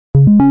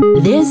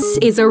This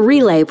is a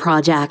Relay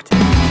project.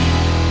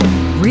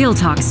 Real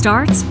Talk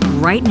starts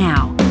right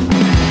now.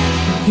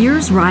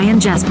 Here's Ryan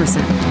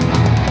Jesperson.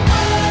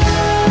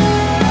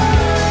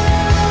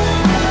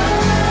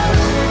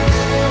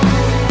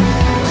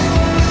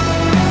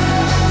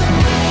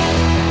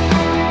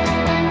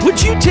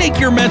 Would you take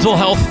your mental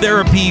health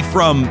therapy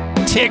from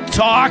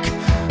TikTok?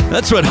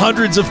 That's what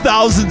hundreds of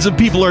thousands of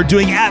people are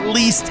doing, at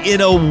least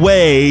in a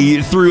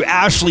way, through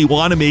Ashley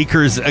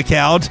Wanamaker's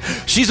account.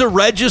 She's a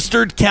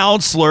registered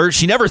counselor.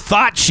 She never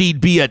thought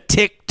she'd be a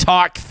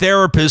TikTok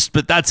therapist,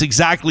 but that's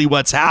exactly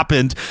what's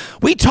happened.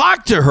 We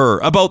talked to her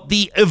about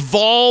the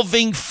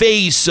evolving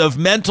face of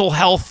mental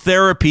health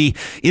therapy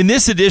in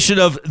this edition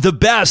of The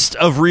Best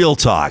of Real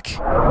Talk.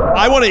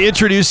 I want to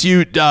introduce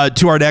you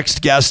to our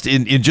next guest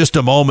in just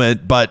a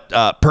moment, but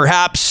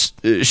perhaps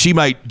she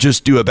might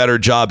just do a better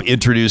job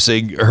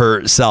introducing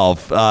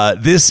herself.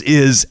 This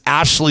is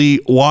Ashley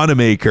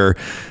Wanamaker,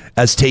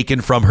 as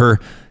taken from her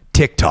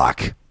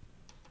TikTok.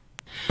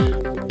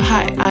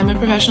 Hi, I'm a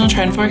professional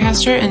trend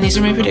forecaster, and these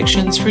are my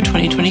predictions for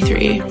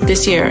 2023.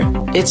 This year,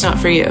 it's not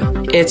for you.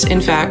 It's,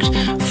 in fact,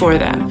 for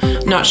them.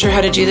 Not sure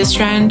how to do this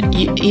trend?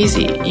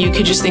 Easy. You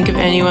could just think of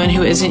anyone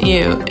who isn't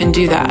you and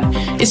do that.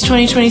 It's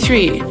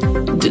 2023.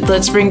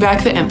 Let's bring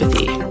back the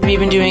empathy. Have you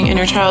been doing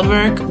inner child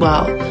work?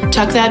 Well,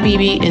 tuck that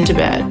BB into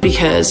bed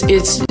because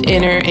it's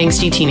inner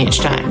angsty teenage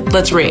time.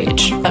 Let's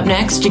rage. Up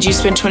next, did you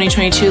spend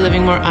 2022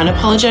 living more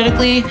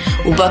unapologetically?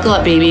 Well, buckle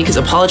up, baby, because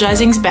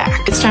apologizing's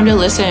back. It's time to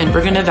listen.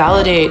 We're going to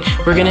validate.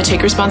 We're going to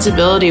take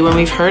responsibility when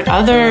we've hurt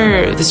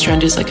others. This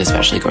trend is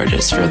especially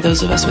gorgeous for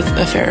those of us with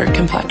a fair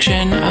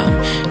complexion.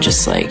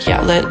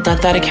 Let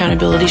that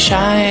accountability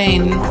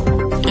shine.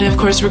 And of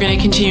course, we're going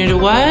to continue to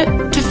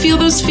what? To feel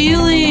those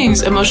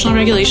feelings. Emotional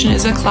regulation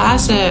is a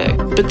classic.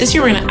 But this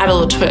year, we're going to add a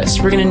little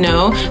twist. We're going to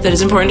know that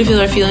it's important to feel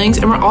our feelings,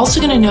 and we're also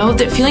going to know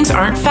that feelings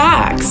aren't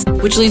facts.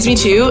 Which leads me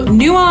to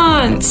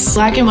nuance.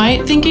 Black and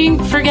white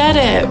thinking, forget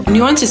it.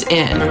 Nuance is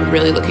in. We're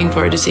really looking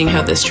forward to seeing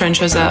how this trend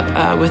shows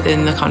up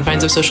within the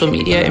confines of social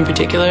media in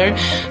particular.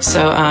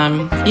 So,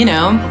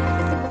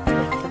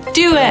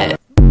 do it.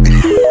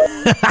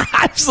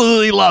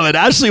 Absolutely love it.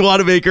 Ashley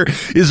Wanamaker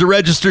is a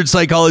registered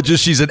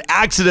psychologist. She's an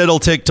accidental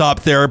TikTok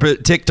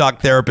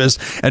therapist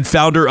and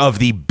founder of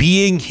the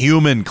Being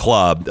Human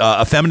Club,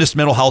 a feminist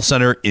mental health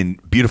center in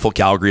beautiful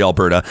Calgary,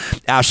 Alberta.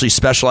 Ashley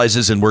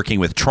specializes in working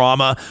with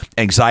trauma,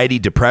 anxiety,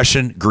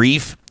 depression,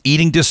 grief,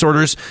 eating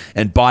disorders,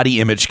 and body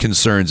image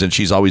concerns, and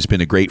she's always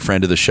been a great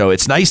friend of the show.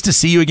 It's nice to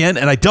see you again,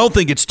 and I don't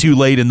think it's too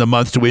late in the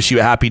month to wish you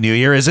a Happy New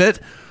Year, is it?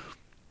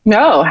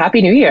 No,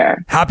 Happy New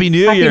Year. Happy New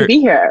Year. Happy to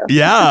be here.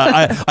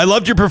 Yeah, I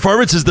loved your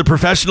performance as the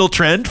professional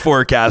trend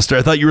forecaster.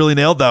 I thought you really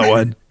nailed that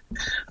one.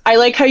 I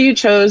like how you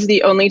chose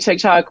the only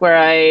TikTok where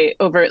I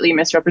overtly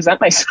misrepresent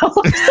myself.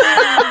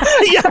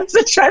 Yeah, as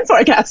a trend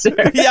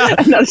forecaster. Yeah,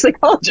 I'm not a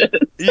psychologist.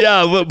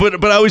 Yeah,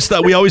 but I always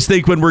thought we always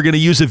think when we're going to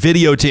use a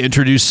video to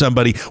introduce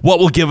somebody, what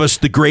will give us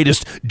the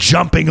greatest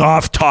jumping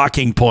off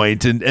talking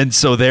point, and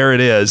so there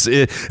it is.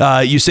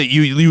 You say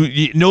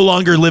you no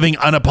longer living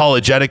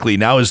unapologetically.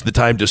 Now is the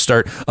time to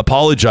start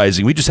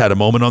apologizing. We just had a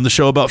moment on the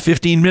show about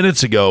 15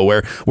 minutes ago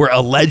where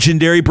a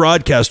legendary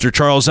broadcaster,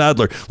 Charles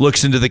Adler,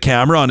 looks into the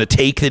camera on a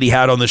take that he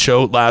had on the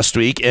show last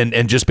week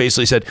and just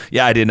basically said,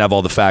 yeah, I didn't have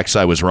all the facts.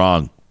 I was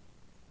wrong.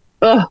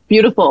 Oh,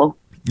 beautiful.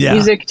 Yeah.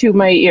 Music to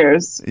my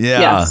ears. Yeah.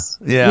 Yes.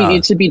 Yeah. We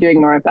need to be doing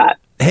more of that.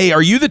 Hey,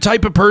 are you the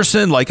type of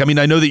person,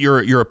 I know that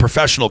you're a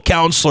professional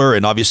counselor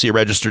and obviously a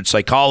registered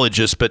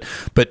psychologist,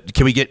 but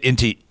can we get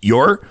into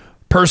your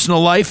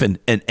personal life and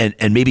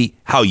maybe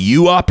how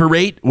you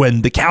operate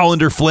when the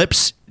calendar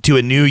flips to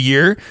a new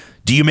year?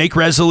 Do you make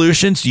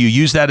resolutions? Do you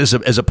use that as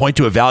a point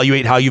to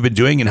evaluate how you've been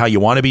doing and how you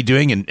want to be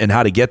doing and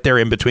how to get there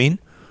in between?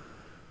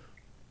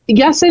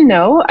 Yes and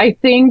no. I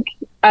think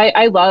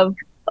I love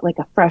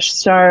a fresh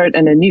start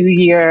and a new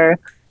year.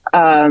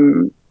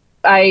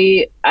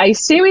 I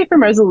stay away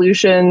from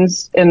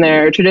resolutions in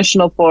their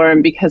traditional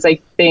form because I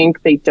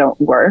think they don't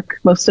work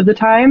most of the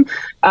time.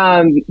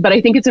 But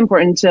I think it's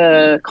important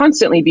to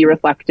constantly be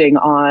reflecting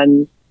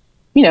on,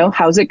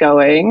 how's it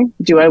going?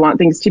 Do I want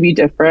things to be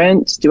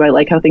different? Do I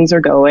like how things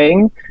are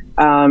going?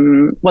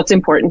 What's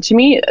important to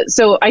me?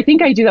 So I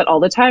think I do that all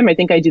the time. I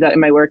think I do that in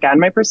my work and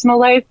my personal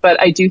life,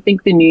 but I do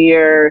think the new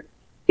year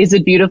is a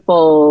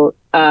beautiful,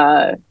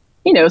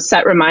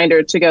 set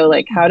reminder to go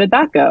how did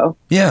that go?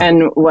 Yeah.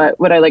 And what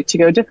would I like to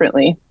go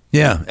differently?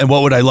 Yeah. And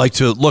what would I like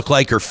to look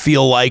like or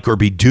feel like or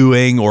be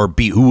doing or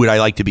who would I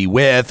like to be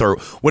with or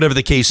whatever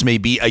the case may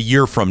be a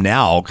year from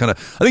now? I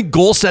think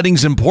goal setting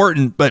is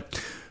important, but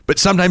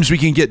sometimes we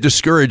can get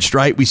discouraged,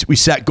 right? We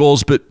set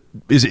goals, but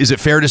is it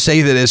fair to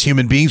say that as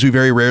human beings, we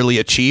very rarely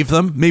achieve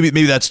them?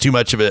 Maybe that's too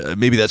much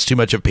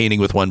of painting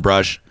with one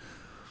brush.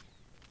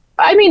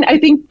 I mean, I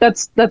think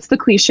that's the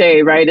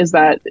cliche, right? Is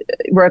that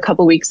we're a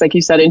couple weeks, like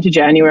you said, into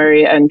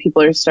January and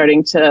people are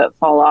starting to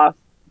fall off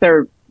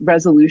their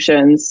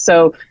resolutions.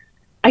 So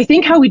I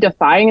think how we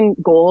define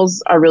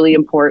goals are really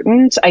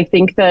important. I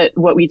think that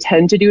what we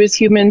tend to do as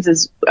humans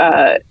is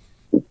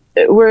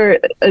we're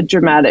a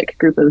dramatic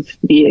group of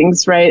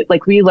beings, right?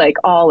 Like we like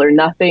all or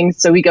nothing.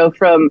 So we go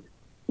from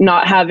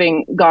not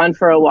having gone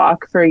for a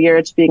walk for a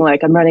year to being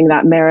like, I'm running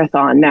that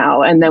marathon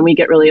now. And then we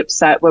get really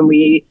upset when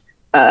we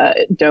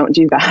don't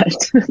do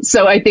that.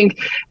 So I think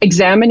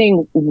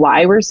examining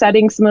why we're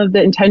setting some of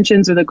the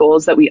intentions or the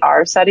goals that we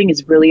are setting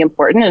is really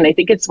important. And I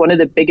think it's one of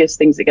the biggest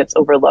things that gets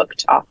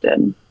overlooked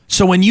often.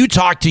 So when you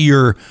talk to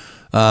your,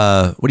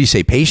 what do you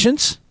say,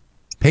 patients?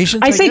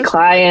 Patients? I say guess?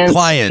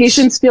 Clients.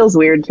 Patients feels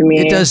weird to me.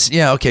 It does.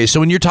 Yeah. Okay. So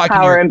when you're talking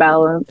power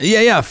imbalance.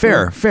 Yeah.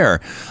 Fair.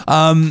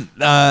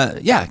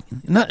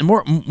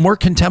 More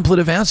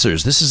contemplative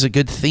answers. This is a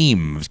good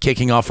theme of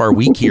kicking off our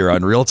week here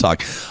on Real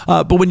Talk.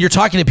 But when you're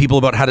talking to people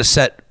about how to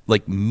set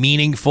like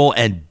meaningful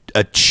and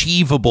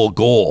achievable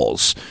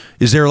goals,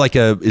 is there a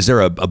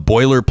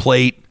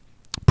boilerplate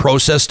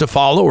process to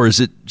follow, or is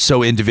it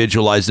so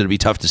individualized that it'd be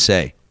tough to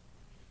say?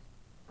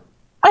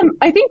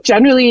 I think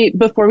generally,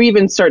 before we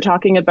even start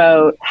talking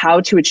about how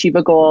to achieve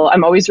a goal,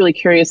 I'm always really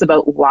curious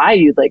about why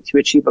you'd like to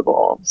achieve a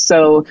goal.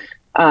 So,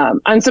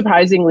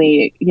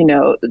 unsurprisingly,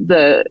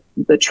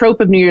 the trope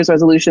of New Year's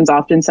resolutions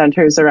often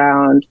centers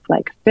around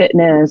like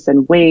fitness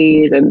and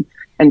weight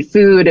and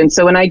food. And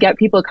so when I get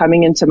people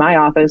coming into my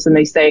office and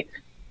they say,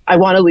 I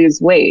want to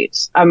lose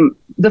weight,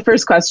 the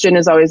first question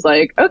is always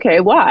like, okay,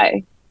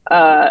 why?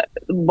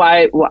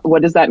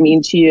 What does that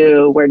mean to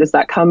you? Where does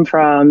that come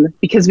from?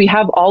 Because we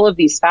have all of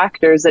these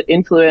factors that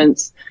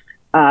influence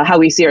how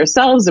we see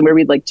ourselves and where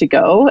we'd like to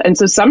go. And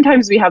so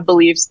sometimes we have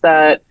beliefs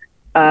that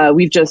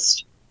we've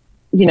just,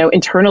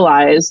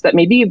 internalized that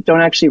maybe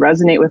don't actually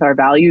resonate with our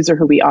values or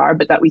who we are,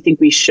 but that we think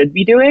we should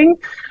be doing.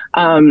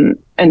 And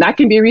that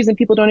can be a reason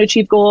people don't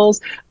achieve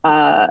goals.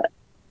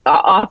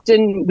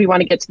 Often we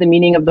want to get to the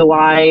meaning of the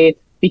why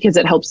because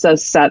it helps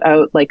us set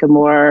out like a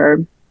more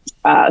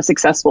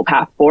successful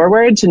path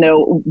forward to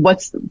know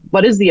what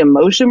is the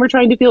emotion we're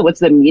trying to feel, what's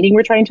the meaning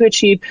we're trying to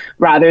achieve,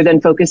 rather than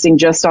focusing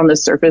just on the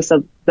surface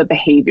of the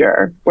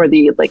behavior or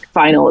the like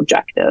final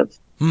objective.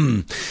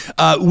 It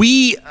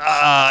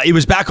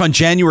was back on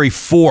January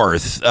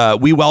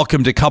 4th. We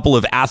welcomed a couple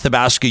of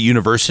Athabasca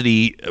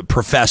University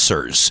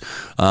professors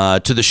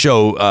to the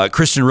show,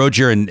 Kristen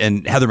Roger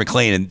and Heather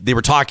McLean, and they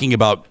were talking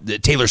about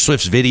Taylor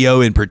Swift's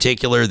video in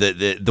particular,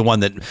 the one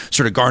that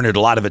sort of garnered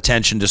a lot of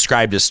attention,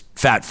 described as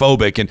fat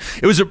phobic. And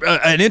it was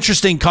an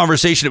interesting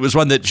conversation. It was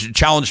one that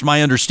challenged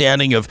my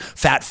understanding of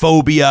fat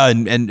phobia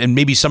and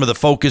maybe some of the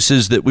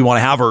focuses that we want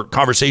to have, or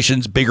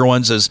conversations, bigger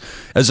ones as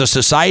a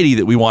society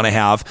that we want to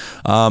have.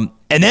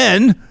 And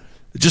then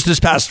just this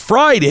past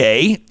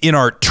Friday in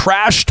our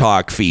Trash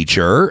Talk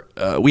feature,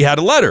 we had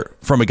a letter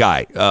from a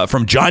guy,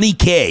 from Johnny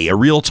K, a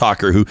Real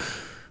Talker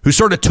who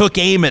sort of took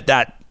aim at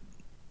that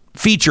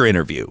feature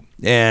interview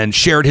and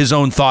shared his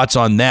own thoughts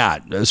on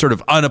that. Sort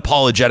of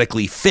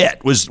unapologetically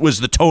fit was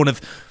the tone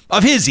of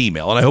his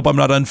email. And I hope I'm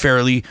not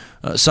unfairly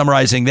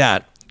summarizing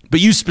that. But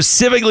you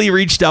specifically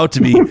reached out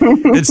to me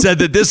and said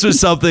that this was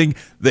something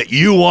that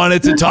you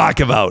wanted to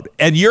talk about.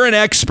 And you're an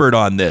expert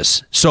on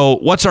this. So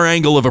what's our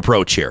angle of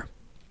approach here?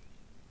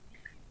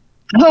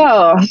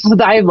 Oh,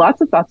 I have lots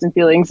of thoughts and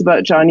feelings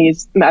about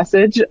Johnny's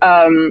message.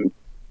 And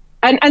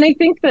I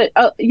think that,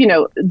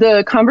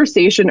 the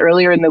conversation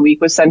earlier in the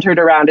week was centered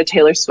around a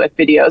Taylor Swift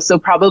video. So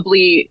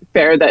probably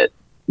fair that,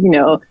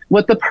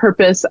 what the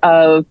purpose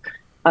of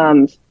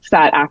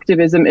fat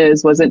activism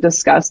wasn't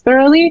discussed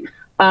thoroughly.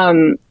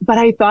 But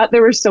I thought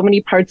there were so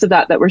many parts of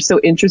that were so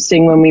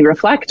interesting when we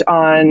reflect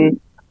on,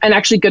 and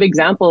actually good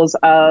examples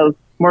of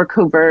more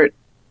covert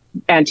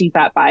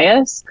anti-fat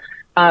bias.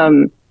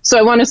 So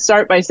I want to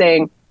start by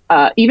saying,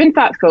 even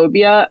fat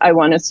phobia, I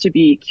want us to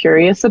be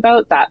curious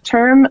about that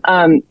term,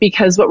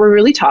 because what we're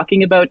really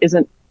talking about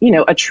isn't,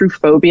 a true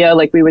phobia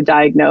like we would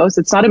diagnose.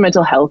 It's not a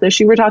mental health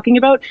issue we're talking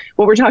about.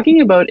 What we're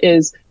talking about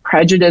is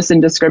prejudice and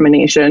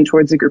discrimination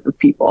towards a group of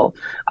people.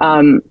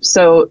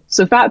 So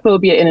fat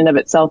phobia in and of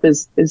itself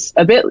is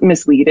a bit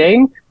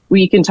misleading.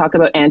 We can talk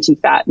about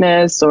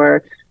anti-fatness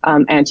or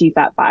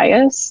anti-fat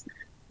bias.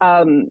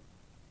 And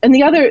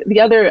the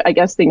other, I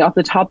guess, thing off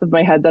the top of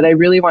my head that I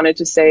really wanted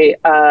to say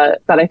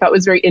that I thought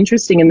was very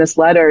interesting in this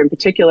letter in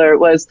particular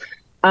was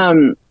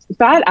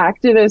fat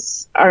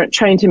activists aren't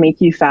trying to make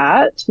you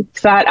fat.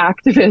 Fat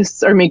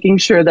activists are making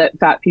sure that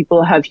fat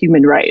people have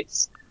human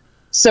rights.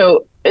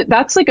 So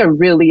that's like a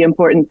really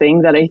important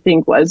thing that I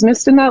think was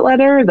missed in that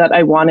letter that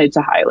I wanted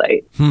to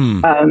highlight.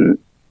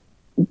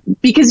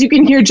 Because you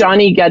can hear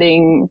Johnny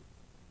getting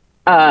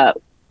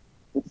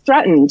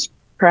threatened,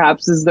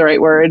 perhaps is the right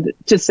word,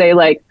 to say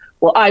like,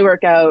 well, I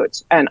work out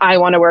and I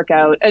want to work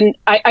out. And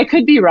I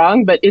could be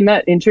wrong, but in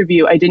that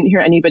interview, I didn't hear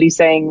anybody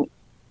saying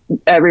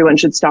everyone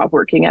should stop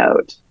working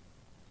out.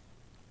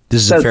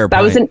 This is a fair point.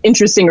 That was an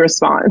interesting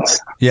response.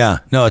 Yeah,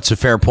 no, it's a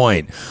fair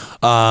point.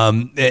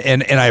 And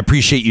I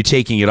appreciate you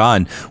taking it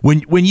on.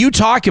 When you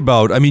talk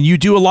about, I mean, you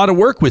do a lot of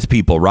work with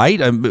people,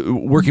 right?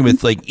 I'm working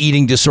with like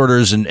eating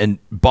disorders and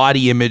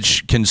body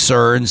image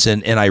concerns.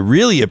 And I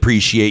really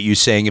appreciate you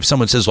saying, if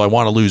someone says, well, I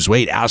want to lose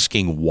weight,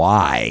 asking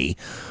why.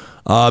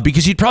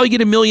 because you'd probably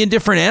get a million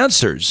different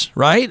answers,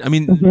 right? I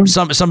mean,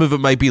 some of it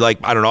might be like,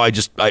 I don't know,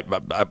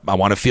 I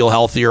want to feel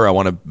healthier, I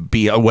want to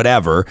be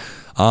whatever.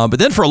 But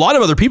then for a lot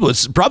of other people,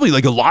 it's probably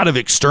like a lot of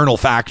external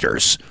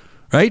factors,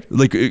 right?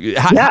 Like,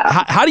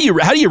 how do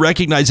you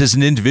recognize as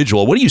an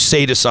individual? What do you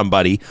say to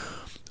somebody?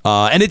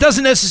 And it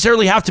doesn't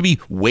necessarily have to be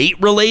weight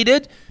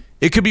related.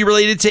 It could be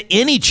related to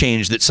any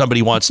change that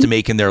somebody wants to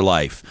make in their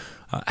life.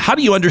 How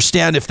do you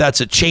understand if that's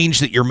a change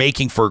that you're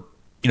making for,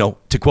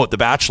 to quote The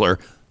Bachelor,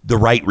 the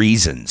right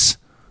reasons?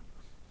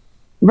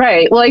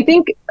 Right. Well, I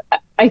think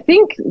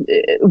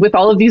with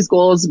all of these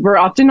goals, we're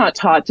often not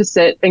taught to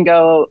sit and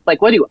go,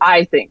 like, what do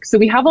I think? So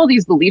we have all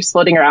these beliefs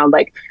floating around,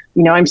 like,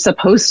 I'm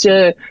supposed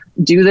to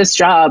do this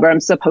job, or I'm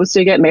supposed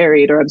to get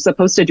married, or I'm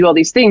supposed to do all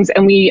these things.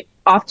 And we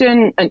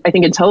often, and I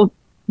think until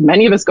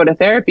many of us go to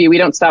therapy, we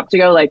don't stop to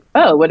go like,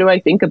 oh, what do I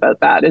think about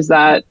that? Is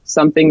that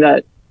something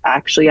that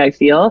actually I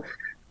feel?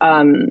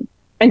 And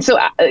so,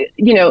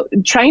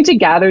 trying to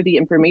gather the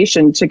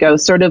information to go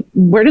sort of,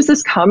 where does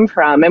this come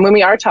from? And when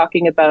we are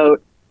talking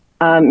about,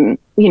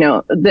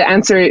 the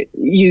answer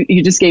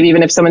you just gave,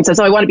 even if someone says,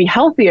 oh, I want to be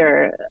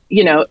healthier,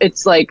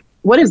 it's like,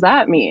 what does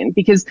that mean?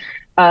 Because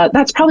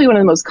that's probably one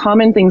of the most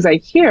common things I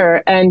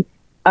hear. And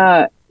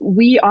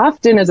we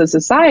often, as a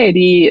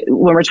society,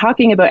 when we're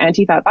talking about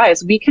anti-fat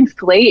bias, we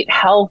conflate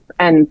health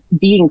and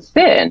being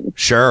thin.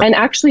 Sure. And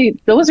actually,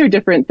 those are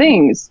different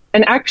things.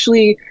 And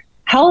actually,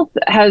 health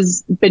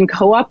has been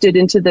co-opted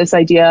into this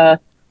idea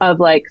of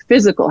like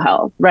physical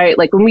health, right?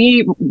 Like when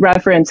we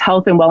reference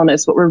health and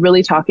wellness, what we're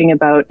really talking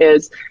about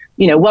is,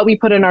 what we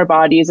put in our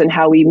bodies and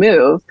how we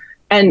move.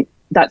 And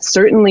that's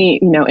certainly,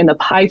 in the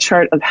pie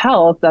chart of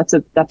health, that's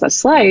a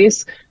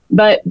slice,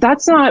 but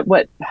that's not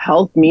what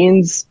health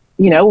means.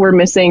 We're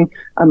missing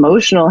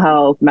emotional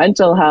health,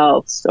 mental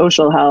health,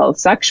 social health,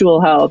 sexual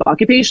health,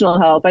 occupational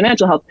health,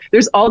 financial health.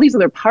 There's all these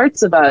other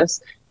parts of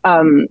us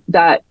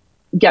that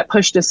get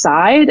pushed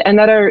aside and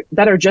that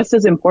are just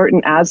as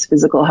important as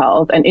physical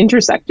health and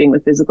intersecting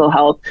with physical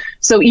health.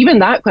 So even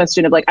that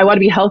question of like, I want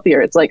to be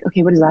healthier, it's like,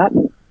 okay, what does that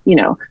mean?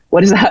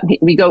 What does that mean?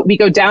 We go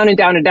down and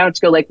down and down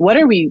to go like, what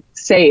are we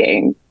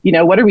saying?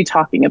 What are we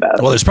talking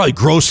about? Well, there's probably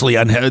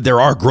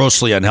there are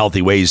grossly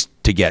unhealthy ways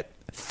to get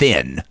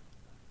thin.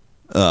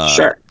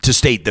 Sure. To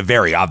state the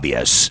very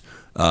obvious,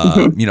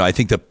 I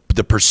think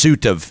the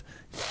pursuit of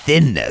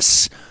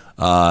thinness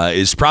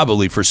is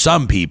probably for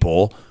some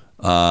people,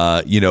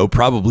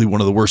 probably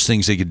one of the worst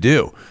things they could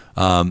do.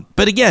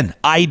 But again,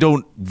 I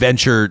don't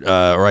venture,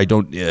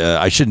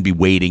 I shouldn't be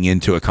wading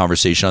into a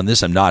conversation on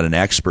this. I'm not an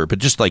expert, but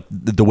just like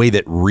the way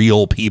that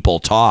real people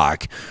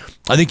talk,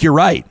 I think you're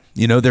right.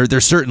 There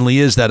certainly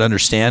is that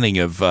understanding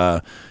of,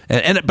 but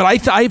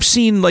I've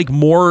seen like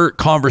more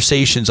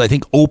conversations, I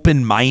think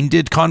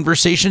open-minded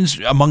conversations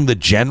among the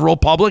general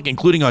public,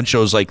 including on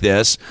shows like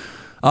this,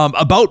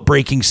 about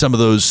breaking some of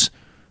those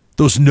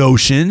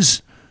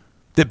notions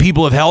that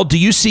people have held. Do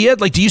you see it?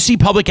 Like, do you see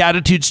public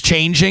attitudes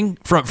changing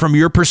from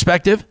your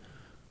perspective?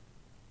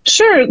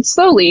 Sure.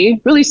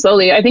 Slowly, really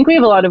slowly. I think we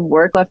have a lot of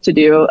work left to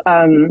do.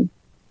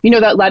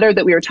 That letter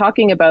that we were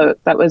talking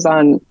about that was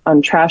on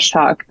Trash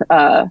Talk,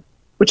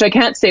 which I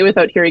can't say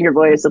without hearing your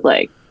voice of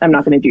like, I'm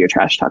not going to do your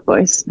Trash Talk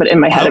voice, but in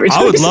my head,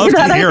 I would love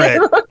to hear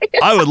it.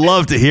 I would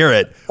love to hear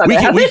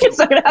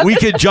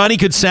it. Johnny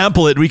could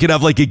sample it. We could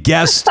have like a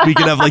guest. We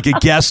could have like a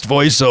guest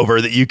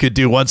voiceover that you could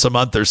do once a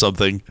month or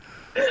something.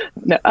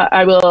 No,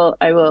 I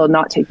will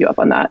not take you up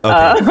on that.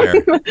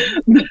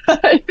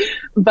 Okay,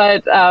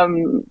 but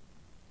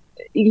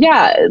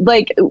yeah,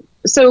 like,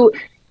 so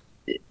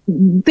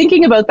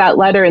thinking about that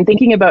letter and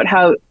thinking about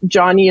how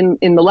Johnny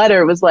in the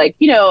letter was like,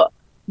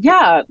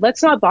 yeah,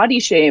 let's not body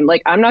shame.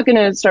 Like, I'm not going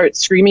to start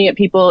screaming at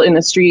people in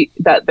the street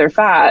that they're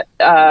fat,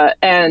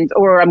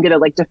 or I'm going to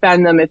like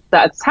defend them if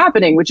that's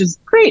happening, which is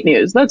great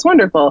news. That's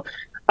wonderful.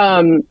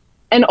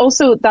 And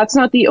also, that's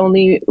not the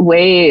only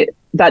way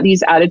that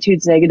these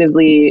attitudes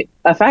negatively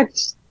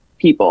affect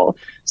people.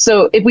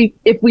 So if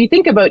we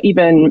think about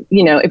even,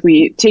 if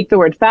we take the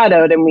word fat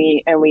out and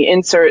we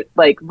insert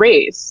like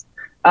race,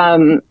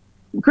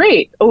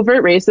 great,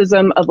 overt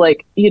racism of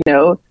like,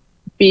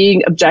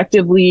 being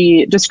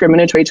objectively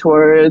discriminatory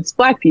towards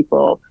Black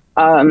people.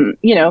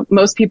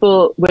 Most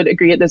people would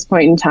agree at this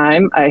point in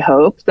time, I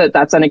hope, that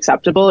that's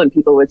unacceptable and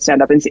people would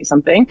stand up and say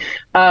something.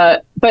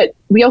 But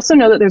we also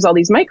know that there's all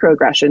these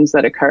microaggressions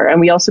that occur. And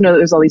we also know that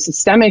there's all these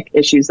systemic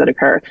issues that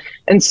occur.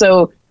 And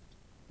so,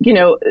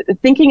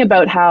 thinking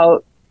about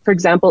how, for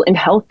example, in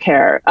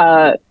healthcare,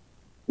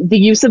 the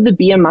use of the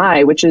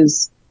BMI, which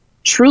is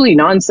truly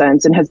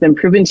nonsense and has been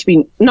proven to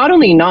be not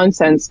only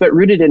nonsense, but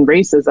rooted in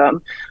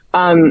racism.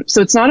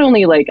 So it's not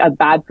only like a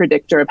bad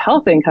predictor of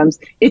health incomes,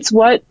 it's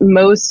what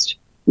most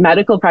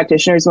medical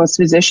practitioners, most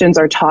physicians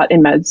are taught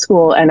in med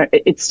school, and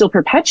it's still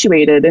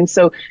perpetuated. And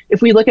so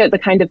if we look at the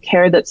kind of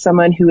care that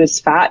someone who is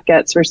fat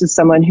gets versus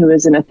someone who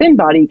is in a thin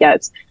body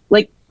gets,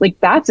 like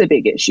that's a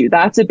big issue.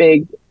 That's a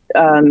big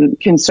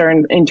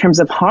concern in terms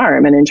of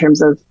harm and in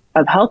terms of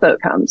health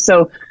outcomes.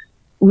 So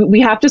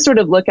we have to sort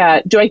of look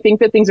at, do I think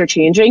that things are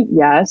changing?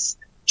 Yes.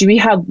 Do we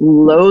have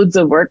loads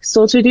of work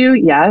still to do?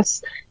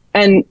 Yes.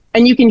 And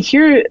you can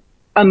hear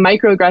a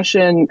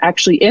microaggression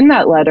actually in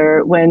that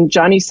letter when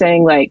Johnny's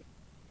saying like,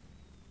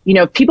 you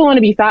know, if people want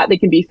to be fat, they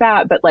can be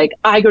fat, but like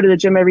I go to the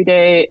gym every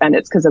day and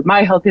it's because of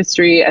my health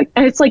history. And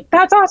it's like,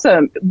 that's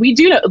awesome. We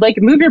do know, like,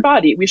 move your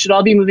body. We should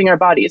all be moving our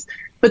bodies.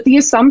 But the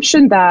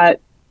assumption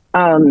that,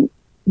 you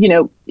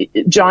know,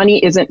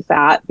 Johnny isn't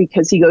fat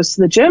because he goes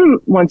to the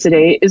gym once a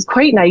day is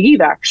quite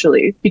naive,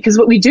 actually, because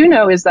what we do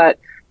know is that,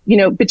 you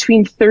know,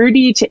 between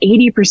 30 to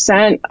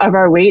 80% of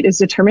our weight is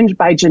determined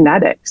by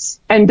genetics.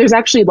 And there's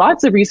actually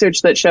lots of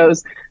research that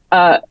shows,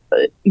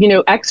 you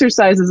know,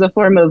 exercise as a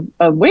form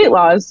of weight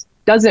loss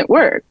doesn't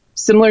work,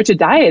 similar to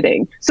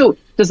dieting. So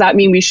does that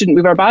mean we shouldn't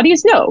move our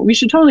bodies? No, we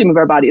should totally move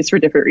our bodies for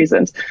different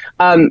reasons.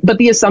 But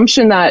the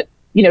assumption that,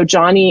 you know,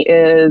 Johnny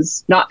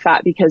is not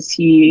fat because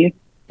he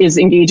is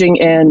engaging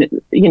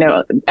in, you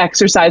know,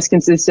 exercise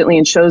consistently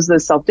and shows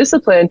this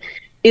self-discipline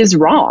is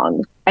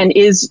wrong and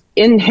is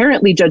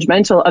inherently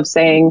judgmental of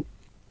saying,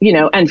 you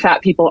know, and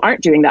fat people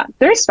aren't doing that.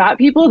 There's fat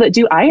people that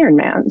do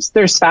Ironmans.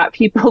 There's fat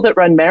people that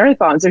run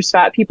marathons. There's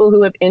fat people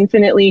who have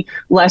infinitely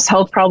less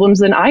health problems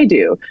than I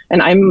do.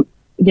 And I'm,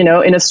 you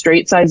know, in a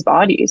straight size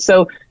body.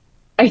 So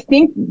I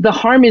think the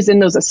harm is in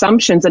those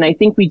assumptions. And I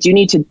think we do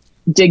need to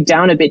dig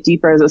down a bit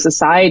deeper as a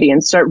society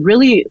and start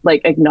really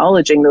like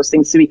acknowledging those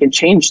things so we can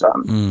change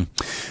them.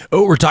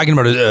 Oh, we're talking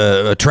about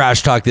a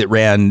trash talk that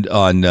ran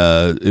on,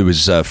 it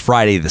was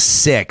Friday the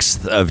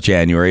 6th of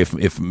January,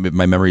 if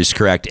my memory is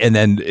correct. And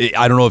then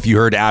I don't know if you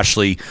heard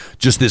Ashley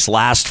just this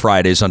last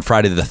Friday's on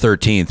Friday the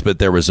 13th, but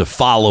there was a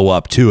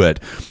follow-up to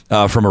it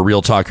from a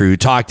Real Talker who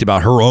talked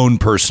about her own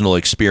personal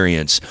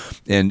experience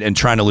and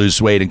trying to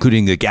lose weight,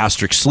 including the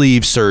gastric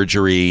sleeve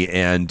surgery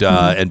and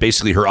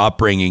basically her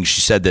upbringing.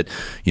 She said that,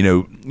 you know,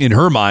 in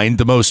her mind,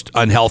 the most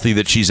unhealthy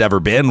that she's ever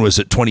been was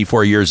at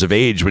 24 years of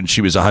age when she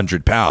was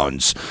 100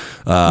 pounds.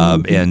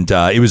 And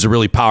it was a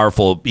really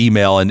powerful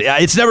email. And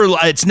it's never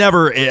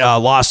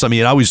lost on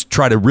me. And I always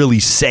try to really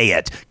say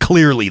it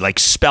clearly, like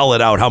spell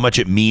it out, how much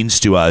it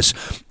means to us.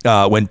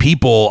 When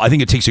people, I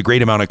think it takes a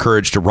great amount of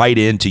courage to write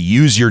in, to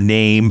use your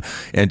name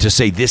and to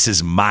say, this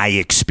is my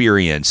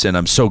experience. And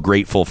I'm so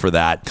grateful for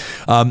that.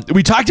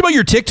 We talked about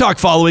your TikTok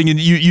following, and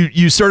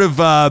you sort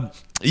of,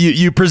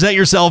 you present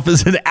yourself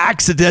as an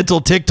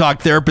accidental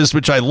TikTok therapist,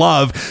 which I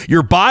love.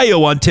 Your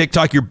bio on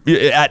TikTok, you're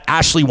at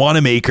Ashley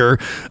Wanamaker,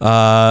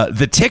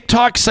 the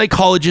TikTok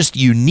psychologist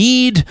you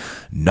need,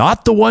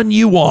 not the one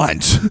you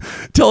want.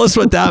 Tell us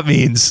what that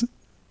means.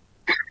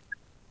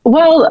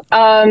 Well,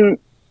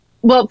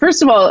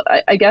 first of all,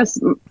 I guess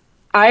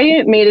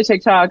I made a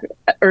TikTok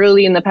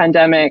early in the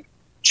pandemic,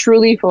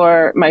 truly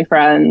for my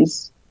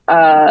friends.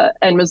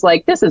 And was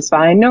like, this is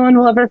fine. No one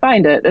will ever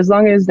find it. As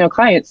long as no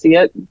clients see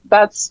it.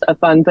 That's a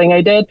fun thing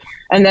I did.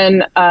 And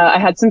then I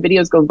had some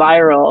videos go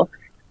viral,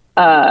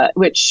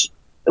 which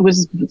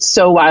was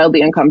so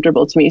wildly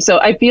uncomfortable to me. So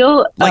I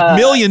feel like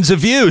millions of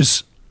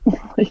views.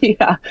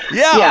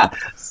 Yeah.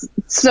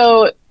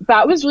 So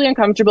that was really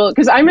uncomfortable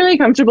because I'm really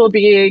comfortable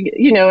being,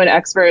 you know, an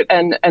expert,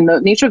 and the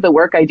nature of the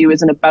work I do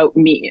isn't about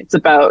me. It's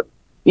about,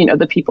 you know,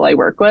 the people I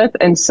work with.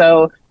 And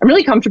so I'm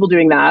really comfortable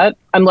doing that.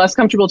 I'm less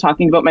comfortable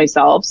talking about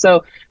myself.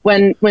 So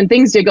when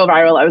things did go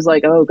viral, I was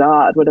like, oh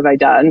God, what have I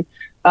done?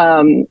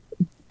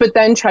 But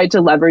then tried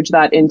to leverage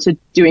that into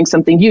doing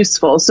something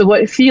useful. So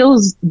what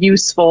feels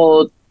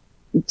useful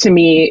to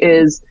me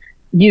is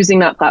using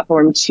that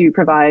platform to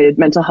provide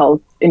mental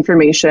health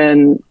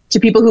information to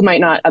people who might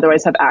not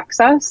otherwise have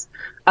access.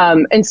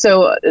 And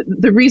so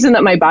the reason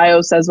that my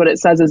bio says what it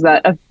says is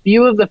that a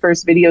few of the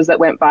first videos that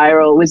went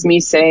viral was me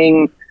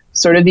saying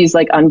sort of these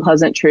like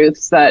unpleasant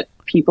truths that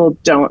people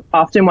don't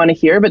often want to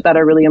hear, but that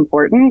are really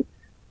important.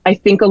 I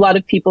think a lot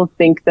of people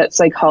think that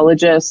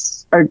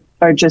psychologists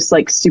are just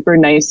like super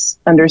nice,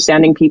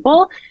 understanding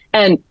people.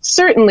 And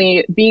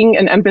certainly being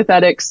an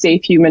empathetic,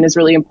 safe human is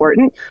really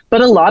important.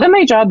 But a lot of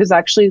my job is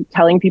actually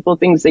telling people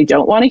things they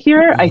don't want to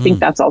hear. I think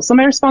that's also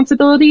my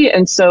responsibility.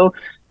 And so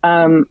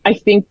I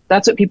think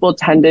that's what people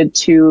tended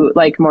to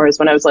like more, is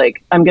when I was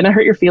like, I'm going to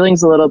hurt your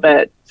feelings a little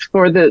bit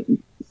for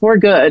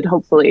good,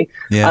 hopefully.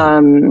 Yeah.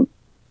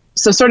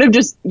 So sort of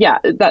just,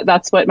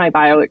 that's what my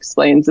bio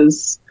explains,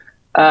 is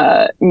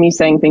me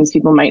saying things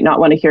people might not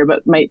want to hear,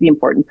 but might be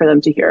important for them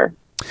to hear.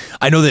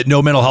 I know that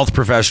no mental health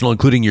professional,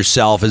 including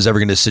yourself, is ever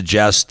going to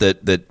suggest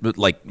that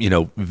like, you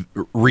know,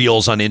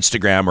 reels on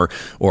Instagram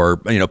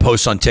or you know,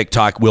 posts on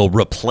TikTok will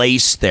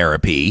replace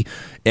therapy.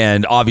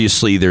 And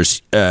obviously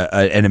there's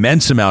an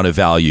immense amount of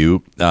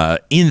value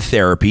in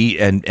therapy.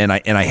 And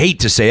I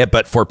hate to say it,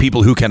 but for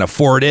people who can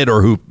afford it,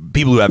 or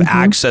people who have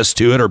access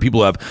to it, or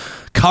people who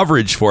have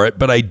coverage for it.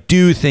 But I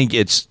do think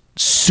it's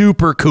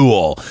super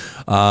cool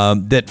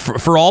that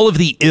for all of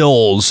the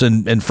ills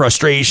and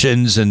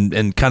frustrations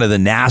and kind of the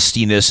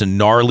nastiness and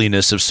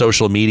gnarliness of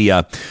social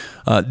media,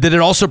 that it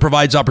also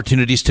provides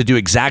opportunities to do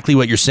exactly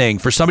what you're saying.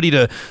 For somebody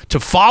to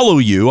follow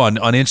you on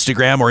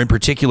Instagram, or in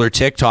particular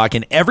TikTok,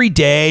 and every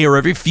day or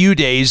every few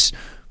days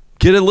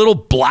get a little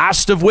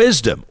blast of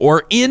wisdom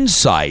or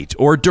insight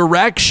or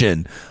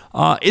direction.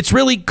 It's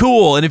really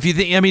cool. And if you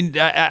think, I mean,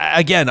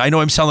 again, I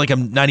know I sound like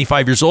I'm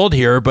 95 years old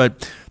here,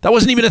 but that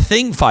wasn't even a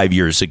thing 5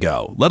 years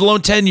ago, let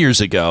alone 10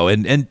 years ago.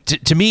 And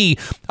to me,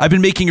 I've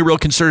been making a real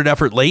concerted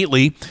effort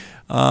lately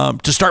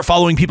to start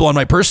following people on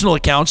my personal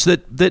accounts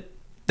that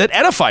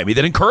edify me,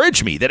 that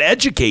encourage me, that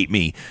educate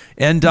me.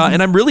 And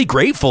I'm really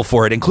grateful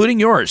for it, including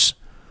yours.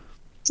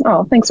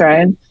 Oh, thanks,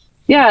 Ryan.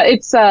 Yeah,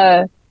 it's,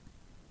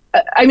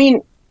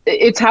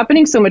 it's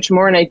happening so much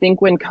more. And I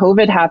think when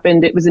COVID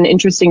happened, it was an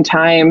interesting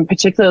time,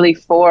 particularly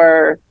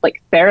for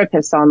like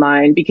therapists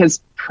online,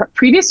 because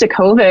previous to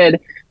COVID,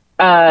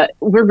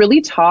 we're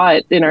really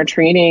taught in our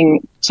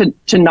training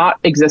to not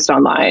exist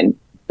online,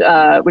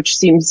 which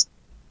seems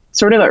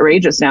sort of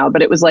outrageous now,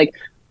 but it was like,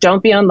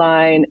 don't be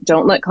online,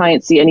 don't let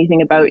clients see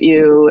anything about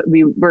you.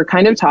 We were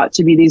kind of taught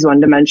to be these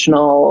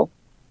one-dimensional,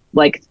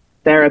 like,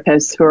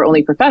 therapists who are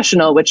only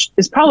professional, which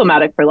is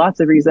problematic for lots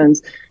of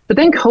reasons. But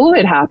then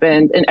COVID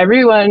happened and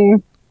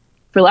everyone,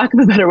 for lack of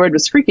a better word,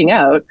 was freaking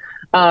out.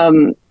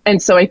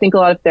 And so I think a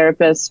lot of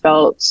therapists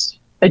felt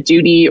a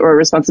duty or a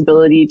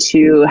responsibility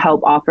to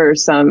help offer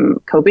some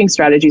coping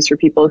strategies for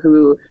people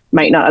who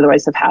might not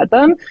otherwise have had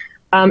them.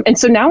 And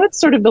so now it's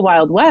sort of the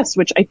Wild West,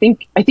 which I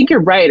think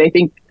you're right. I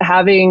think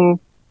having,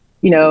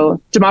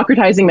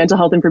 democratizing mental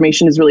health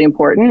information is really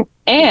important.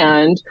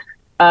 And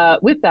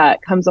with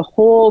that comes a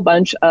whole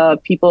bunch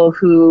of people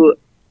who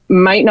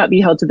might not be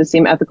held to the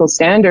same ethical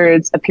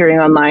standards appearing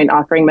online,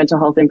 offering mental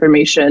health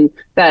information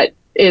that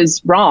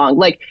is wrong.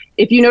 Like,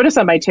 if you notice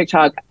on my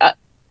TikTok,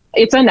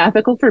 it's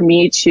unethical for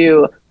me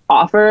to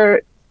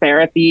offer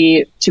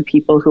therapy to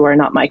people who are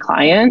not my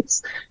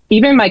clients.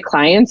 Even my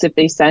clients, if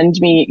they send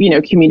me,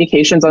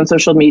 communications on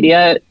social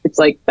media, it's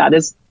like, that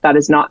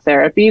is not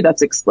therapy.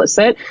 That's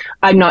explicit.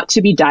 I'm not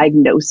to be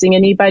diagnosing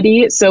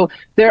anybody. So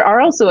there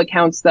are also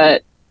accounts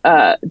that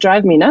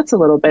drive me nuts a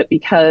little bit,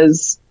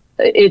 because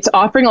it's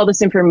offering all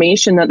this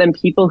information that then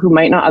people who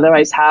might not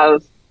otherwise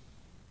have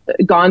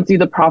gone through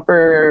the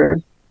proper,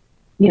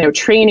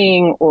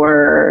 training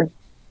or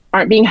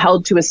aren't being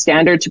held to a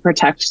standard to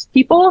protect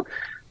people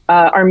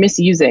are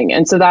misusing.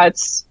 And so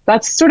that's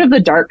sort of the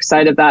dark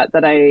side of that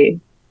I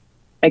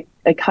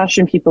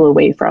caution people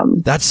away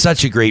from. That's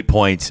such a great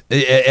point.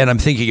 And I'm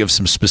thinking of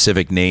some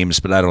specific names,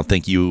 but I don't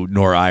think you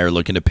nor I are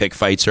looking to pick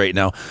fights right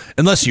now.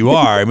 Unless you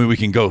are. I mean, we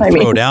can go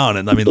throw down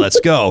and let's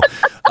go.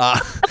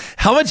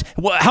 How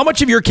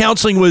much of your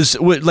counseling was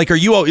like, are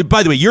you,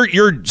 by the way,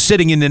 you're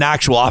sitting in an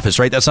actual office,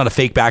 right? That's not a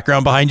fake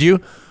background behind you.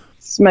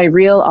 It's my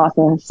real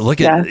office.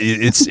 Look at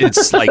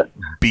it's like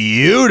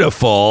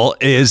beautiful.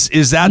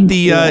 Is that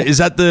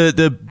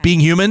the Being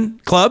Human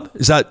Club?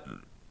 Is that?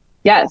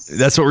 Yes.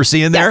 That's what we're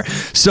seeing there.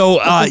 Yes.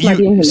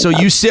 So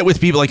you sit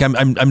with people, like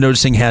I'm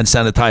noticing hand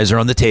sanitizer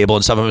on the table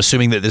and stuff. I'm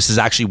assuming that this is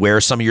actually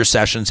where some of your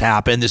sessions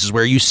happen. This is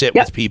where you sit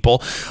with people.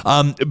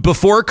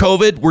 Before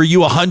COVID, were you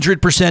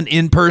 100%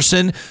 in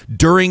person?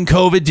 During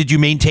COVID, did you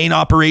maintain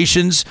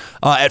operations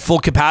at full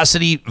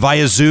capacity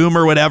via Zoom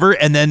or whatever?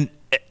 And then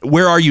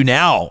where are you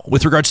now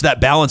with regards to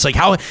that balance? Like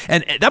how,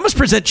 and that must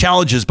present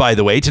challenges, by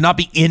the way, to not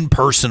be in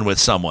person with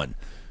someone.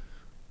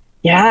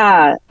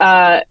 Yeah.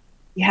 The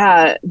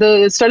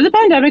start of the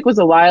pandemic was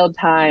a wild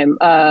time.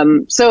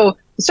 So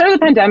the start of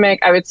the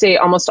pandemic, I would say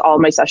almost all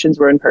of my sessions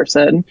were in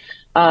person,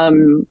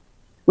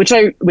 which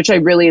I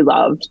really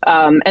loved.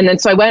 And then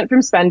so I went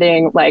from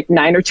spending like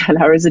 9 or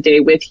 10 hours a day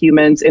with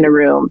humans in a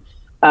room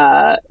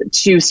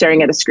to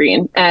staring at a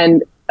screen.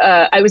 And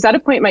I was at a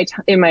point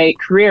in my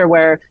career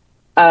where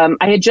I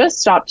had just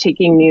stopped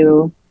taking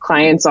new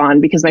clients on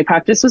because my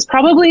practice was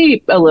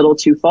probably a little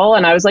too full.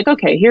 And I was like,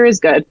 okay, here is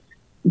good.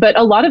 But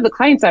a lot of the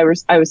clients I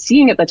was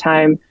seeing at the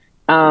time,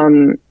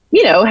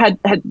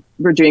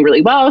 were doing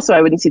really well, so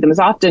I wouldn't see them as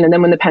often. And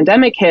then when the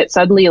pandemic hit,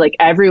 suddenly like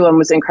everyone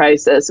was in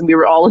crisis, and we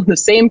were all in the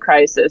same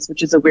crisis,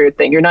 which is a weird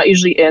thing. You're not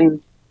usually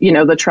in,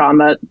 the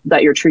trauma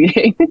that you're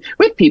treating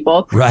with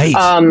people,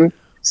 right?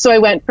 So I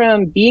went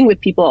from being with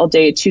people all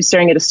day to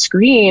staring at a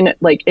screen,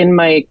 like in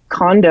my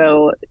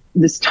condo,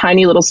 this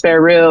tiny little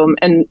spare room,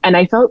 and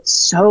I felt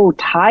so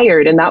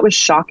tired, and that was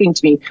shocking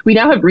to me. We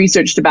now have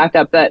research to back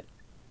up that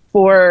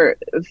for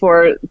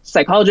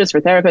psychologists, for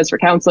therapists, for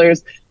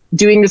counselors,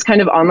 doing this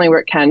kind of online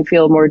work can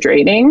feel more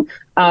draining.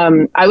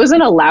 I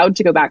wasn't allowed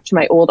to go back to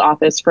my old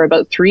office for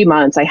about 3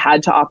 months. I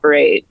had to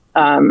operate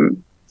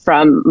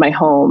from my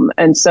home.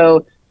 And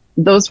so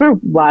those were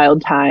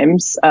wild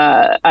times.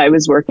 I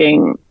was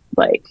working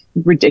like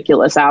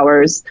ridiculous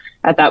hours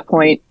at that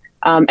point.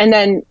 And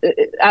then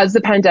as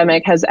the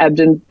pandemic has ebbed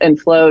and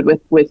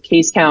flowed with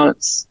case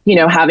counts,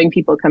 having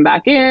people come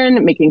back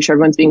in, making sure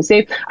everyone's being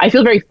safe, I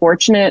feel very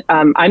fortunate.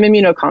 I'm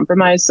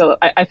immunocompromised, so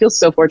I feel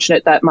so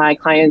fortunate that my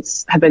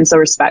clients have been so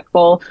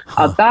respectful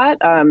of that.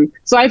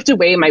 So I have to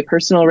weigh my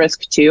personal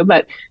risk too.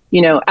 But,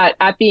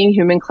 at Being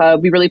Human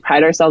Club, we really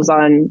pride ourselves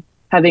on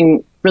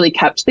having really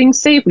kept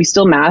things safe. We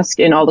still mask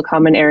in all the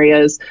common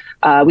areas.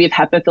 We have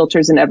HEPA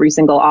filters in every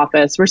single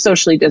office. We're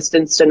socially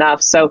distanced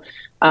enough. So,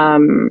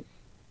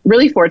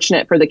 really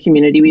fortunate for the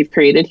community we've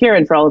created here,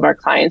 and for all of our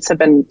clients have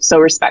been so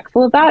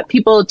respectful of that.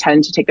 People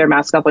tend to take their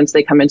mask off once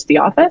they come into the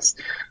office,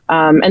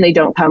 and they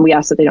don't come. We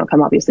ask that they don't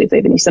come, obviously, if they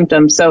have any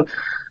symptoms. So,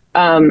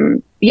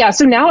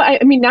 so now,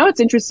 now it's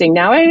interesting.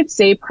 Now I would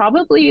say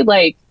probably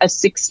like a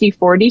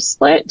 60-40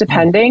 split,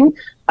 depending.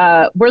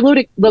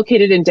 We're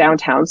located in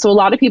downtown. So a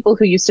lot of people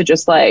who used to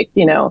just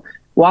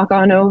walk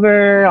on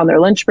over on their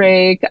lunch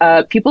break,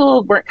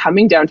 people weren't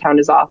coming downtown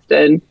as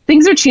often.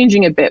 Things are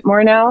changing a bit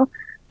more now.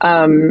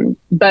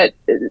 But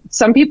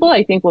some people,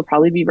 I think, will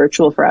probably be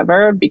virtual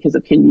forever because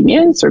of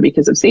convenience or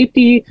because of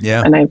safety.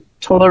 Yeah. And I have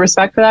total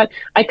respect for that.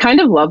 I kind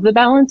of love the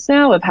balance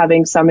now of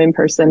having some in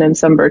person and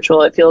some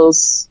virtual. It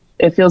feels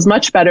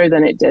much better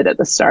than it did at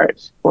the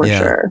start, for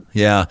sure.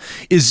 Yeah.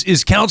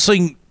 Is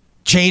counseling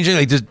changing?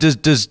 Like,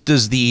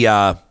 does the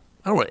I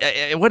don't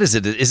know, what is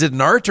it? Is it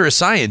an art or a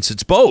science?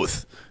 It's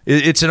both.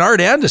 It's an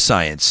art and a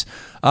science.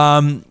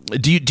 Do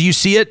you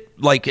see it?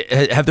 Like,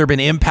 have there been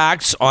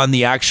impacts on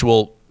the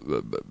actual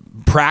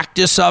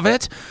practice of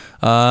it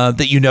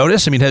that you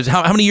notice? I mean,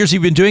 how many years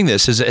have you been doing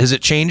this? Has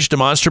it changed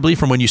demonstrably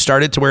from when you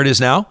started to where it is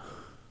now?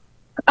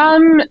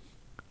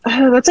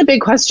 That's a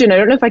big question. I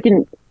don't know if I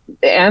can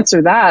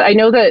answer that. I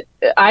know that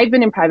I've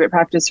been in private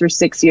practice for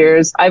 6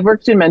 years. I've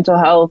worked in mental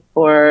health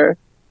for,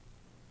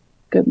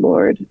 good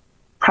Lord,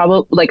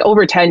 probably like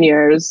over 10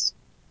 years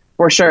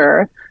for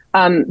sure.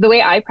 The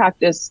way I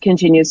practice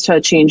continues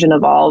to change and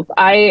evolve.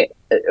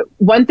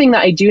 One thing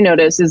that I do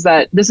notice is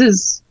that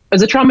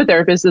as a trauma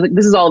therapist,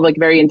 this is all like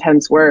very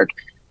intense work.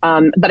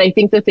 But I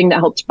think the thing that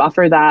helped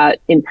buffer that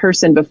in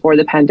person before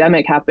the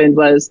pandemic happened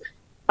was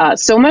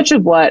so much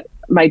of what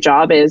my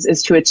job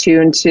is to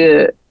attune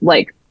to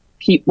like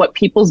what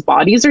people's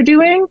bodies are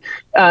doing.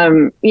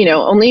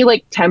 Only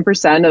like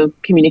 10%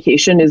 of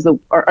communication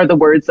are the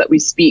words that we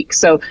speak.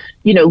 So,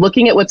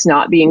 looking at what's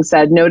not being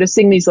said,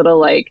 noticing these little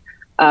like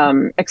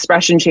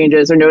expression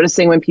changes, or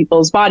noticing when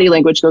people's body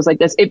language goes like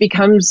this, it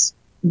becomes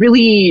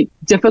really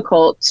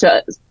difficult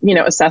to,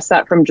 assess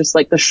that from just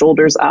like the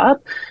shoulders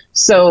up.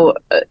 So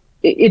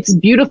it's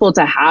beautiful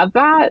to have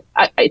that.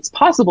 It's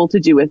possible to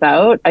do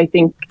without. I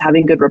think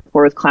having good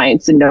rapport with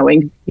clients and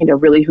knowing,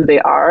 really who they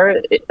are,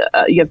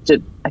 you have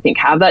to, I think,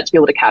 have that to be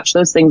able to catch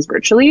those things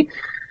virtually.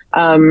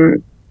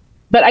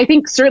 But I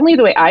think certainly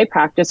the way I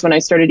practice when I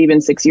started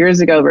even 6 years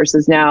ago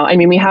versus now,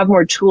 we have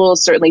more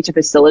tools certainly to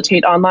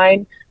facilitate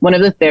online. One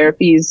of the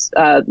therapies,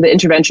 the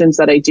interventions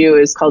that I do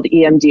is called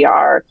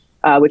EMDR,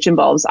 which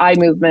involves eye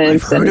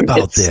movements. I've heard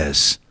about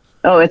this.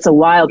 Oh, it's a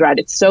wild ride.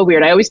 It's so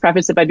weird. I always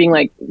preface it by being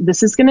like,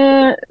 this is going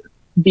to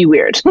be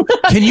weird.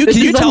 Can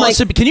you tell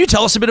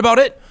us a bit about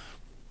it?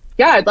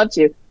 Yeah, I'd love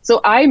to. So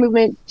eye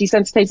movement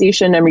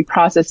desensitization and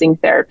reprocessing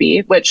therapy,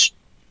 which,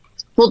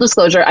 full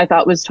disclosure, I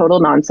thought was total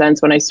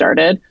nonsense when I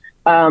started.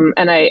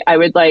 And I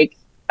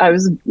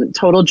was a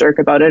total jerk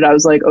about it. I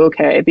was like,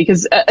 okay,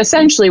 because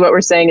essentially what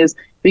we're saying is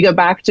we go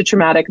back to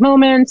traumatic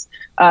moments,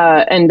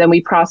 and then we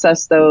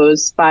process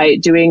those by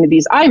doing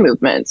these eye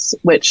movements,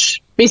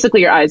 which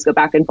basically your eyes go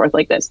back and forth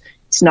like this.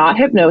 It's not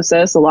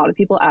hypnosis. A lot of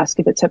people ask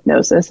if it's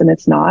hypnosis, and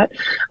it's not.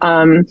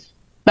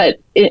 But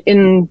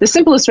in the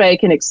simplest way I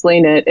can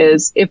explain it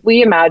is, if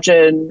we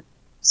imagine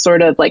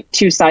sort of like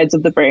two sides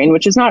of the brain,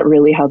 which is not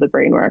really how the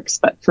brain works,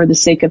 but for the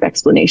sake of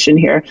explanation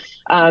here,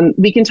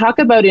 we can talk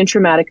about in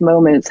traumatic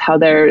moments how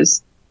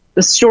there's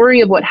the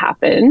story of what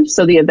happened,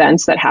 so the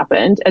events that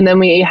happened, and then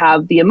we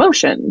have the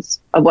emotions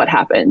of what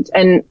happened.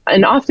 And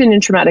often in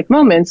traumatic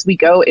moments, we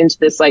go into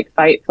this like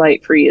fight,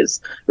 flight,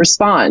 freeze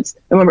response.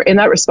 And when we're in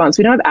that response,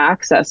 we don't have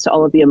access to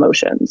all of the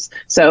emotions.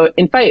 So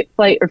in fight,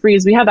 flight, or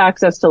freeze, we have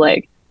access to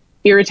like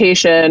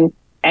irritation,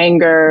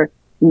 anger,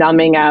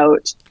 numbing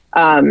out,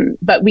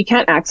 but we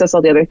can't access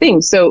all the other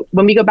things. So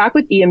when we go back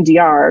with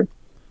EMDR,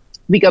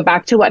 we go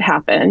back to what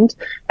happened,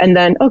 and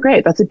then, oh,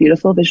 great, that's a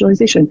beautiful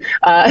visualization.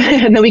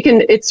 And then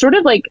it's sort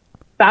of like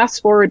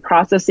fast forward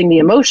processing the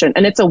emotion.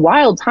 And it's a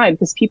wild time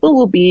because people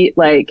will be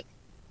like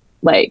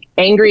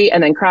angry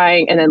and then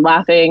crying and then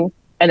laughing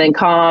and then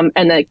calm.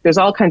 And like, there's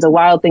all kinds of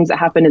wild things that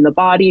happen in the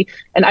body.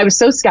 And I was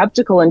so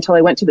skeptical until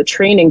I went to the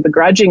training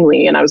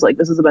begrudgingly. And I was like,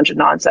 this is a bunch of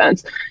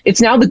nonsense.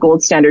 It's now the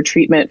gold standard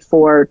treatment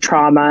for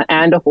trauma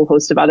and a whole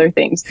host of other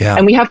things. Yeah.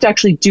 And we have to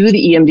actually do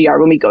the EMDR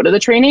when we go to the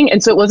training.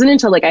 And so it wasn't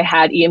until like I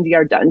had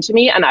EMDR done to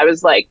me and I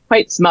was like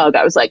quite smug.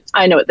 I was like,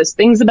 I know what this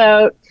thing's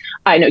about.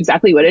 I know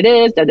exactly what it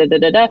is, da, da, da,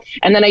 da, da.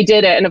 And then I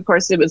did it. And of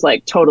course it was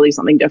like totally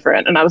something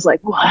different. And I was like,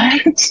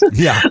 what?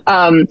 Yeah.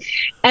 And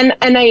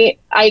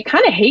I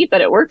kind of hate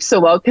that it works so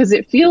well because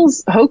it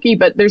feels hokey,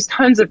 but there's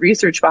tons of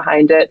research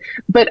behind it.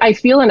 But I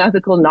feel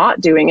unethical not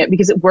doing it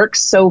because it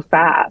works so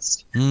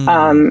fast.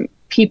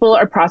 People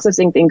are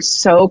processing things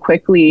so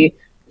quickly.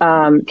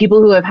 People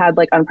who have had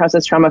like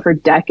unprocessed trauma for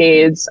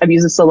decades. I've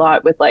used this a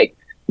lot with like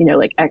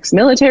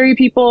ex-military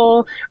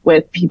people,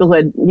 with people who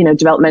had,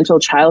 developmental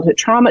childhood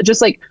trauma,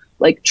 just like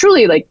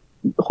truly like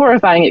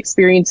horrifying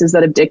experiences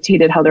that have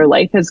dictated how their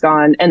life has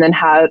gone, and then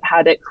had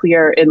it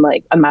clear in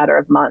like a matter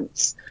of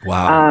months.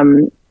 Wow.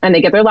 And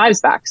they get their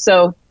lives back.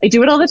 So I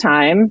do it all the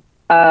time.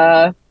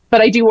 But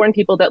I do warn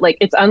people that like,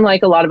 it's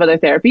unlike a lot of other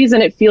therapies,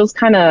 and it feels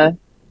kind of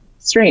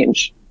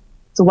strange.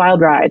 It's a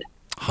wild ride.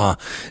 Huh.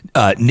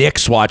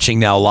 Nick's watching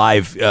now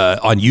live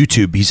on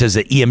YouTube. He says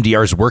that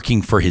EMDR is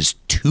working for his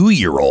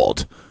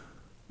 2-year-old.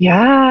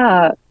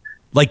 Yeah.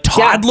 Like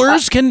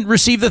toddlers can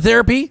receive the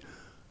therapy?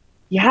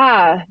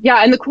 Yeah.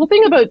 And the cool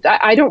thing about,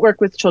 I don't work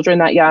with children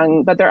that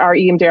young, but there are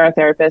EMDR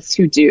therapists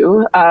who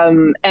do.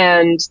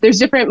 And there's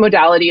different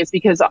modalities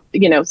because,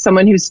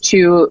 someone who's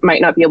 2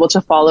 might not be able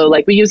to follow.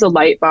 Like we use a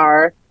light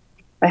bar.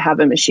 I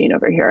have a machine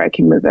over here. I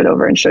can move it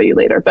over and show you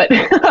later. But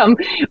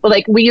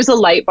like we use a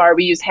light bar,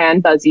 we use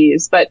hand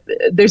buzzies, but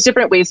there's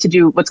different ways to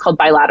do what's called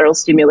bilateral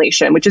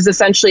stimulation, which is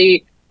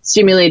essentially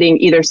stimulating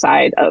either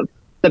side of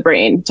the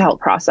brain to help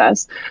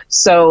process.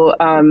 So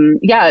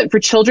for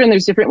children,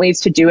 there's different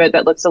ways to do it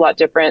that looks a lot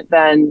different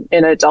than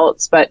in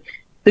adults. But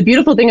the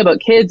beautiful thing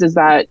about kids is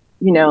that,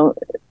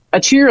 a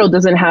 2-year-old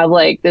doesn't have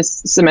like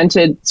this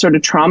cemented sort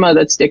of trauma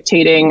that's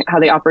dictating how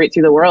they operate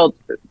through the world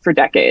for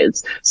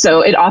decades.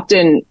 So it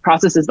often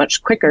processes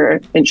much quicker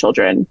in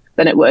children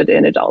than it would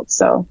in adults.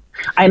 So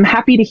I'm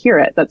happy to hear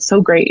it. That's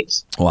so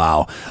great.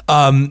 Wow.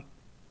 I'm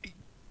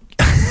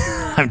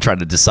trying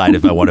to decide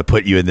if I want to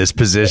put you in this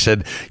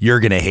position.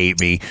 You're going to hate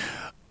me.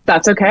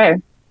 That's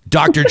okay.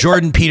 Dr.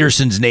 Jordan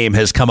Peterson's name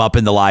has come up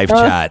in the live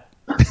chat.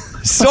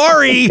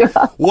 Sorry,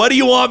 what do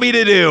you want me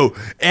to do?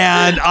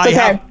 And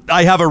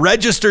I have a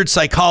registered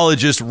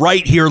psychologist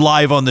right here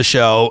live on the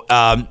show.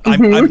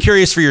 I'm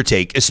curious for your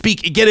take.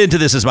 Get into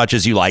this as much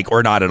as you like,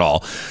 or not at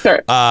all.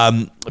 Sure.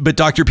 But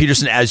Dr.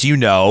 Peterson, as you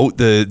know,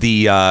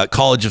 the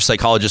College of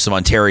Psychologists of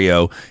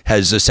Ontario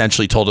has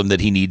essentially told him that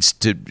he needs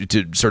to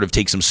sort of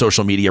take some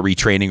social media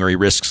retraining, or he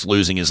risks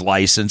losing his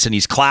license. And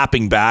he's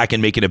clapping back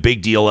and making a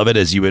big deal of it,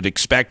 as you would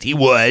expect he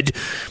would.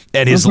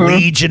 And his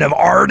legion of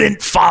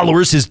ardent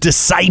followers, his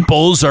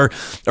disciples, are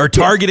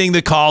targeting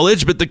the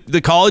college. But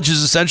the college has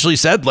essentially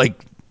said, like,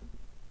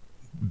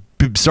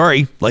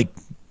 sorry, like,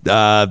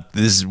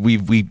 this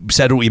we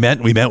said what we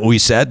meant what we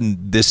said, and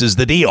this is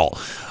the deal.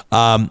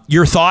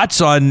 Your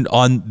thoughts on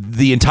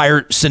the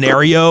entire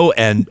scenario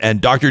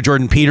and Dr.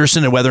 Jordan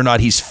Peterson and whether or not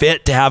he's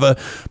fit to have a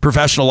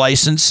professional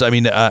license? I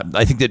mean,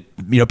 I think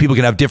that people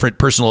can have different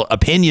personal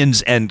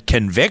opinions and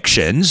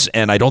convictions,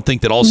 and I don't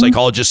think that all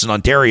psychologists in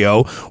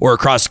Ontario or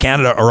across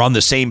Canada are on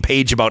the same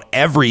page about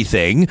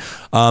everything.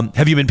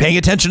 Have you been paying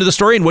attention to the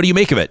story, and what do you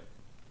make of it?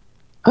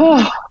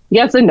 Oh,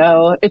 yes and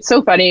no. It's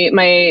so funny.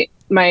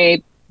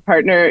 My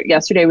partner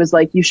yesterday was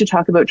like, you should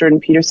talk about Jordan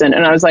Peterson.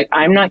 And I was like,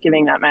 I'm not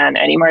giving that man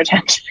any more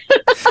attention.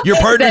 Your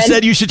partner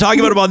said you should talk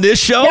about him on this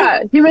show?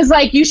 Yeah. He was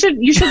like, you should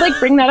like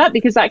bring that up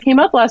because that came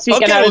up last week.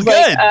 Okay, and I was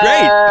good.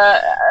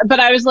 Great.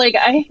 But I was like,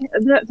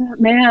 that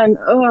man,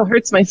 it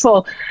hurts my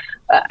soul.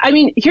 I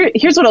mean,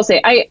 here's what I'll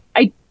say.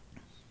 I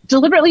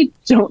deliberately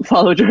don't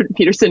follow Jordan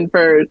Peterson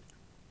for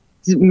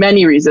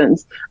many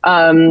reasons.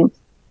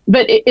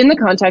 But in the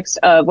context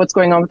of what's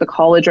going on with the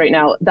college right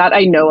now, that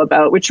I know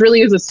about, which really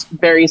is a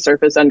very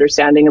surface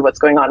understanding of what's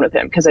going on with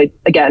him, because I,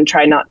 again,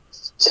 try not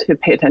to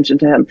pay attention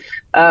to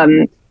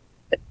him.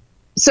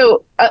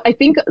 So I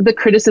think the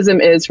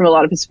criticism is from a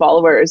lot of his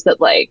followers that,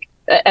 like,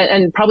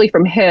 and probably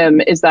from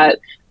him, is that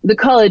the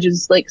college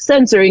is like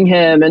censoring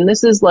him and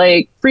this is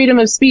like freedom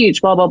of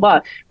speech, blah, blah, blah.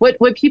 What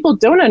people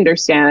don't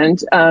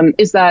understand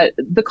is that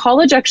the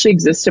college actually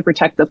exists to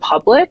protect the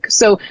public.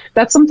 So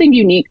that's something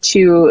unique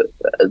to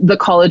the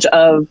College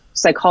of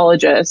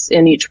Psychologists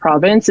in each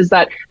province, is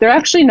that they're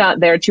actually not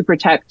there to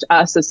protect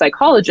us as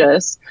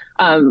psychologists,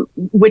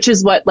 which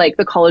is what like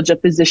the College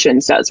of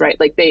Physicians does, right?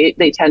 Like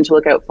they tend to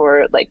look out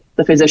for like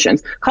the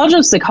physicians. College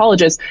of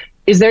Psychologists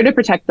is there to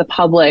protect the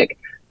public.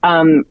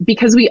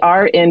 Because we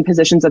are in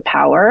positions of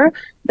power,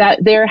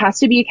 that there has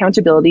to be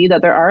accountability,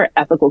 that there are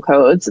ethical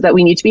codes, that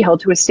we need to be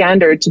held to a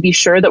standard to be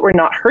sure that we're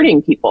not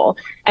hurting people.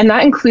 And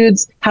that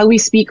includes how we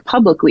speak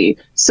publicly.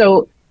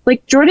 So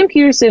like Jordan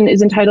Peterson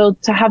is entitled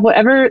to have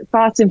whatever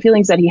thoughts and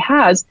feelings that he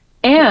has.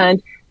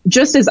 And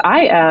just as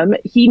I am,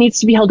 he needs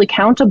to be held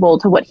accountable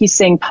to what he's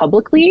saying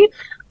publicly.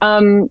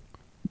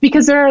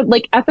 Because there are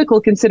like ethical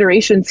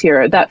considerations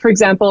here that, for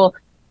example,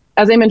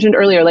 as I mentioned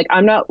earlier, like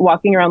I'm not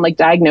walking around like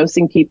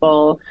diagnosing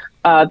people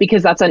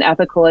because that's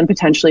unethical and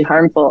potentially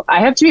harmful. I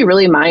have to be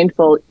really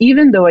mindful,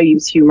 even though I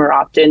use humor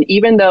often,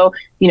 even though,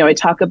 I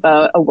talk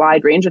about a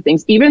wide range of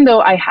things, even though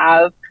I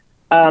have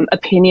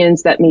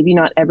opinions that maybe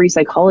not every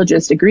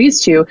psychologist agrees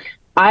to,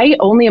 I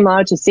only am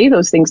allowed to say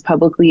those things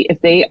publicly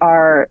if they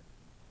are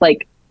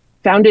like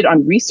founded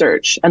on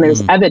research and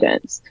there's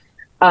evidence.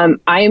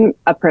 I'm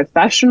a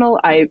professional.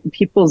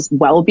 People's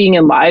well-being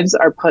and lives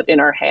are put in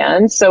our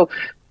hands. So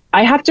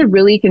I have to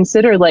really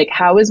consider, like,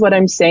 how is what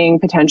I'm saying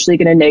potentially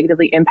going to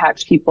negatively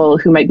impact people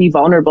who might be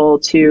vulnerable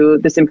to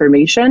this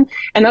information?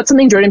 And that's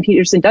something Jordan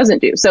Peterson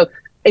doesn't do. So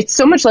it's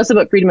so much less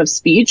about freedom of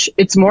speech.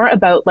 It's more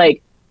about,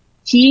 like,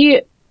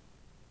 he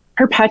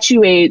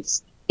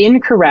perpetuates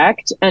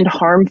incorrect and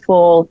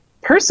harmful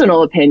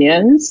personal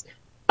opinions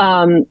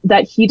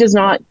that he does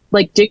not,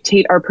 like,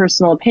 dictate our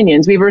personal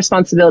opinions. We have a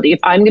responsibility. If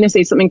I'm going to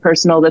say something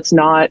personal that's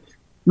not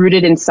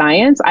rooted in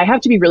science, I have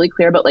to be really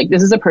clear about, like,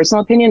 this is a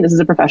personal opinion, this is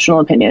a professional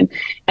opinion.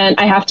 And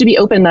I have to be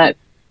open that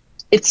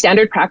it's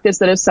standard practice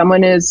that if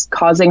someone is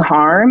causing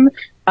harm,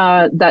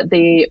 that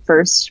they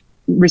first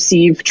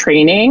receive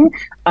training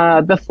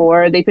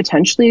before they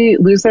potentially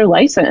lose their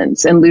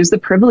license and lose the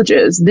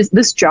privileges.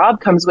 This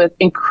job comes with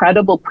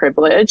incredible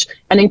privilege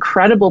and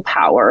incredible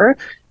power,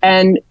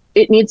 and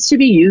it needs to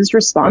be used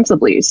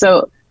responsibly.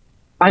 So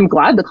I'm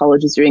glad the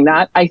college is doing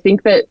that. I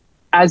think that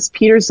as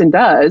Peterson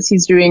does,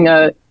 he's doing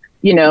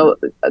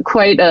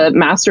quite a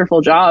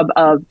masterful job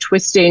of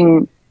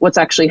twisting what's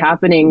actually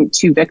happening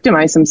to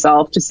victimize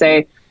himself, to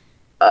say,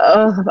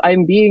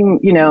 I'm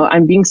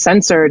being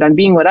censored, I'm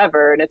being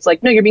whatever. And it's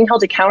like, no, you're being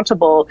held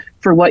accountable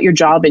for what your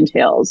job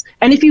entails.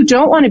 And if you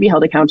don't want to be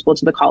held accountable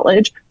to the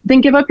college, then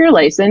give up your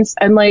license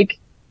and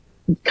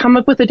come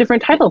up with a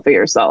different title for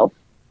yourself.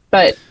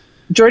 But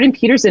Jordan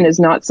Peterson is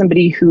not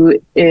somebody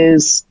who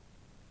is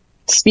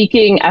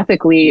speaking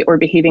ethically or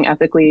behaving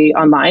ethically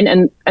online.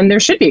 And there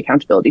should be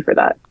accountability for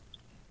that.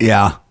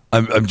 Yeah,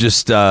 I'm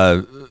just...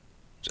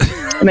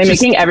 Am I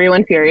making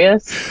everyone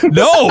furious?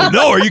 No,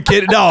 are you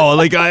kidding? No,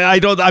 I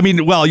don't. I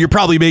mean, well, you're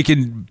probably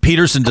making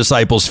Peterson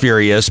disciples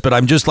furious, but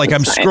I'm just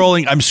I'm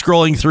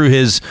scrolling through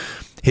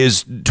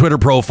his Twitter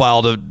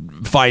profile to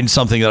find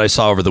something that I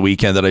saw over the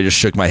weekend that I just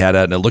shook my head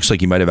at, and it looks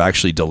like he might have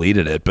actually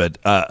deleted it. But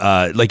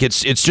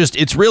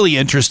it's really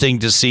interesting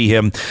to see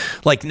him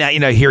now.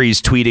 Here he's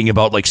tweeting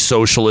about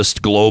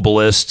socialist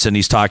globalists, and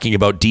he's talking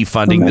about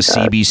defunding the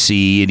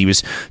CBC, and he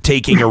was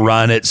taking a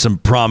run at some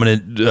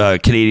prominent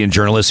Canadian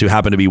journalists who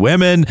happen to be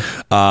women.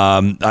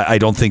 I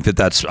don't think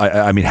that's.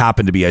 I mean,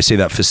 happen to be. I say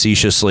that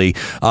facetiously.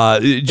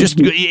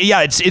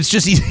 It's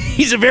just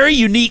he's a very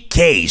unique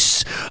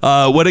case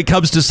when it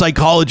comes to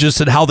psychologists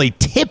and how they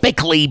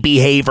typically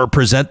behave or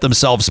present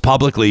themselves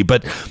publicly,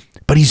 but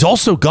he's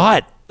also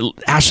got,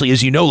 Ashley,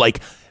 as you know,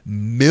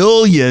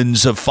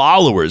 millions of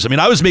followers. I mean,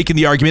 I was making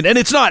the argument, and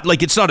it's not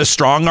a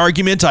strong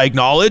argument, I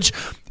acknowledge.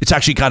 It's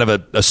actually kind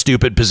of a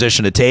stupid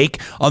position to take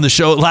on the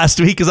show last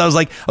week, because I was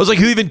like,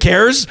 who even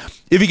cares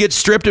if he gets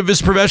stripped of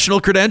his professional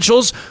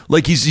credentials?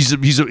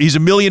 He's a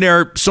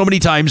millionaire so many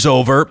times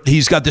over.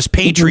 He's got this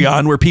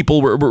Patreon where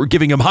people were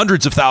giving him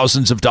hundreds of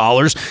thousands of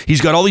dollars.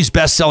 He's got all these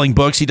best-selling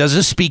books. He does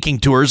his speaking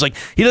tours.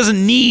 He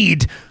doesn't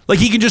need,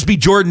 he can just be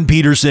Jordan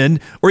Peterson,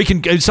 or he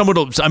can, someone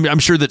will, I'm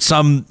sure that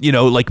some,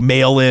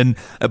 mail in,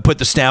 put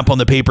the stamp on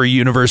the paper,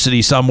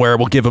 university somewhere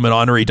will give him an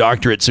honorary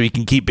doctorate so he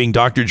can keep being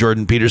Dr.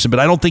 Jordan Peterson. But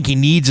I don't think he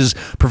needs his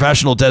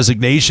professional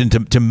designation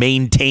to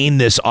maintain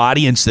this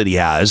audience that he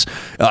has.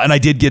 And I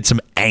did get some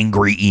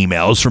angry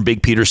emails from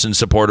big Peterson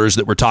supporters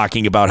that were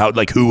talking about how,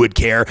 who would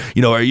care?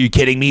 Are you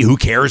kidding me? Who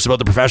cares about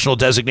the professional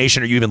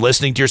designation? Are you even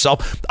listening to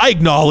yourself? I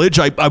acknowledge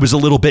I was a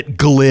little bit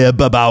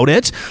glib about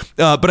it,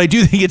 but I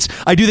do think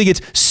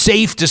it's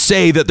safe to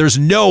say that there's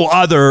no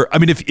other. I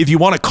mean, if you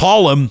want to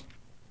call him.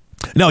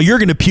 Now, you're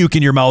going to puke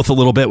in your mouth a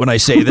little bit when I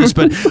say this,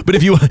 but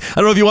if you, I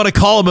don't know if you want to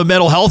call him a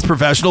mental health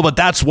professional, but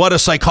that's what a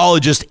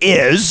psychologist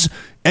is.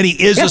 And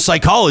he is a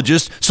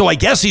psychologist, so I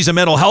guess he's a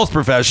mental health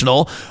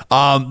professional.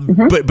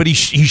 But he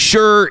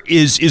sure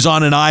is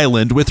on an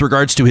island with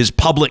regards to his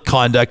public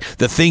conduct,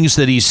 the things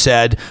that he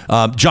said.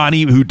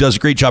 Johnny, who does a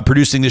great job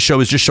producing this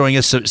show, is just showing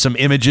us some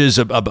images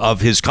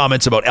of his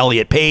comments about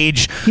Elliot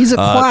Page. He's a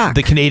quack,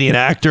 the Canadian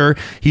actor.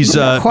 He's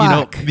a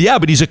quack.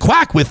 But he's a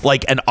quack with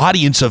an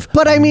audience of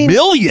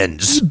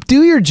millions.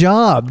 Do your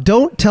job.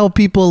 Don't tell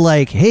people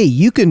hey,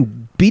 you can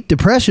beat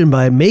depression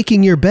by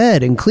making your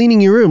bed and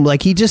cleaning your room.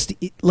 He just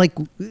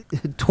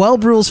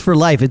 12 rules for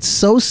life. It's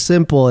so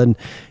simple, and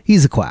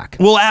he's a quack.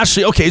 Well,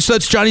 Ashley, okay, so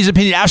that's Johnny's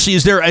opinion. Ashley,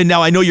 is there, and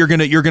now I know you're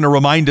gonna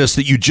remind us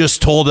that you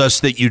just told us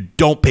that you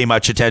don't pay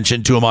much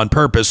attention to him on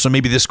purpose, so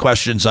maybe this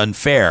question's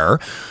unfair.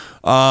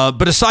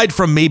 But aside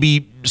from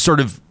maybe sort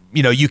of,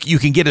 you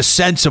can get a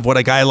sense of what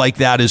a guy like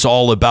that is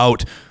all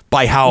about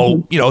by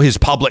how, his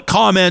public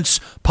comments,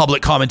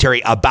 public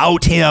commentary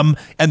about him,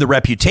 and the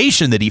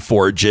reputation that he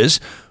forges.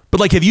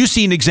 But have you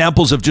seen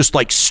examples of just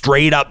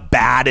straight up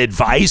bad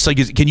advice?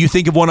 Can you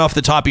think of one off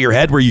the top of your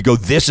head where you go,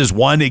 this is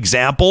one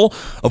example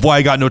of why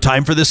I got no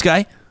time for this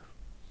guy?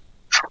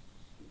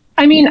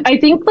 I mean, I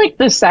think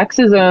the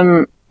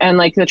sexism and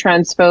the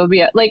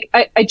transphobia,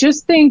 I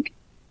just think,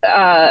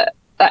 I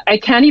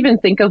can't even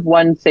think of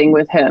one thing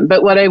with him.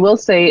 But what I will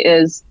say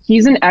is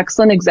he's an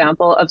excellent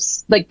example of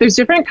there's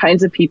different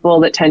kinds of people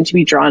that tend to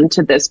be drawn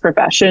to this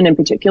profession in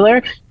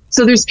particular.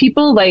 So there's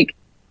people like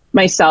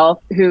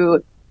myself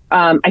who,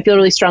 I feel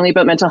really strongly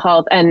about mental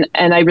health, and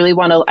I really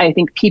want to, I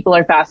think people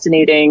are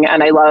fascinating,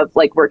 and I love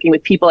working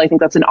with people. I think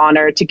that's an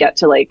honor to get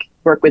to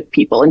work with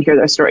people and hear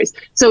their stories.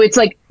 So it's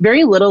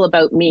very little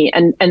about me.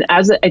 And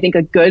as I think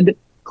a good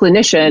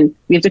clinician,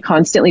 we have to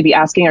constantly be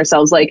asking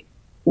ourselves,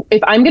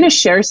 if I'm going to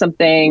share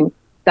something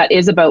that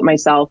is about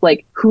myself,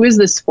 who is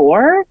this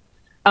for?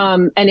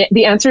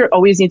 The answer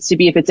always needs to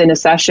be, if it's in a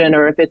session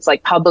or if it's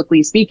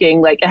publicly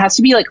speaking, it has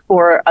to be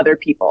for other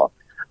people.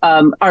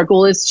 Our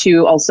goal is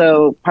to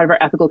also, part of our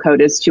ethical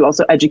code is to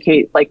also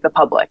educate the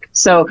public.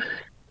 So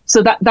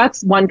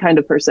that's one kind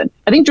of person.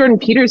 I think Jordan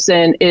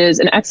Peterson is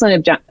an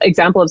excellent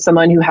example of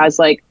someone who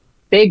has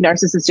big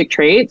narcissistic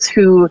traits,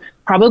 who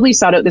probably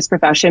sought out this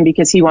profession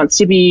because he wants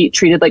to be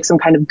treated like some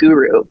kind of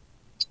guru.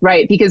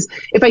 right? Because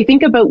if I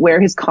think about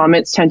where his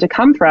comments tend to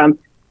come from,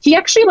 he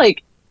actually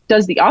like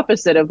does the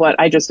opposite of what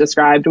I just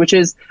described, which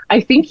is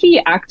I think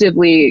he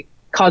actively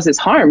causes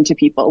harm to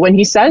people. When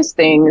he says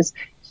things,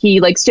 he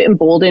likes to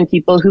embolden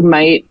people who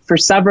might, for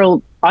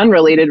several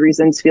unrelated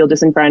reasons, feel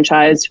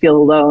disenfranchised, feel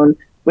alone,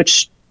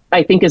 which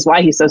I think is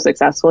why he's so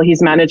successful.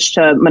 He's managed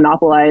to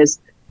monopolize,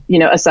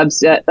 a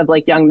subset of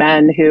like young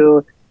men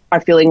who are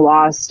feeling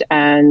lost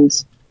and,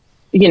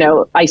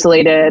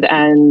 isolated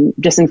and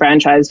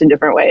disenfranchised in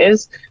different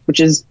ways, which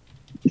is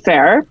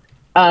fair.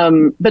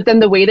 But then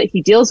the way that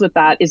he deals with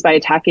that is by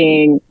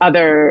attacking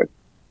other,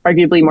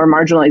 arguably more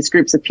marginalized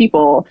groups of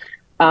people.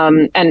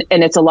 And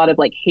it's a lot of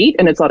like hate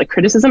and it's a lot of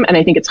criticism. And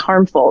I think it's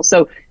harmful.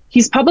 So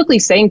he's publicly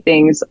saying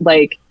things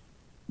like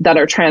that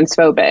are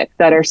transphobic,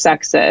 that are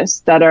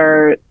sexist, that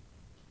are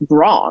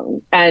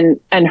wrong and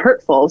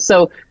hurtful.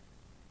 So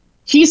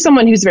he's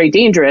someone who's very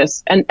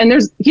dangerous. And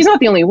he's not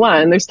the only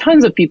one. There's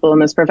tons of people in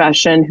this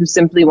profession who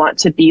simply want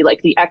to be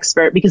like the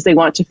expert because they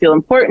want to feel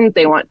important.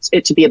 They want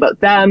it to be about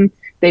them.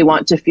 They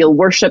want to feel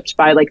worshipped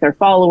by like their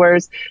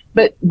followers.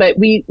 But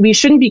we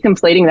shouldn't be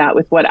conflating that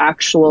with what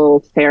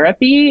actual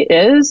therapy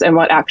is and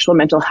what actual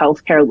mental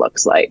health care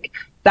looks like.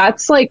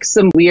 That's like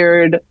some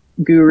weird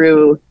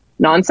guru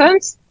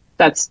nonsense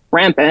that's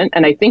rampant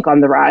and I think on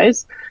the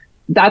rise.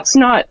 That's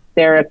not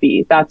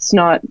therapy. That's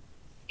not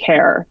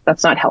care.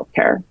 That's not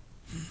healthcare.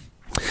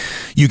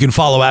 You can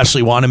follow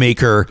Ashley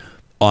Wanamaker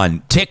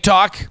on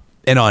TikTok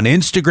and on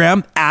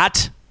Instagram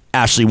at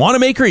Ashley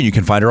Wanamaker, and you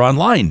can find her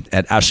online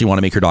at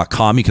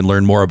ashleywanamaker.com. You can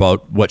learn more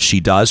about what she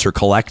does, her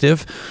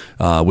collective,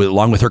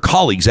 along with her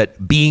colleagues at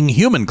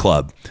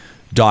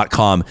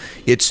beinghumanclub.com.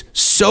 It's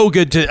so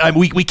good to...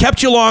 we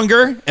kept you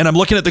longer, and I'm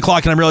looking at the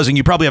clock, and I'm realizing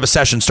you probably have a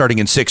session starting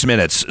in 6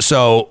 minutes,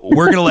 so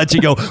we're going to let you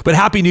go. But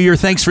Happy New Year.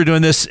 Thanks for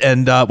doing this,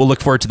 and we'll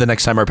look forward to the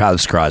next time our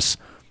paths cross.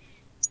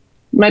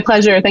 My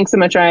pleasure. Thanks so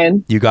much,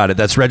 Ryan. You got it.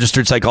 That's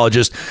registered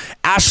psychologist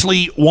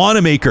Ashley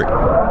Wanamaker.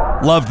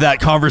 Loved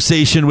that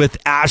conversation with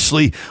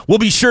Ashley. We'll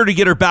be sure to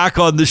get her back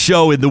on the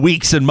show in the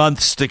weeks and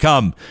months to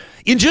come.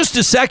 In just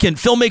a second,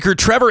 filmmaker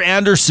Trevor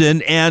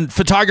Anderson and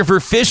photographer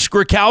Fish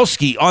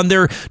Grakowski on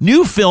their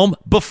new film,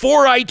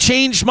 Before I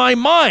Change My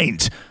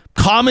Mind.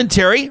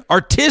 Commentary,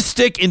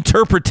 artistic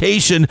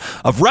interpretation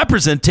of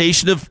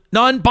representation of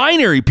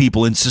non-binary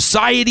people in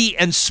society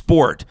and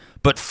sport.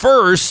 But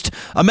first,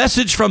 a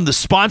message from the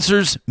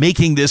sponsors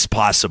making this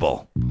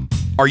possible.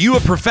 Are you a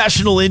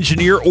professional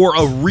engineer or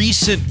a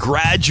recent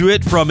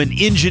graduate from an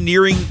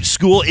engineering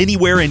school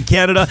anywhere in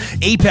Canada?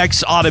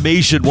 Apex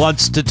Automation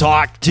wants to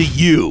talk to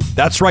you.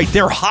 That's right.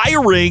 They're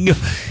hiring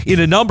in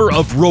a number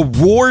of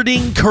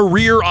rewarding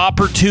career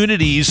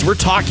opportunities. We're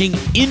talking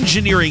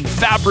engineering,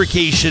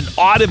 fabrication,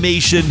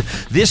 automation.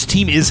 This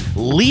team is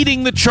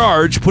leading the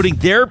charge, putting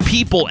their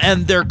people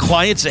and their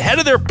clients ahead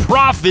of their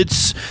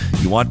profits.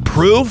 You want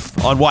proof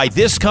on why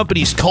this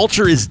company's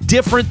culture is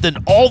different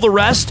than all the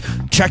rest?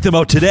 Check them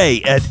out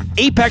today at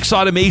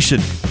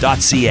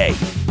apexautomation.ca.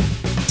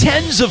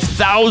 Tens of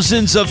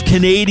thousands of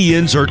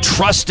Canadians are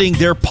trusting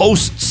their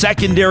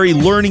post-secondary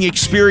learning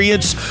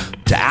experience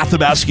to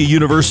Athabasca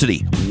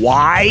University.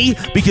 Why?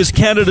 Because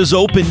Canada's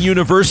Open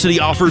University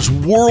offers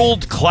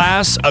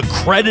world-class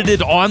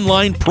accredited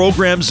online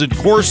programs and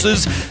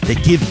courses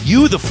that give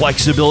you the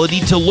flexibility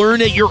to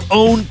learn at your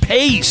own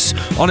pace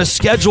on a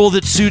schedule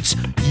that suits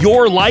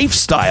your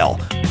lifestyle.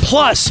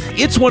 Plus,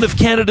 it's one of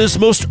Canada's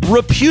most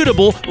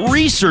reputable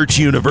research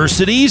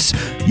universities.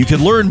 You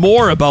can learn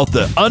more about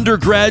the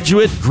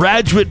undergraduate,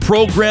 graduate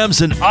programs,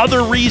 and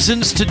other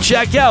reasons to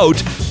check out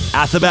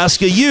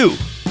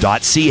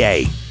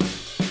athabascau.ca.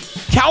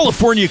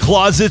 California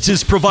Closets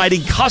is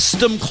providing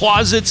custom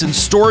closets and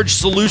storage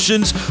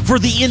solutions for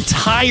the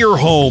entire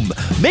home.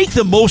 Make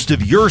the most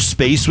of your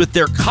space with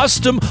their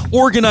custom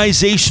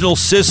organizational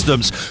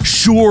systems.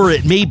 Sure,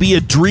 it may be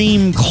a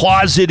dream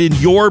closet in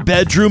your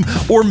bedroom,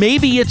 or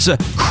maybe it's a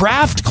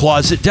craft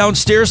closet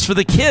downstairs for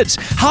the kids.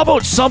 How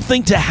about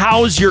something to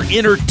house your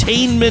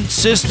entertainment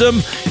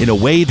system in a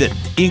way that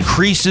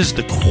increases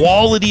the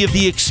quality of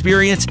the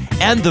experience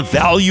and the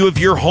value of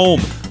your home?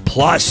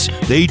 Plus,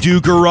 they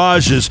do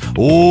garages.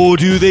 Oh,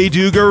 do they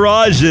do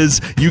garages?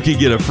 You can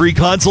get a free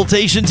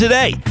consultation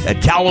today at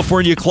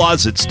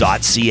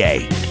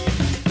californiaclosets.ca.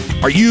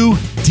 Are you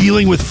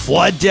dealing with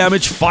flood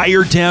damage,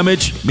 fire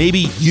damage?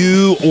 Maybe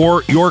you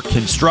or your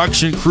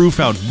construction crew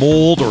found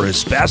mold or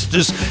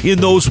asbestos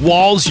in those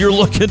walls you're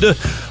looking to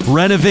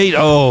renovate.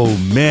 Oh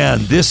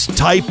man, this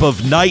type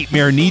of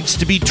nightmare needs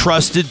to be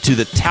trusted to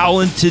the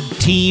talented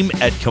team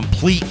at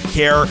Complete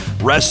Care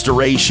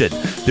Restoration.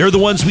 They're the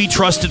ones we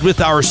trusted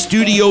with our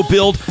studio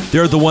build.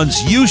 They're the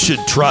ones you should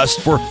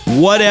trust for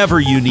whatever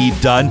you need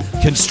done.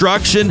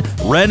 Construction,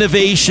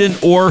 renovation,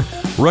 or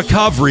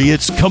recovery.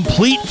 It's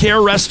Complete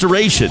Care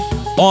Restoration.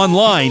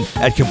 Online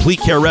at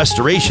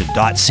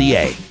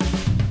CompleteCareRestoration.ca.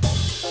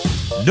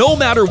 No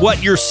matter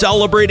what you're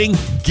celebrating,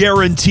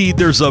 guaranteed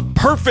there's a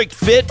perfect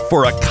fit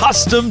for a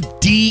custom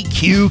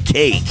DQ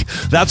cake.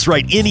 That's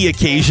right, any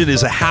occasion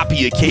is a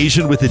happy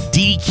occasion with a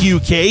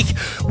DQ cake.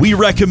 We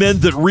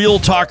recommend that Real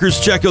Talkers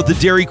check out the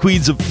Dairy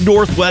Queens of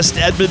Northwest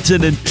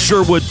Edmonton and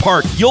Sherwood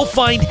Park. You'll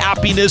find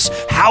happiness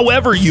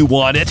however you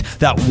want it.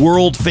 That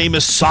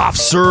world-famous soft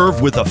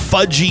serve with a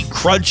fudgy,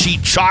 crunchy,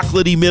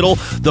 chocolatey middle.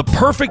 The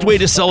perfect way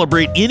to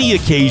celebrate any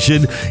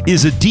occasion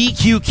is a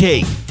DQ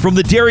cake from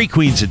the Dairy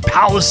Queens in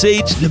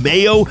Palisades,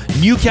 Nemeo,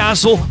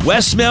 Newcastle,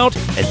 Westmount,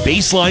 and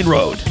Baseline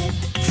Road.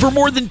 For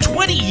more than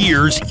 20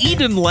 years,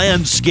 Eden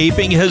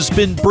Landscaping has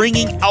been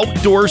bringing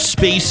outdoor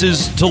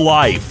spaces to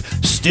life.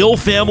 Still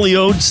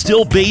family-owned,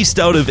 still based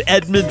out of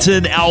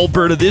Edmonton,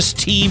 Alberta, this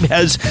team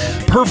has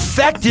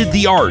perfected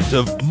the art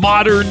of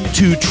modern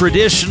to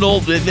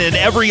traditional and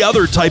every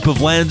other type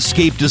of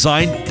landscape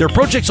design. Their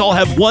projects all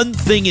have one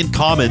thing in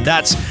common.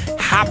 That's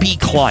happy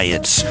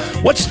clients.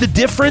 What's the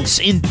difference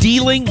in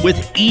dealing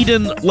with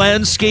Eden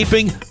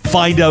Landscaping?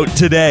 Find out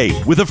today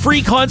with a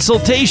free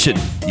consultation.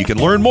 You can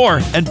learn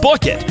more and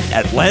book it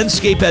at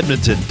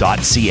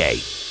landscapeedmonton.ca.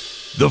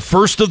 The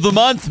first of the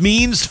month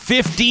means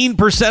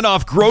 15%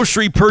 off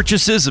grocery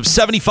purchases of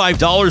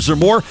 $75 or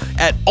more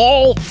at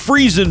all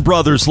Friesen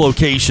Brothers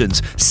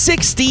locations.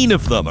 16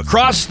 of them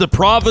across the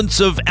province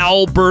of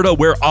Alberta,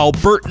 where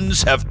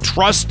Albertans have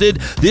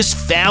trusted this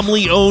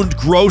family-owned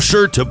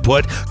grocer to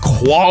put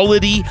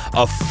quality,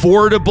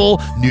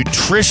 affordable,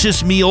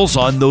 nutritious meals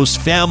on those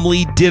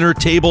family dinner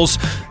tables.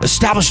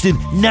 Established in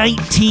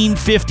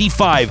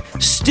 1955,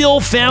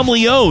 still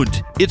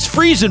family-owned. It's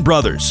Friesen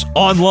Brothers,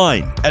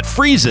 online at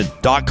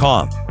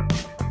friesen.com.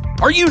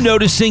 Are you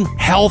noticing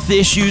health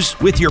issues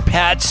with your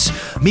pets?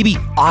 Maybe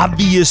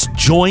obvious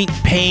joint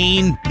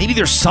pain? Maybe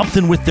there's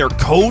something with their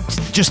coat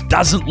that just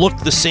doesn't look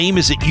the same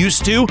as it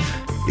used to?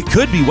 It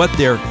could be what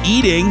they're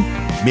eating.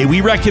 May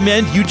we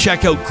recommend you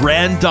check out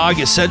Grand Dog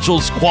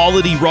Essentials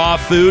Quality Raw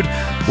Food.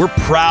 We're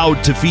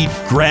proud to feed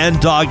Grand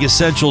Dog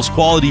Essentials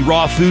Quality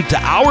Raw Food to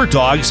our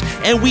dogs,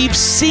 and we've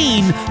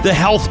seen the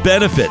health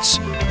benefits.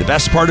 The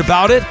best part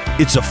about it,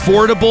 it's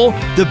affordable.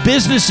 The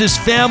business is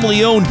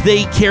family-owned.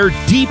 They care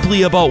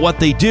deeply about what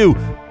they do.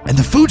 And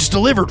the food's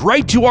delivered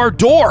right to our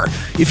door.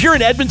 If you're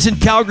in Edmonton,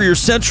 Calgary, or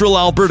Central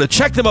Alberta,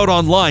 check them out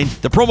online.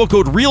 The promo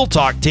code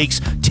REALTALK takes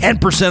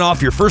 10%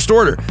 off your first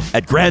order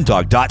at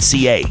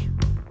granddog.ca.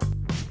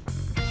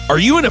 Are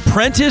you an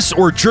apprentice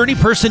or journey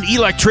person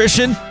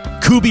electrician?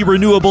 Kubi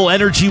Renewable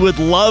Energy would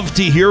love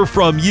to hear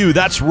from you.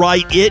 That's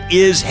right, it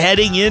is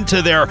heading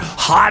into their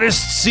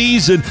hottest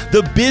season,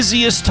 the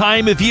busiest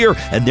time of year,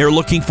 and they're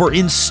looking for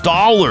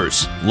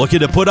installers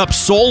looking to put up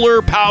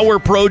solar power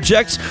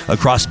projects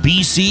across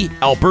BC,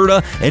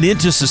 Alberta, and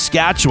into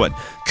Saskatchewan.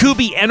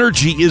 Kubi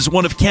Energy is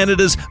one of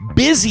Canada's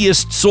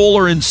busiest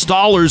solar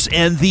installers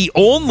and the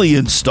only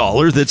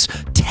installer that's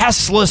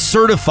Tesla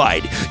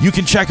certified. You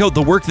can check out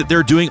the work that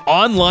they're doing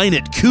online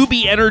at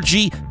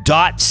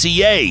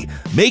kubienergy.ca.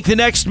 Make the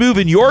next move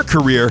in your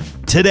career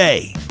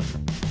today.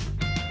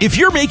 If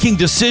you're making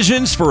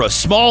decisions for a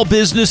small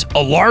business,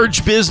 a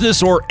large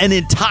business, or an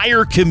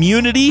entire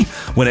community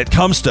when it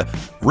comes to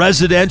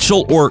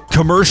residential or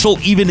commercial,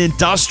 even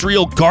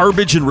industrial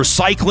garbage and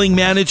recycling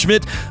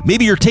management,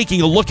 maybe you're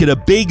taking a look at a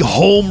big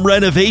home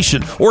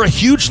renovation or a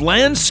huge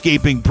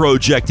landscaping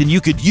project and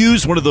you could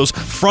use one of those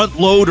front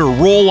load or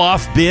roll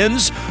off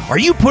bins. Are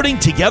you putting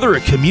together a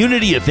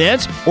community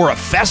event or a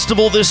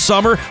festival this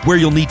summer where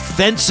you'll need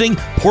fencing,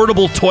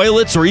 portable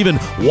toilets, or even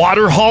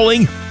water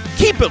hauling?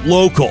 Keep it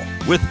local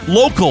with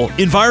Local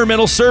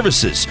Environmental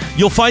Services.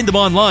 You'll find them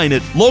online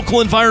at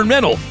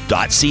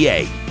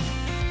localenvironmental.ca.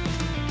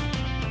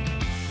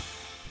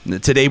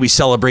 Today we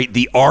celebrate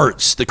the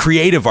arts, the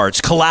creative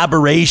arts,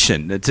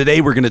 collaboration. Today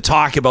we're going to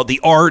talk about the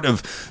art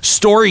of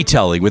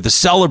storytelling with a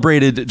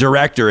celebrated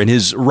director and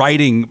his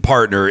writing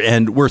partner.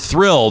 And we're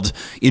thrilled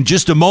in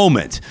just a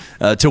moment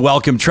to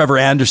welcome Trevor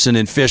Anderson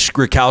and Fish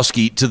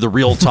Grykowski to the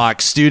Real Talk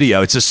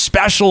studio. It's a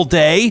special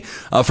day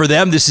for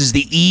them. This is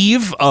the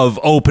eve of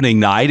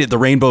opening night at the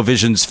Rainbow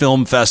Visions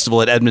Film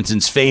Festival at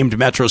Edmonton's famed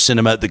Metro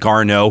Cinema at the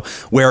Garneau,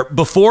 where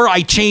Before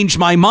I Change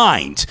My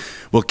Mind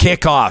will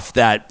kick off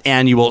that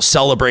annual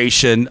celebration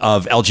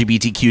of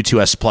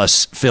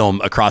LGBTQ2S+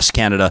 film across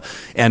Canada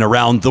and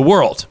around the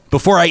world.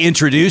 Before I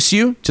introduce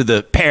you to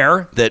the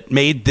pair that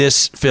made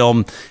this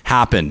film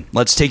happen,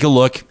 let's take a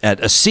look at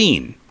a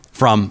scene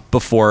from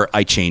Before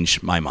I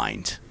Change My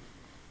Mind.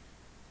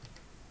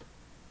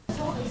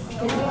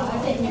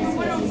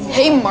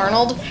 Hey,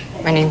 Marnold.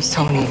 My name's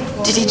Tony.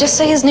 Did he just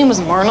say his name was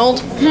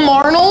Marnold?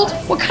 Marnold?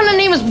 What kind of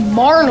name is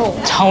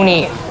Marnold?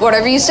 Tony.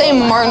 Whatever you say,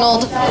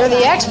 Marnold. You're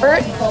the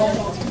expert.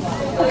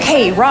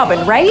 Okay,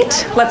 Robin,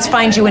 right? Let's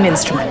find you an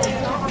instrument.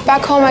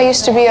 Back home, I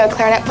used to be a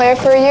clarinet player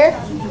for a year.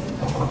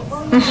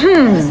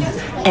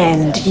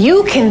 And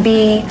you can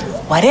be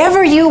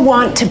whatever you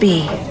want to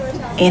be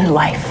in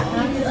life.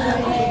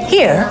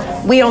 Here,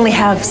 we only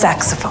have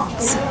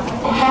saxophones.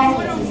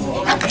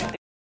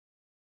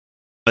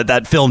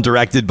 That film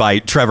directed by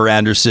Trevor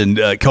Anderson,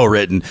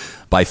 co-written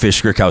by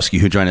Fish Grikowski,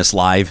 who joined us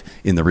live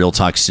in the Real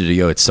Talk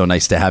studio. It's so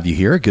nice to have you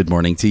here. Good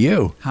morning to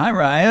you. Hi,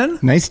 Ryan.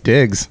 Nice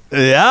digs.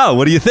 Yeah,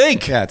 what do you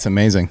think? Yeah, it's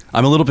amazing.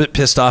 I'm a little bit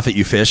pissed off at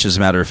you, Fish, as a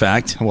matter of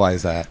fact. Why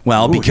is that?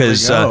 Well,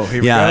 because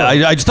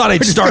I just thought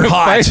I'd start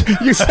hot.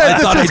 You said I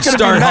thought I'd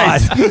start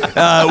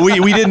hot.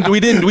 We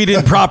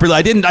didn't properly.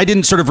 I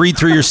didn't sort of read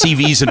through your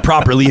CVs and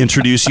properly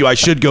introduce you. I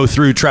should go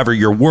through, Trevor,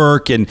 your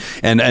work and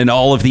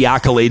all of the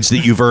accolades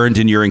that you've earned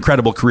in your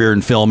incredible career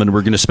in film, and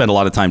we're going to spend a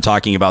lot of time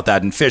talking about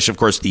that. And Fish, of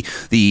course,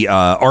 the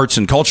arts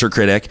and culture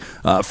critic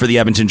for the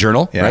Edmonton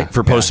Journal, right?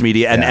 For Post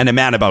Media, and a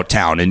man about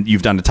town. And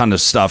you've done a ton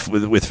of stuff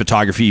with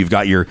photography. You've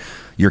got your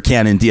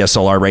Canon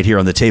DSLR right here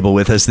on the table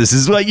with us. This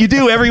is what you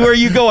do everywhere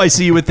you go. I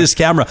see you with this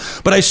camera.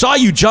 But I saw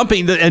you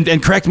jumping,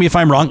 and correct me if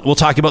I'm wrong. We'll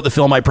talk about the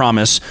film, I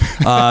promise.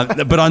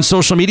 But on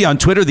social media, on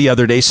Twitter the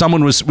other day,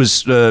 someone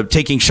was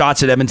taking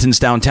shots at Edmonton's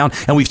downtown,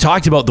 and we've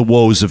talked about the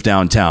woes of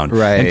downtown.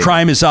 Right. And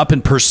crime is up,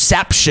 and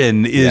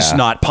perception is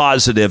not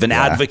positive, and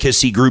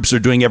advocacy groups are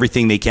doing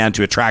everything they can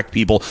to attract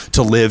people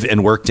to live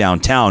and work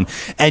downtown.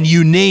 And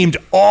you named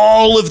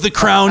all of the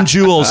crown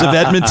jewels of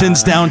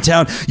Edmonton's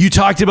downtown. You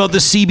talked about the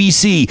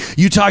CBC.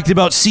 You talked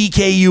about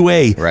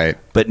CKUA. Right.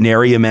 But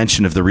nary a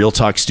mention of the Real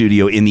Talk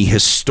studio in the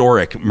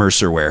historic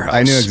Mercer Warehouse.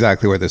 I knew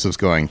exactly where this was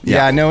going.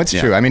 Yeah, no, it's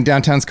true. I mean,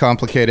 downtown's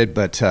complicated,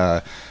 but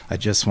I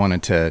just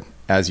wanted to,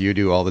 as you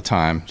do all the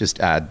time, just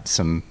add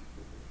some,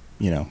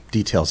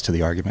 details to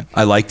the argument.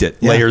 I liked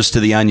it. Layers to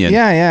the onion.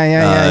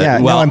 Yeah.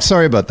 Well, no, I'm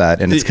sorry about that.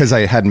 And it's because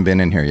I hadn't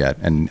been in here yet.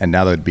 And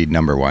now that would be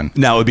number one.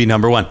 Now it would be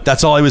number one.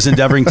 That's all I was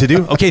endeavoring to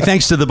do. Okay,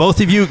 thanks to the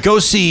both of you. Go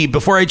see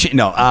before I change.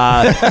 No.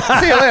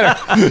 See you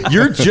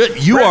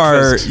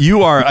later.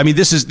 You are. I mean,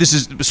 this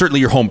is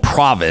certainly your home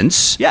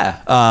province.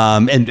 Yeah.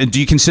 And do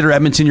you consider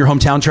Edmonton your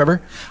hometown,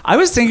 Trevor? I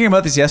was thinking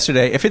about this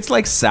yesterday. If it's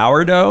like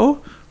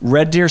sourdough,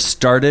 Red Deer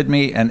started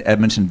me and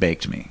Edmonton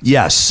baked me.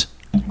 Yes.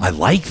 I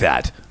like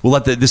that. We'll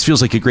this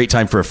feels like a great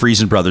time for a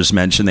Friesen Brothers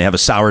mention. They have a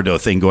sourdough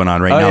thing going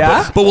on right now,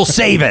 yeah? but we'll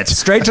save it.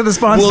 Straight to the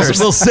sponsors.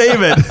 We'll save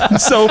it.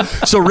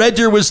 So Red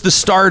Deer was the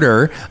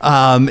starter.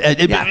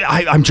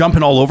 I'm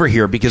jumping all over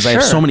here because I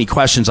have so many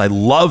questions. I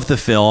love the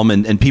film,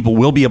 and people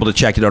will be able to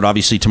check it out.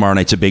 Obviously, tomorrow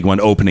night's a big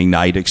one, opening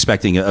night,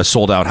 expecting a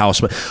sold-out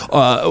house. But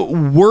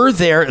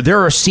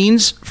there are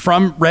scenes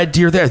from Red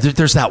Deer there.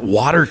 There's that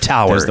water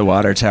tower. There's the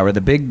water tower,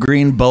 the big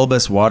green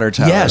bulbous water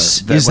tower.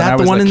 Yes. Is that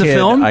the one in the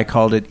film? I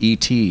called it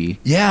E.T.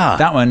 Yeah.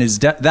 That one is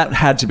that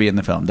had to be in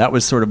the film. That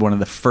was sort of one of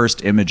the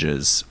first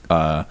images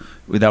that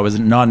was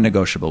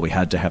non-negotiable. We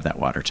had to have that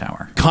water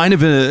tower. Kind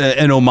of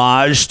an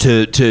homage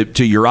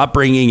to your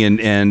upbringing,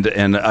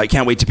 and I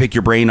can't wait to pick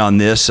your brain on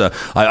this.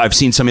 I've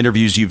seen some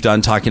interviews you've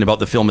done talking about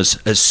the film as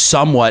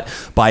somewhat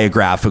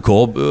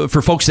biographical.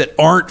 For folks that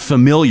aren't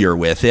familiar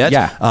with it,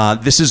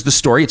 this is the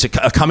story. It's a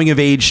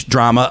coming-of-age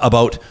drama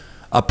about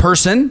a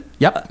person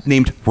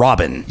named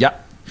Robin. Yep.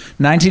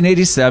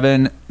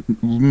 1987,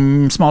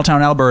 small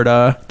town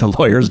Alberta. The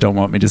lawyers don't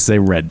want me to say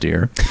Red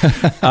Deer.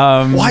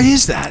 Why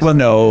is that? Well,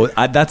 no,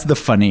 that's the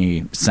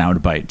funny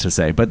soundbite to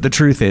say. But the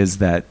truth is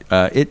that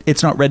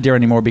it's not Red Deer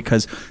anymore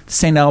because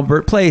St.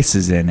 Albert Place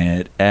is in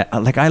it.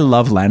 I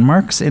love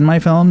landmarks in my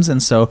films,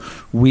 and so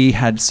we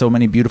had so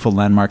many beautiful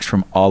landmarks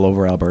from all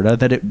over Alberta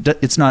that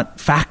it's not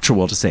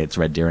factual to say it's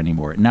Red Deer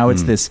anymore. Now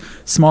it's this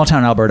small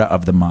town Alberta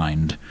of the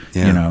mind.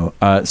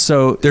 Yeah.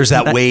 So there's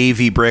that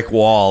wavy brick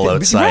wall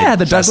outside. Yeah,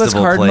 the Douglas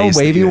Cardinal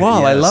wavy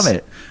wall. Yes. I love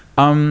it.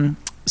 And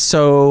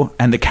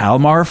the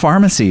Kalmar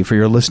Pharmacy for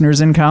your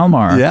listeners in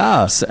Kalmar.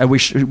 Yeah. So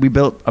we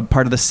built a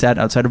part of the set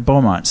outside of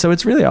Beaumont. So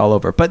it's really all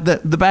over. But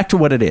the back to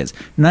what it is.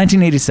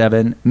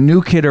 1987,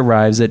 new kid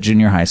arrives at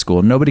junior high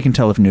school. Nobody can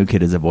tell if new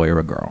kid is a boy or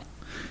a girl.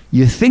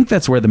 You think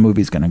that's where the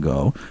movie's going to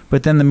go,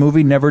 but then the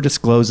movie never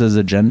discloses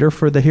a gender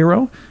for the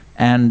hero,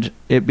 and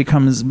it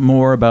becomes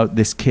more about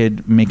this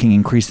kid making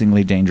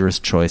increasingly dangerous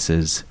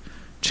choices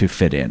to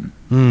fit in.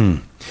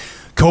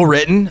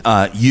 Co-written,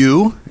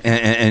 you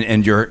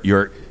and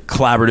your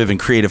collaborative and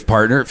creative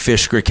partner,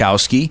 Fish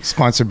Grikowski.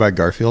 Sponsored by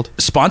Garfield.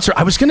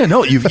 I was going to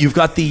know you've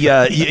got the.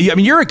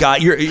 You're a guy.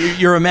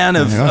 You're a man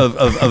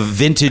of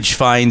vintage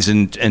finds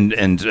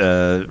and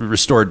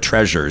restored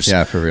treasures.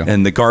 Yeah, for real.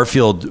 And the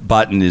Garfield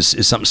button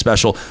is something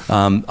special.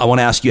 I want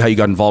to ask you how you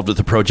got involved with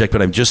the project,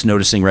 but I'm just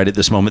noticing right at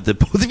this moment that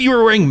both of you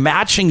are wearing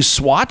matching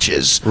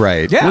swatches.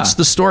 Right. Yeah. What's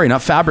the story?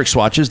 Not fabric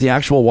swatches, the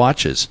actual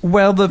watches.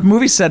 Well, the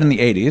movie's set in the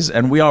 80s,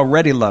 and we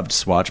already loved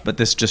Swatch, but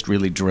this just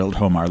really drilled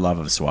home our love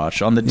of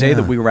Swatch. On the day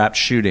that we wrapped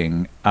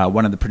shooting,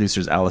 one of the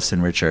producers,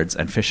 Allison Richards,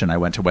 and Fish and I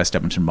went to West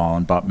Edmonton Mall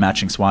and bought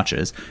matching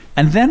swatches.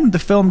 And then the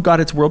film got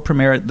its world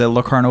premiere at the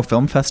Locarno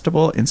Film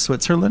Festival in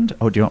Switzerland.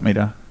 Oh, do you want me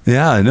to?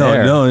 Yeah,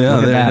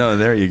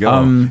 there you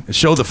go.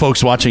 Show the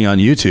folks watching on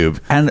YouTube.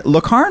 And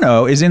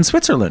Locarno is in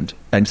Switzerland,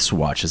 and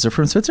swatches are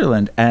from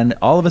Switzerland. And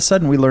all of a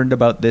sudden, we learned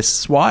about this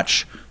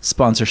Swatch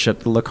sponsorship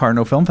the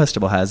Locarno Film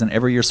Festival has, and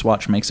every year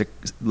Swatch makes a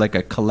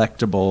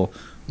collectible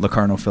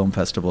Locarno Film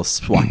Festival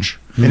swatch.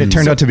 And it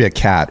turned out to be a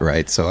cat,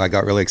 right? So I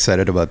got really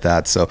excited about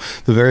that. So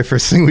the very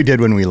first thing we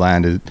did when we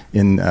landed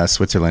in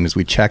Switzerland is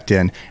we checked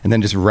in and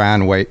then just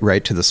ran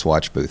right to the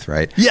swatch booth,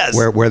 right? Yes.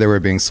 Where they were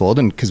being sold.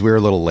 And because we were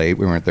a little late,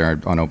 we weren't there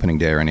on opening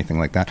day or anything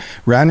like that.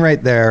 Ran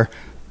right there,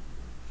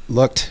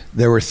 looked,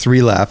 there were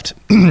 3 left.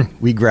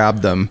 We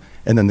grabbed them.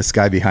 And then this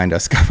guy behind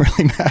us got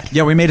really mad.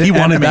 Yeah, we made an He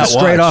wanted enemy that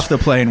straight watch. off the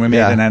plane. We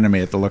made an enemy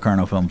at the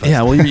Locarno Film Festival.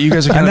 Yeah, well, you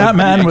guys are kind and of that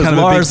man was kind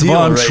of a big Lars deal,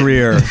 von right?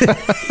 Trier.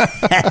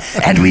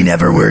 And we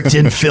never worked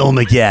in film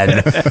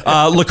again.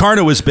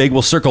 Locarno was big.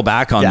 We'll circle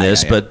back on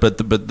this, but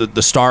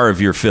the star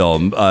of your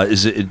film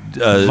is it?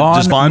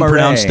 Does Vaughn Murray.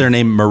 pronounce their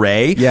name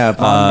Murray? Yeah,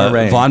 Vaughn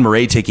Murray. Vaughn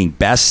Murray taking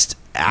Best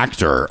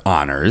Actor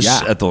honors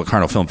Yeah. at the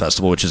Locarno Film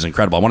Festival, which is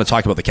incredible. I want to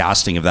talk about the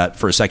casting of that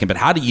for a second, but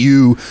how do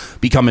you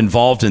become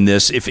involved in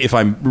this? If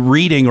I'm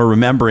reading or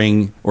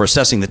remembering or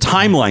assessing the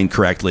timeline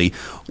correctly,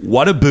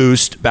 what a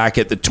boost back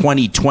at the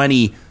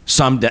 2020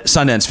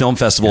 Sundance Film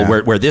Festival,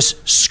 where this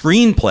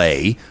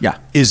screenplay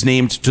is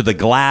named to the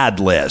GLAAD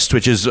list,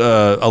 which is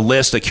a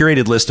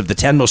curated list of the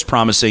 10 most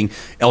promising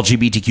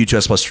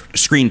LGBTQ2S plus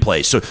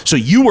screenplays. So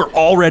you were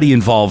already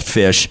involved,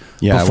 Fish,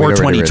 before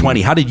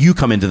 2020. How did you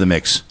come into the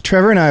mix?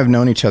 Trevor and I have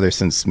known each other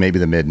since maybe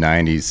the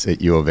mid-90s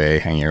at U of A,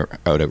 hanging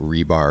out at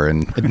Rebar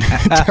and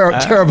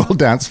terrible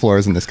dance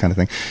floors and this kind of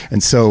thing.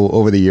 And so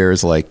over the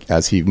years, like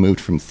as he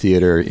moved from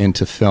theater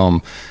into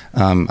film,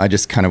 I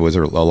just kind of was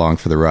along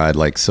for the ride.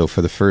 Like, so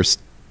for the first,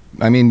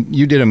 I mean,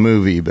 you did a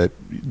movie, but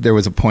there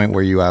was a point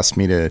where you asked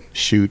me to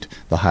shoot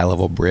the High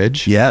Level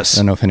Bridge. Yes. I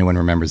don't know if anyone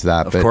remembers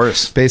that. Of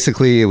course.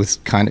 Basically, it was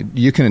kind of,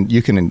 you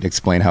can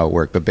explain how it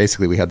worked, but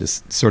basically we had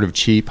this sort of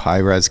cheap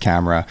high-res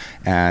camera,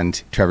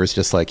 and Trevor's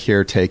just like,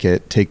 here,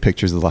 take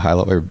pictures of the High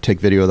Level, or take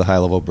video of the High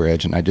Level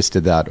Bridge, and I just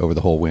did that over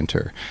the whole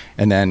winter.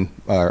 And then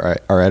our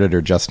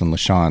editor, Justin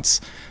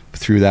Lachance,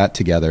 threw that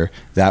together.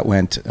 That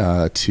went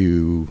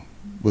to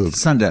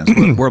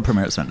Sundance, world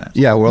premiere at Sundance.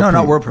 Yeah,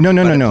 not world premiere.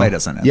 No. It played at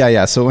Sundance.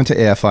 Yeah. So it went to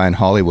AFI in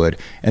Hollywood,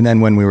 and then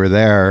when we were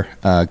there,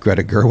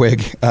 Greta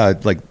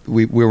Gerwig,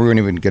 we weren't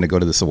even going to go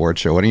to this award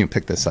show. Why don't you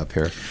pick this up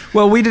here?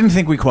 Well, we didn't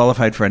think we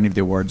qualified for any of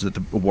the awards at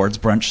the awards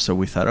brunch, so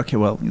we thought, okay,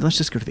 well, let's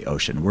just go to the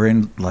ocean. We're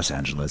in Los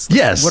Angeles.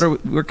 Yes.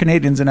 We're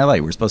Canadians in LA.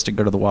 We're supposed to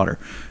go to the water.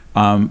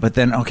 But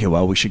then, okay,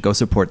 well, we should go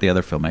support the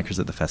other filmmakers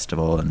at the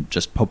festival and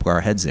just poke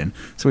our heads in.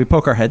 So we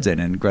poke our heads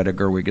in, and Greta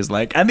Gerwig is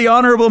like, and the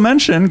honorable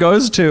mention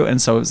goes to,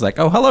 and so it was like,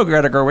 oh, hello,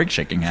 Greta Gerwig,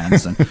 shaking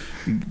hands and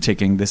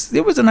taking this.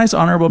 It was a nice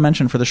honorable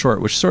mention for the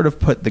short, which sort of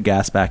put the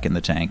gas back in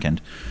the tank.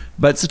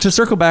 But to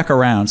circle back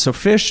around, so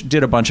Fish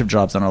did a bunch of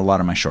jobs on a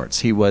lot of my shorts.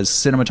 He was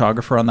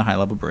cinematographer on the High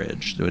Level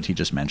Bridge, what he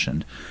just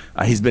mentioned.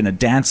 He's been a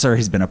dancer,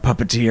 he's been a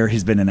puppeteer,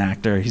 he's been an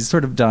actor. He's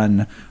sort of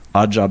done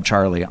Odd Job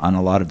Charlie on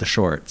a lot of the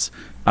shorts.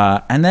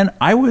 And then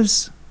I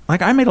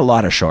made a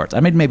lot of shorts. I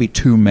made maybe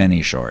too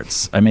many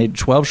shorts. I made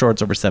 12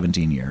 shorts over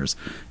 17 years.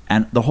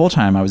 And the whole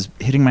time I was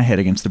hitting my head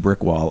against the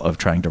brick wall of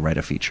trying to write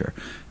a feature.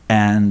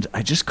 And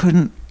I just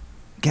couldn't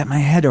get my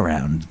head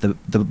around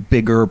the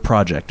bigger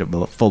project of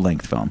a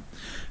full-length film.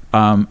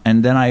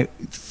 And then I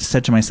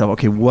said to myself,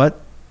 okay,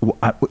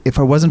 if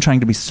I wasn't trying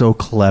to be so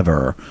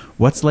clever,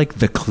 what's like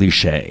the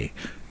cliche?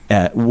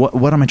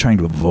 What am I trying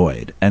to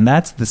avoid? And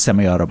that's the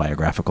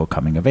semi-autobiographical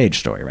coming-of-age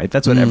story, right?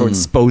 That's what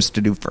everyone's supposed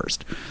to do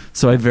first.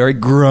 So I very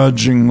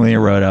grudgingly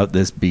wrote out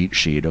this beat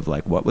sheet of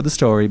like, what would the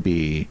story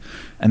be?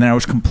 And then I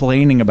was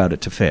complaining about it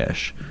to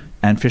Fish.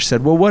 And Fish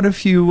said, well, what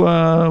if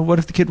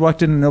the kid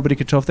walked in and nobody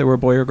could tell if they were a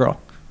boy or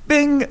girl?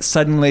 Bing!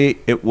 Suddenly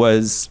it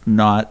was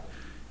not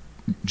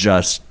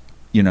just,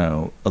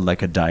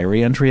 like a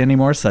diary entry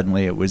anymore.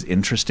 Suddenly it was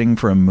interesting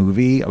for a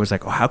movie. I was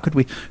like, oh,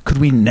 could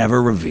we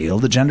never reveal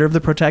the gender of the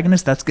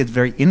protagonist? That's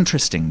very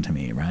interesting to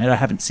me, right? I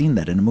haven't seen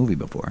that in a movie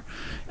before.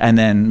 And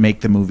then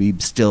make the movie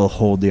still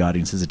hold the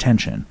audience's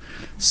attention.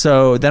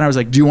 So then I was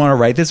like, do you want to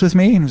write this with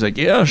me? And he was like,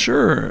 yeah,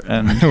 sure.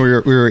 And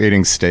we were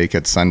eating steak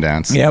at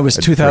Sundance. Yeah, it was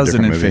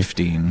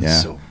 2015.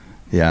 Yeah.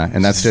 Yeah,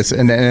 and that's just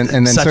and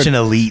then such an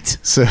elite.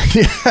 So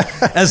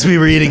as we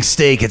were eating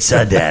steak at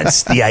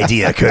Sundance, the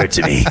idea occurred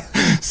to me.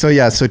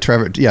 So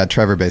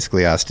Trevor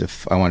basically asked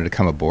if I wanted to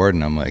come aboard,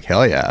 and I'm like,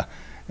 hell yeah.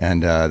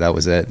 And that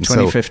was it. And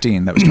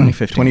 2015. That was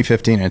 2015.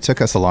 2015, and it took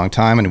us a long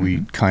time, and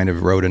we kind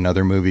of wrote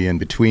another movie in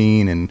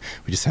between, and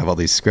we just have all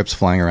these scripts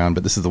flying around.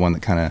 But this is the one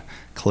that kind of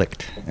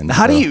clicked. And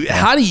how do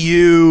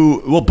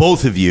you? Well,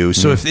 both of you.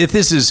 So if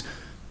this is.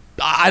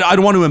 I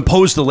don't want to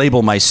impose the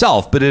label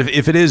myself, but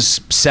if it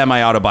is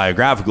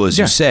semi-autobiographical, as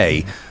you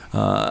say,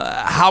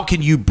 how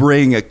can you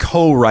bring a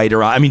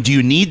co-writer on? I mean, do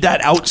you need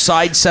that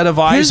outside set of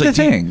eyes? Here's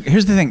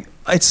the thing.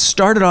 It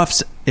started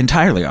off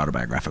entirely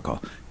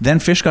autobiographical. Then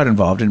Fish got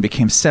involved and it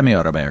became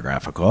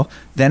semi-autobiographical.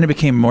 Then it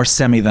became more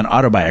semi than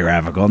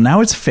autobiographical.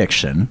 Now it's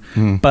fiction.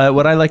 But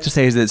what I like to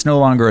say is that it's no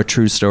longer a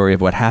true story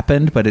of what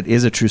happened, but it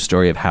is a true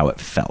story of how it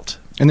felt.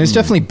 And there's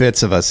definitely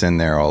bits of us in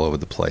there all over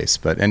the place.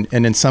 But and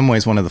in some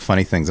ways, one of the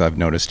funny things I've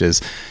noticed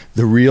is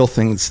the real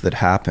things that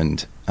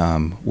happened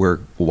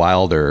were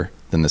wilder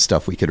than the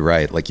stuff we could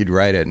write. Like, you'd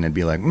write it and it'd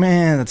be like,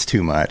 man, that's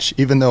too much.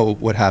 Even though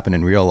what happened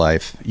in real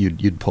life,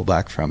 you'd pull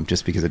back from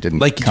just because it didn't.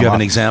 Like, do come you have off.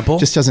 an example?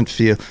 Just doesn't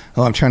feel.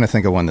 Oh, I'm trying to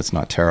think of one that's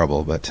not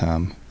terrible, but.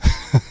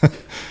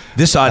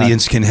 This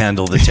audience can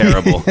handle the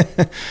terrible.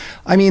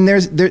 I mean, there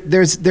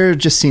are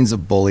just scenes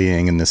of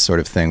bullying and this sort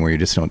of thing where you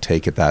just don't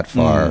take it that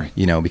far,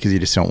 because you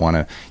just don't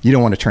want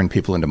to turn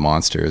people into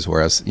monsters.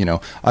 Whereas,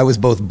 I was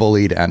both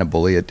bullied and a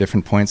bully at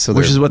different points. So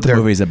which is what the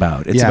movie's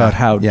about. It's about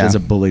how does a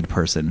yeah. bullied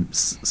person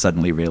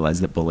suddenly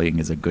realize that bullying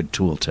is a good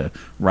tool to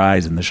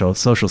rise in the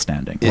social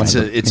standing. It's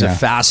a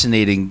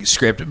fascinating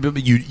script.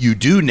 But you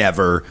do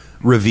never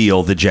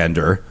reveal the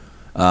gender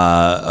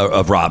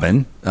of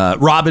Robin.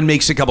 Robin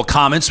makes a couple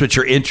comments which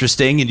are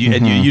interesting, and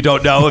you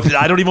don't know if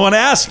I don't even want to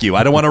ask you.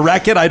 I don't want to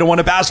wreck it. I don't want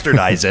to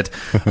bastardize it.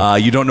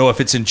 You don't know if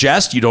it's in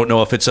jest. You don't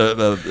know if it's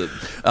a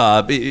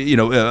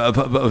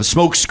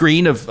smoke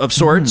screen of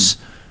sorts.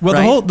 Well,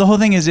 right? the whole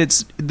thing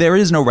is there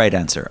is no right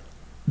answer.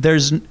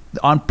 There's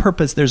on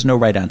purpose. There's no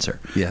right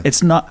answer. Yeah.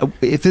 It's not.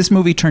 If this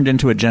movie turned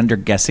into a gender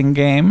guessing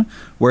game,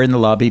 where in the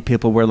lobby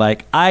people were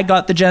like, "I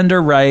got the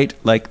gender right,"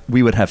 like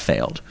we would have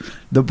failed.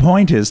 The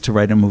point is to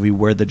write a movie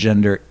where the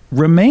gender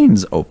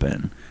remains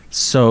open,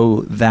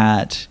 so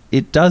that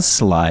it does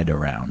slide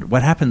around.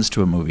 What happens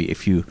to a movie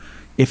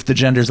if the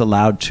gender's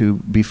allowed to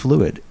be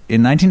fluid?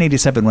 In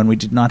 1987, when we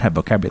did not have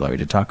vocabulary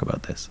to talk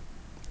about this,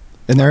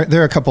 and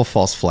there are a couple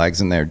false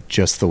flags in there,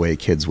 just the way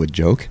kids would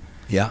joke.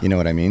 Yeah. You know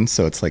what I mean?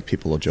 So it's like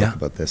people will joke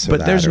about this or but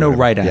that. there's or no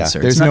whatever. right Yeah. answer.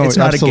 There's it's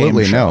not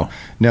absolutely a game show.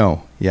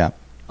 No. Yeah.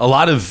 A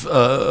lot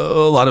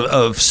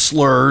of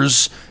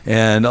slurs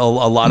and a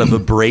lot of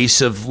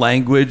abrasive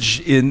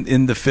language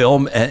in the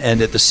film,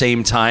 and at the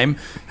same time,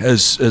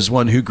 as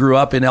one who grew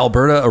up in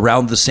Alberta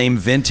around the same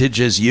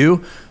vintage as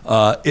you,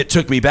 it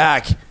took me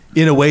back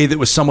in a way that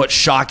was somewhat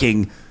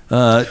shocking.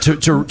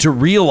 To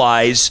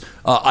realize,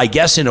 I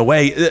guess in a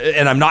way,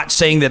 and I'm not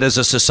saying that as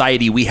a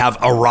society we have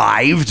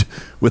arrived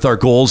with our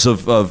goals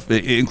of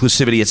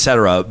inclusivity, et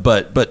cetera,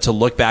 but to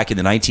look back in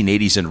the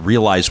 1980s and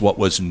realize what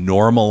was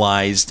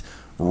normalized,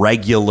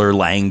 regular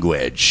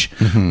language.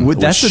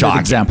 That's a shocking. good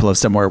example of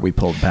somewhere we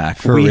pulled back.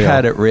 For we real.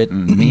 had it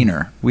written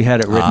meaner. We had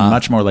it written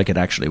much more like it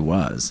actually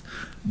was.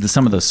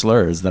 Some of those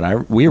slurs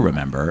that we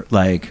remember,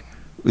 like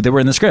they were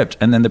in the script,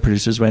 and then the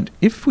producers went,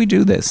 "If we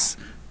do this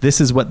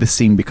is what the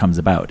scene becomes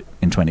about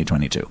in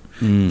 2022.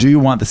 Do you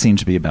want the scene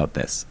to be about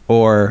this?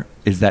 Or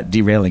is that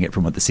derailing it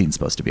from what the scene's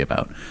supposed to be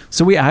about?"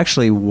 So we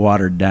actually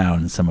watered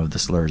down some of the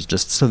slurs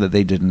just so that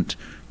they didn't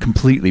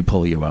completely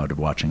pull you out of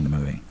watching the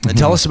movie. And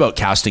tell us about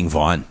casting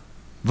Vaughn.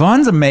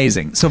 Vaughn's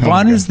amazing. So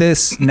Vaughn is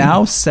this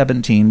now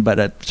 17, but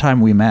at the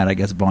time we met, I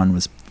guess Vaughn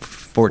was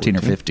 14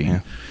 or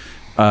 15.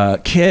 Yeah.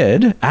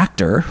 Kid,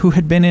 actor, who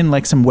had been in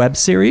like some web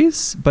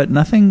series, but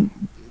nothing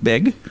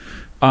big.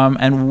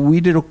 And we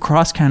did a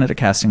cross-Canada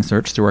casting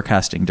search through our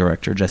casting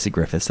director, Jesse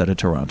Griffiths out of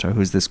Toronto,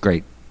 who's this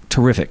great,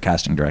 terrific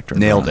casting director.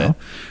 Nailed it.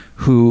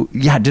 Who,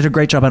 did a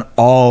great job on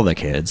all the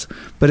kids.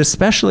 But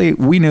especially,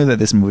 we knew that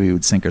this movie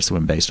would sink or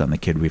swim based on the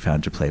kid we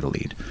found to play the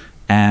lead.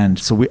 And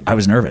so I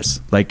was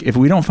nervous. Like, if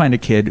we don't find a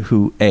kid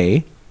who,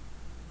 A,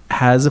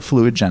 has a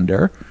fluid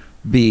gender,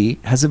 B,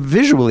 has a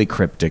visually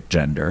cryptic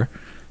gender,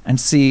 and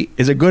C,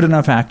 is a good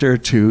enough actor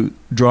to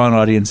draw an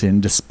audience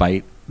in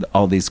despite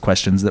all these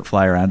questions that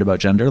fly around about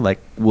gender, like,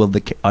 will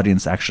the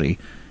audience actually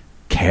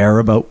care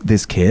about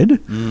this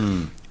kid?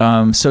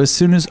 So as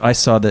soon as I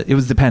saw that it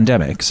was the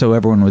pandemic, so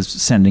everyone was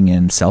sending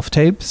in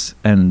self-tapes,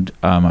 and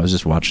I was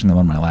just watching them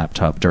on my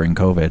laptop during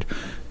COVID,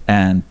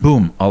 and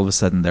boom, all of a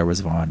sudden there was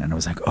Vaughn, and I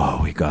was like, oh,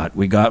 we got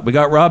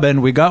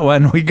Robin, we got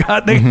one, we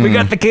got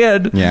the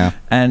kid. Yeah.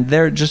 And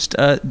they're just,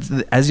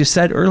 as you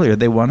said earlier,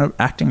 they won an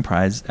acting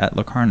prize at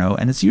Locarno,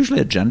 and it's usually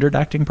a gendered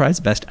acting prize,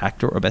 best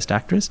actor or best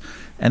actress.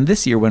 And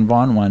this year when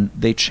Vaughn won,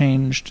 they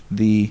changed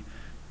the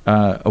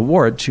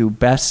award to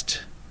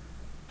best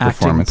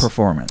acting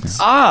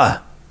performance.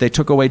 They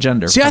took away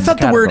gender. See, I from thought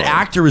the word category.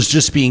 actor was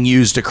just being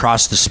used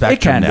across the It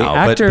spectrum can be. now.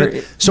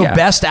 Actor, So yeah.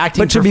 best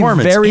acting but to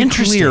performance. be very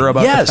Interesting. clear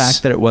about Yes. the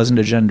fact that it wasn't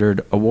a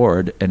gendered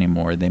award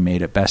anymore, they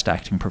made it best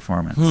acting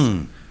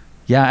performance.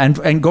 Yeah,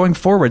 and going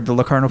forward, the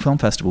Locarno Film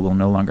Festival will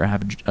no longer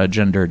have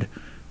gendered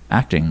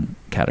acting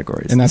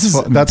categories. And that's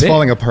big.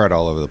 falling apart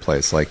all over the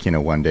place. Like,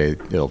 one day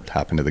it'll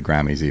happen to the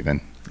Grammys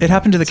even. It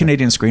happened to the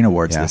Canadian Screen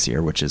Awards this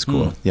year, which is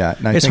cool. Yeah.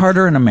 And I it's think-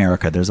 harder in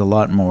America. There's a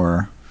lot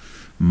more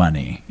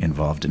money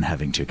involved in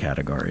having two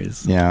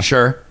categories. Yeah.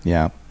 Sure.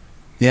 Yeah.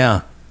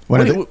 Yeah. One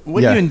What of do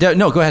the- yeah. you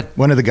no, go ahead.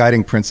 One of the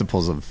guiding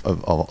principles of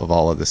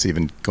all of this,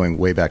 even going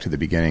way back to the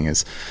beginning,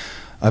 is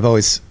I've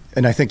always,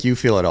 and I think you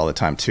feel it all the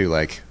time too,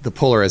 like the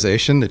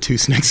polarization, the two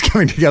snakes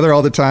coming together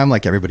all the time,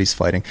 like everybody's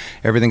fighting.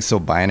 Everything's so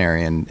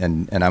binary,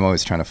 and I'm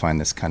always trying to find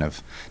this kind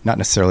of, not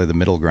necessarily the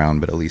middle ground,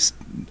 but at least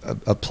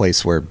a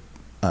place where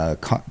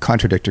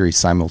contradictory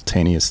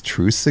simultaneous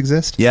truths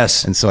exist.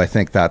 Yes. And so I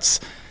think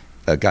that's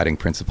a guiding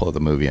principle of the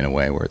movie in a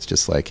way, where it's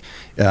just like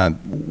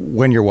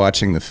when you're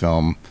watching the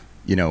film,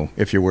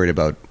 if you're worried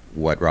about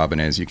what Robin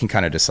is, you can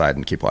kind of decide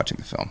and keep watching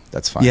the film.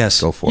 That's fine.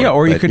 Yes. Go for it. Yeah,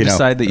 or you But, could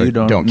decide that you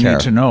don't care.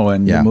 need to know,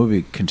 and Yeah. the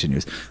movie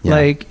continues. Yeah.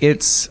 Like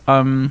it's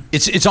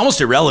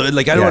almost irrelevant.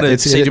 Like I don't Yeah, want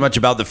to say it- too much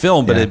about the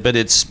film, but Yeah.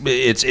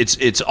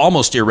 it's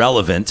almost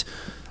irrelevant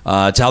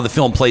to how the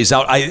film plays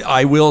out.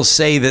 I will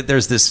say that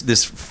there's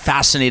this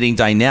fascinating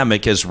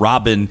dynamic as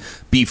Robin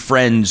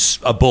befriends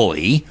a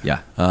bully. Yeah.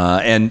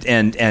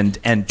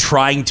 And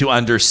trying to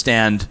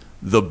understand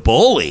the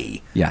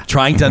bully. Yeah.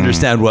 Trying to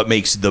understand what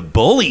makes the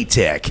bully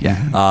tick.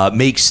 Yeah.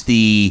 Makes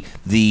the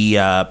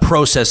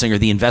processing or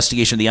the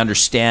investigation, the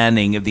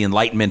understanding of the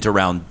enlightenment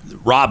around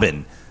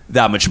Robin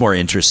that much more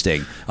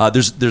interesting.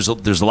 There's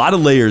a lot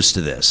of layers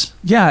to this.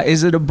 Yeah,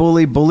 is it a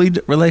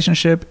bullied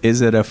relationship? Is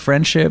it a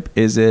friendship?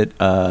 Is it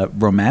a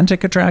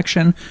romantic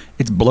attraction?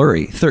 It's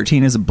blurry.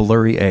 13 is a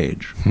blurry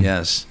age.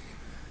 Yes.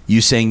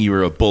 You saying you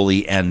were a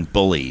bully and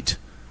bullied.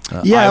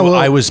 Yeah,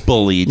 I was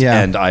bullied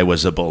Yeah. and I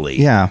was a bully.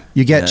 Yeah.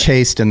 You get Yeah.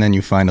 chased and then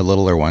you find a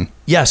littler one.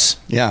 Yes.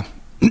 Yeah.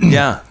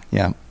 Yeah.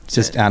 Yeah. It's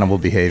just animal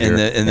behavior.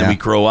 And then we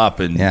grow up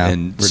and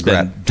Regret.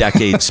 spend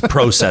decades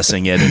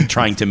processing it and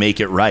trying to make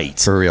it right.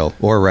 For real.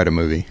 Or write a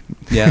movie.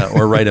 Yeah,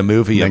 or write a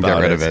movie Then about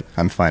get rid of it.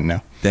 I'm fine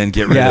now. Then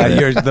get rid Yeah, of it.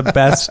 you're the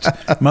best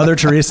Mother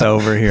Teresa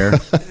over here.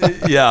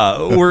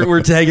 Yeah,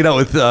 we're hanging out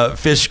with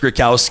Fish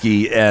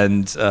Grakowski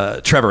and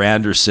Trevor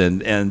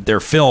Anderson, and their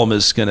film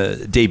is going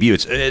to debut.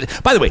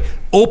 It's by the way,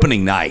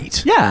 opening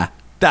night. Yeah.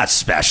 That's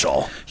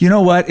special. You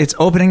know what? It's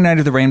opening night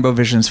of the Rainbow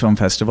Visions Film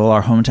Festival,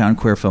 our hometown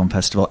queer film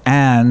festival,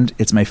 and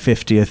it's my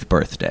 50th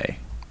birthday.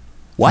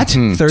 What?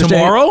 Thursday,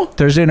 Tomorrow?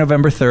 Thursday,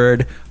 November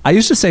 3rd. I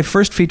used to say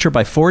first feature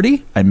by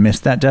 40. I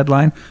missed that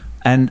deadline.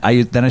 And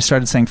then I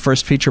started saying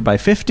first feature by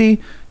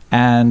 50,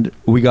 and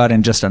we got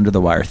in just under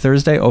the wire.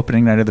 Thursday,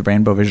 opening night of the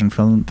Rainbow Vision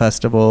Film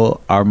Festival,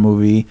 our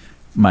movie,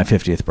 my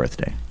 50th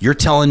birthday. You're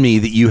telling me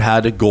that you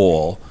had a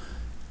goal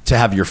to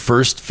have your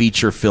first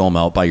feature film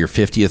out by your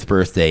 50th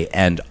birthday,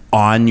 and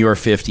on your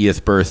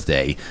 50th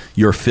birthday,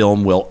 your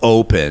film will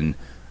open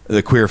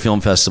the Queer Film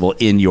Festival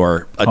in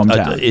your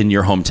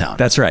hometown.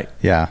 That's right.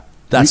 Yeah.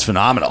 That's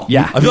phenomenal.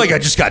 Yeah. I feel like I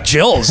just got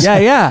chills.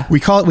 Yeah. We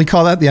call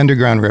that the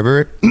Underground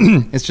River.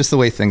 It's just the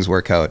way things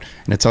work out,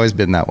 and it's always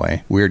been that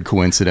way. Weird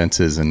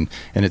coincidences, and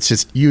it's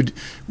just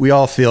we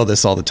all feel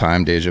this all the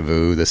time, deja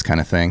vu, this kind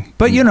of thing.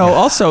 But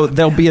also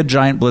there'll be a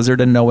giant blizzard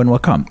and no one will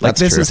come. Like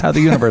That's this true. is how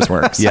the universe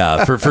works.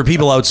 Yeah, for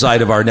people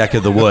outside of our neck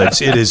of the woods,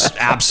 it is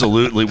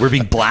absolutely, we're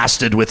being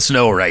blasted with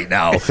snow right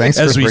now. Well, thanks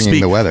as for we bringing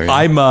speak. the weather. Yeah.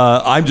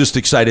 I'm just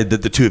excited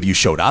that the two of you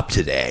showed up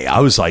today. I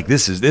was like,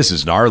 this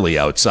is gnarly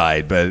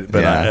outside, but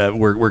Yeah.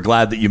 we're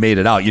glad that you made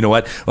it out. You know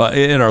what?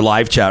 In our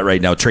live chat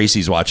right now,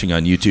 Tracy's watching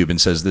on YouTube and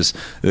says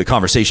the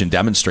conversation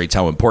demonstrates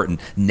how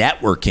important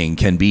networking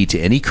can be to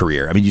any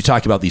career. I mean, you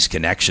talk about these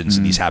connections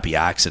and these happy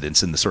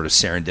accidents and the sort of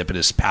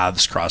serendipitous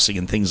paths crossing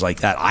and things like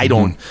that. I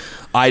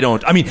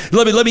mean,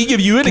 let me give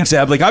you an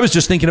example. Like I was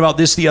just thinking about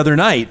this the other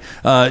night.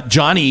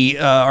 Johnny,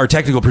 our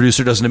technical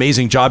producer, does an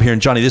amazing job here.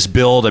 And Johnny, this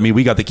build, I mean,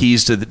 we got the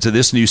keys to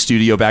this new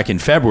studio back in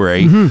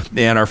February,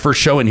 and our first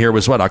show in here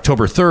was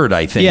October 3rd,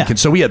 I think. Yeah. And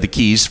so we had the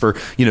keys for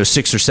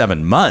 6 or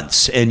 7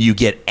 months, and you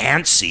get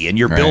antsy and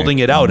you're building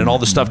it out, and all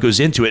the stuff goes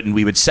into it. And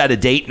we would set a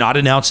date, not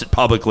announce it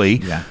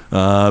publicly,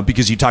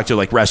 because you talk to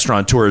like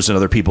restaurateurs and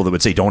other people that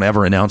would say, don't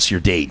ever announce your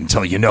date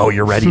until you know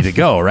you're ready to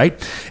go, right?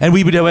 And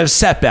we would have a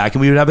setback,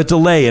 and we would have a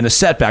delay and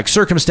a setback,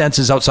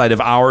 circumstances outside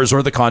of ours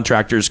or the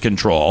contractor's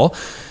control.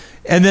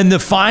 And then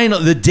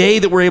the day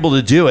that we're able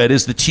to do it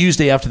is the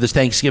Tuesday after this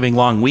Thanksgiving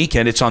long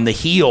weekend. It's on the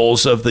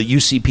heels of the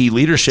UCP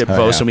leadership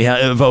vote,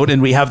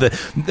 and we have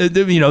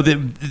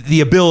the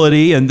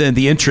ability and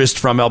the interest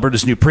from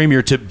Alberta's new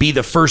premier to be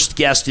the first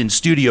guest in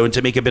studio and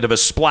to make a bit of a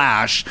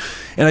splash.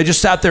 And I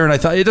just sat there and I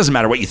thought, it doesn't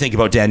matter what you think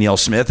about Danielle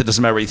Smith, it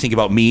doesn't matter what you think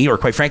about me, or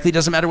quite frankly, it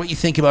doesn't matter what you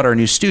think about our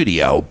new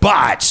studio.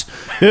 But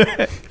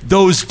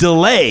those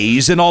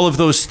delays and all of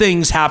those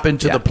things happened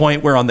to the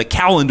point where on the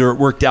calendar it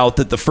worked out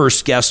that the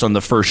first guest on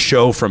the first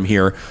show from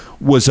here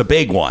was a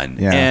big one.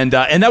 Yeah. And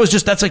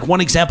that's like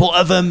one example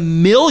of a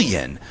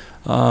million.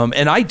 And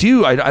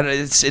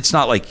it's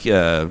not like,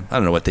 I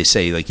don't know what they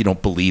say, like you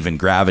don't believe in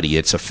gravity.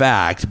 It's a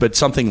fact, but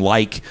something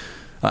like,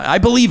 I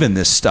believe in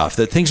this stuff,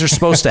 that things are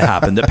supposed to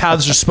happen, that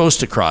paths are supposed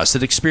to cross,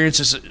 that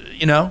experiences,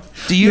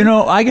 do you?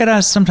 I get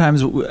asked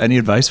sometimes any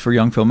advice for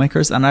young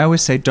filmmakers, and I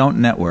always say, don't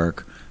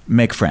network,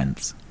 make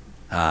friends.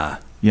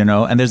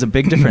 And there's a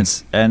big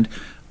difference. And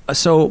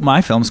so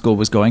my film school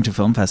was going to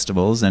film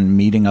festivals and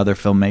meeting other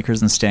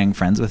filmmakers and staying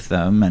friends with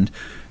them,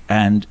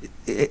 and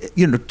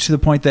to the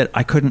point that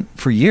I couldn't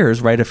for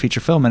years write a feature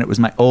film, and it was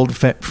my old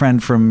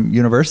friend from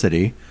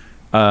university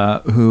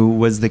who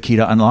was the key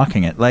to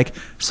unlocking it.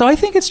 So I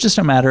think it's just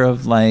a matter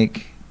of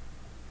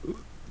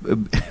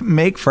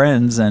make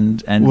friends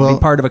and be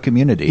part of a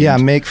community. Yeah,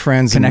 make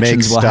friends and make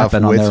Connections will stuff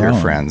happen on with their your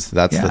own. friends.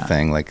 That's the Yeah.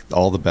 thing. Like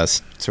all the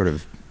best sort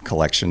of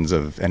collections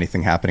of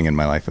anything happening in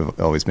my life have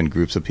always been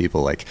groups of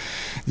people. Like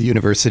the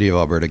University of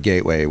Alberta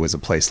Gateway was a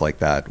place like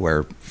that,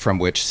 from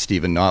which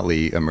Stephen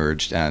Notley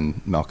emerged,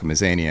 and Malcolm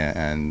Azania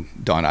and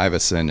Don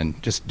Iveson,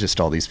 and just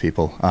all these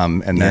people.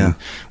 And then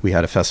we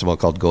had a festival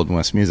called Golden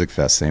West Music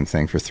Fest, same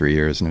thing, for 3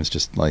 years, and it was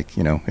just like,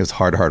 you know, it was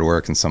hard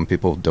work, and some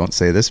people don't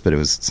say this, but it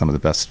was some of the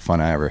best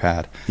fun I ever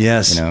had.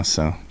 Yes. You know,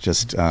 so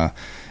just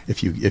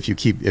if you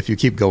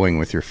keep going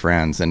with your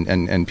friends,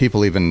 and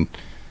people even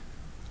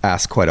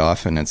ask quite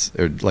often,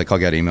 or like I'll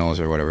get emails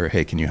or whatever,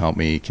 hey, can you help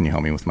me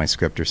with my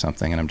script or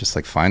something, and I'm just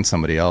like, find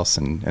somebody else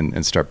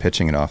and start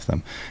pitching it off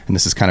them. And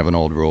this is kind of an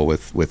old rule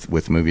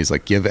with movies,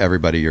 like give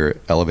everybody your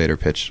elevator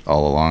pitch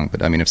all along,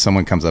 but I mean, if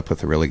someone comes up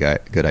with a really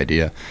good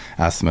idea,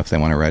 ask them if they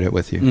want to write it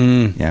with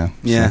you. So.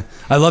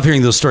 I love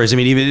hearing those stories. I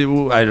mean,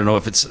 even, I don't know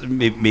if it's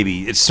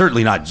maybe it's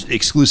certainly not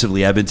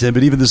exclusively Edmonton,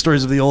 but even the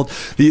stories of the old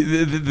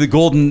the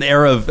golden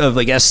era of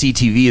like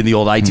SCTV and the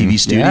old ITV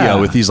studio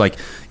with these like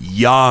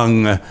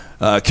young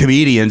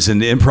comedians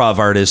and improv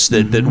artists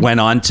that went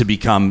on to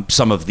become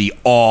some of the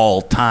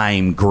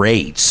all-time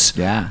greats.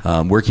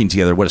 Working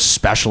together. What a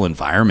special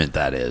environment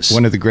that is.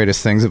 One of the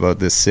greatest things about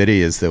this city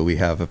is that we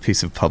have a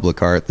piece of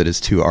public art that is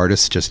two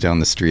artists just down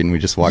the street, and we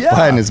just walk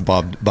by, and it's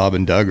Bob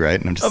and Doug, right?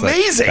 And I'm just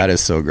amazing. Like, that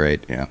is so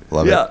great.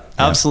 Love it.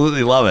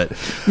 Absolutely love it.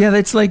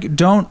 It's like,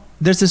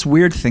 there's this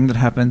weird thing that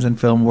happens in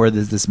film where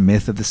there's this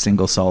myth of the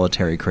single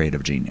solitary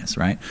creative genius,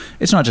 right?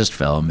 It's not just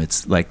film.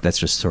 It's like, that's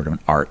just sort of an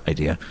art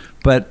idea,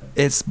 but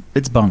it's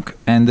bunk.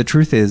 And the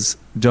truth is,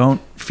 don't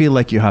feel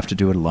like you have to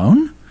do it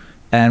alone.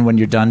 And when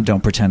you're done,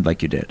 don't pretend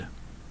like you did.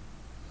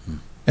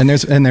 And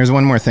there's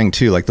one more thing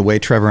too, like the way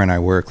Trevor and I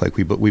work, like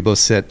we both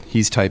sit,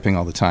 he's typing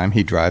all the time.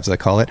 He drives, I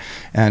call it.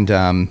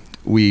 And,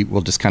 we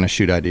will just kind of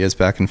shoot ideas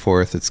back and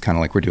forth. It's kind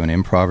of like we're doing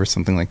improv or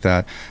something like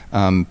that.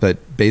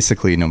 But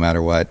basically, no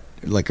matter what,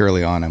 like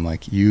early on, I'm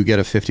like, you get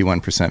a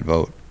 51%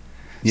 vote.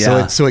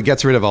 So it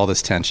gets rid of all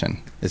this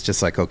tension. It's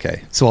just like,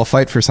 okay, so I'll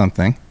fight for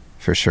something,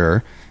 for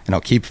sure, and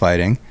I'll keep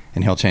fighting,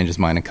 and he'll change his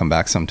mind and come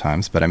back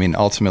sometimes. But I mean,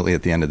 ultimately,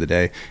 at the end of the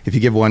day, if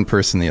you give one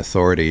person the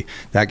authority,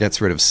 that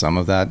gets rid of some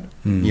of that,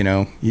 you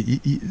know,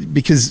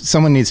 because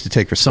someone needs to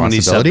take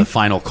responsibility. Someone needs to have the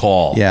final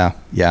call. Yeah.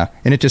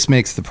 And it just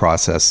makes the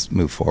process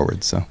move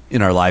forward. So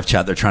in our live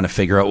chat, they're trying to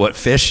figure out what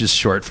fish is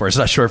short for. It's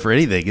not short for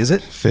anything, is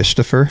it?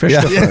 Fish-to-fur.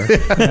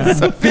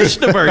 It's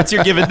Fish-to-fur. It's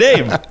your given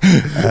name.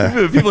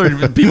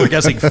 People are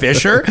guessing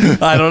Fisher.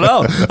 I don't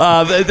know.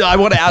 I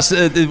want to ask,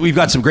 we've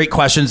got some great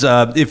questions.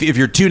 If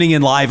you're tuning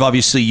in live,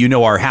 obviously, you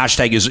know our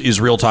hashtag is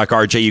Real Talk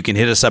RJ. You can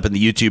hit us up in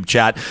the YouTube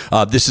chat.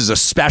 This is a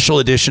special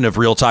edition of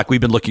Real Talk.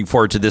 We've been looking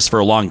forward to this for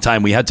a long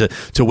time. We had to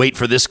wait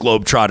for this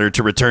Globetrotter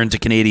to return to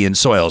Canadian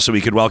soil so we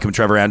could welcome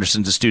Trevor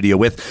Anderson to studio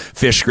with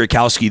Fish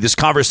Grykowski. This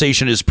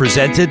conversation is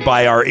presented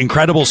by our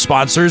incredible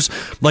sponsors,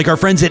 like our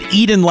friends at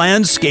Eden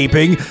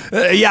Landscaping.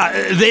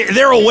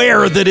 They're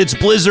aware that it's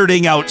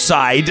blizzarding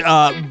outside,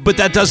 but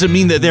that doesn't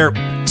mean that their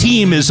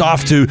team is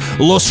off to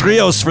Los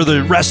Rios for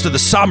the rest of the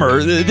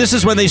summer. This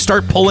is when they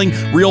start pulling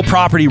real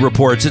property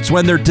reports. It's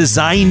when their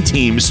design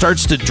team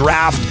starts to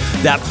draft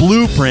that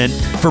blueprint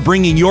for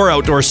bringing your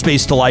outdoor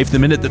space to life the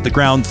minute that the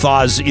ground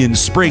thaws in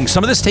spring.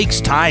 Some of this takes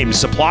time,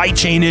 supply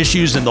chain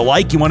issues and the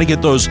like. You want to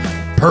get those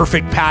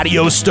perfect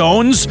patio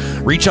stones?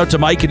 Reach out to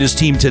Mike and his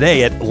team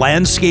today at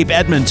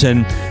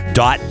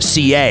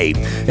landscapeedmonton.ca.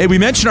 Hey, we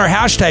mentioned our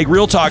hashtag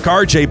Real Talk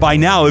RJ. By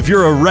now, if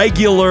you're a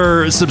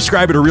regular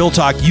subscriber to Real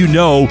Talk, you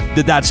know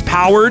that that's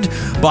powered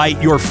by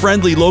your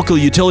friendly local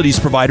utilities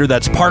provider.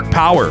 That's Park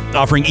Power,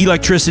 offering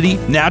electricity,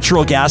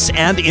 natural gas,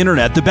 and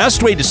internet. The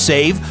best way to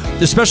save,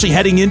 especially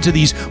heading into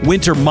these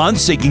winter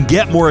months, they can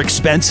get more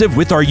expensive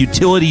with our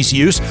utilities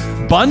use.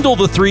 Bundle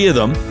the three of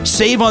them,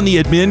 save on the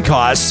admin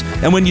costs,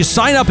 and when you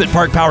sign up at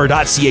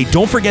parkpower.ca,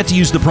 don't forget to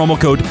use the promo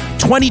code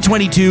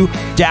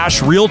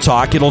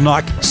 2022-RealTalk. It'll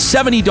knock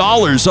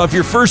 $70 off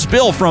your first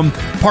bill from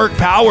Park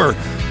Power.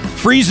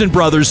 Friesen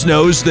Brothers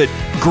knows that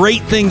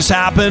great things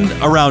happen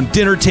around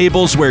dinner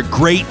tables where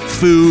great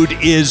food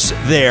is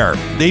there.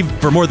 They've,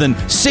 for more than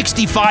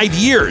 65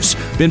 years,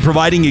 been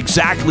providing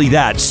exactly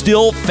that.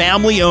 Still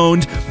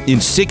family-owned in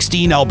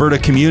 16 Alberta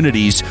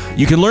communities.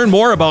 You can learn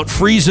more about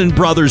Friesen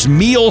Brothers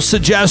meal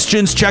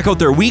suggestions, check out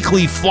their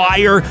weekly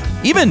flyer,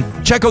 even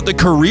check out the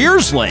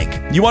careers link.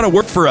 You want to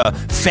work for a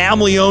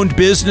family-owned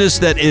business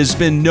that has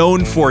been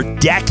known for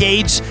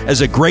decades as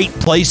a great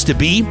place to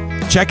be?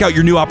 Check out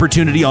your new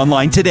opportunity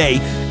online today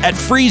at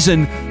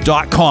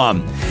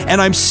Friesen.com. And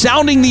I'm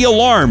sounding the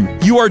alarm.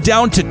 You are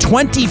down to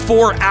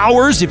 24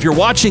 hours if you're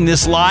watching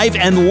this live,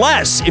 and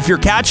less if you're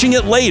catching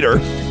it later,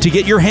 to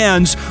get your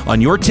hands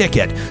on your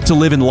ticket to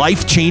live in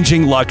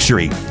life-changing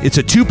luxury. It's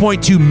a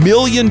 $2.2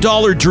 million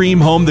dream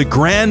home, the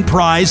grand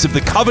prize of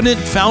the Covenant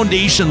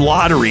Foundation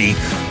Lottery.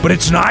 But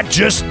it's not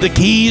just the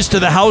keys to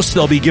the house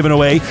they'll be giving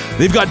away.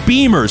 They've got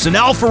Beamers and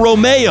Alfa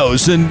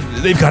Romeos, and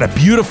they've got a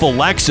beautiful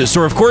Lexus.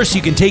 Or, of course,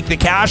 you can take the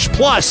cash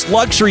plus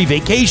luxury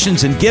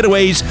vacations and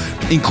getaways,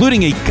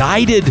 including a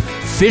guided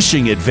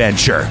fishing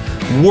adventure.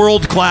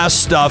 World-class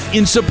stuff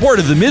in support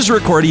of the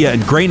Misericordia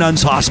and Grey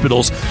Nuns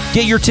Hospitals.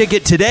 Get your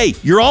ticket today.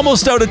 You're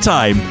almost out of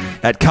time.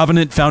 at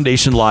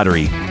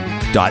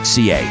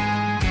covenantfoundationlottery.ca.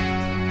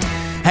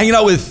 Hanging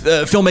out with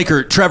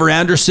filmmaker Trevor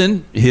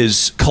Anderson,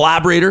 his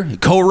collaborator,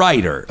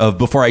 co-writer of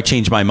Before I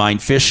Change My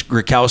Mind, Fish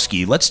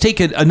Grykowski. Let's take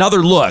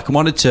another look. I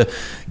wanted to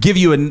give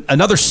you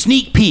another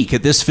sneak peek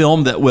at this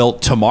film that will,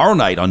 tomorrow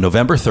night on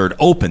November 3rd,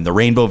 open the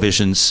Rainbow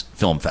Visions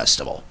Film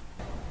Festival.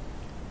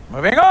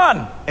 Moving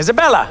on.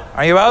 Isabella,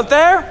 are you out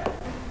there?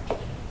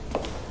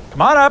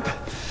 Come on up.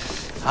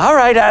 All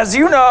right, as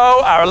you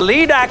know, our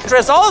lead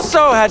actress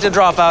also had to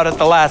drop out at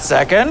the last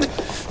second.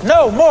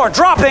 No more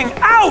dropping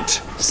out!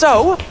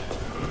 So,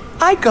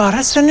 I got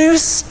us a new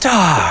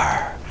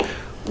star.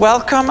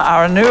 Welcome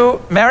our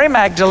new Mary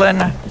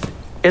Magdalene,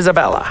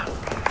 Isabella.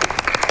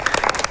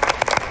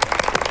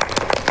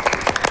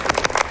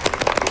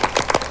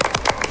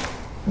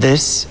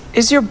 This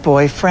is your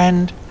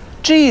boyfriend,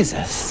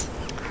 Jesus.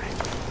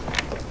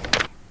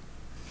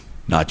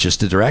 Not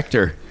just a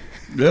director.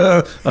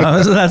 That's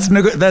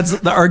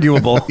the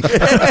arguable.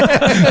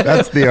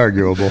 That's the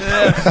arguable.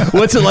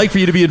 What's it like for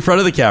you to be in front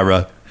of the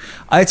camera?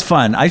 It's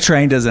fun. I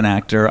trained as an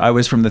actor. I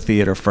was from the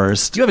theater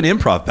first. You have an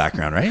improv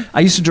background, right? I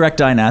used to direct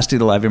Dynasty,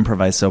 the live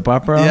improvised soap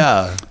opera.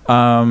 Yeah.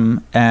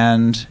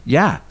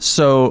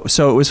 So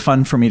it was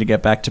fun for me to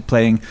get back to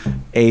playing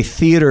a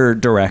theater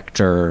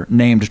director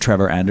named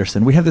Trevor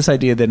Anderson. We have this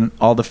idea that in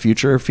all the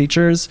future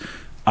features,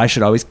 I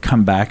should always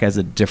come back as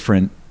a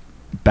different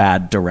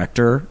bad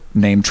director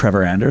named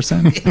Trevor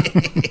Anderson.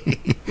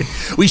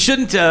 We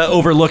shouldn't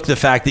overlook the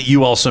fact that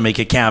you also make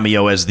a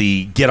cameo as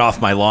the get off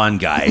my lawn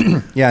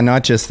guy. Yeah,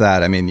 not just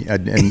that. I mean,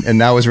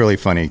 and that was really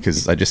funny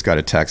because I just got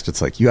a text.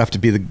 It's like, you have to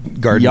be the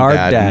garden Yard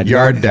dad. dad.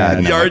 Yard dad.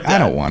 And I'm like, I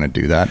don't want to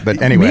do that.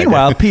 But anyway.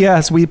 Meanwhile,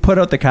 P.S., we put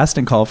out the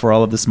casting call for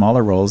all of the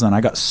smaller roles, and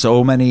I got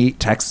so many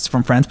texts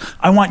from friends.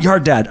 I want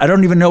Yard Dad. I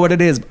don't even know what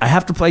it is. I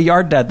have to play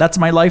Yard Dad. That's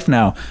my life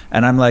now.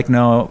 And I'm like,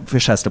 no,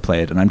 Fish has to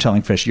play it. And I'm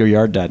telling Fish, you're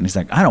Yard Dad. And he's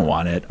like, I don't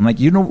want it. I'm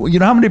like, you know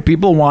how many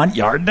people want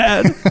Yard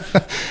Dad?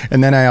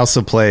 And then I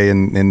also play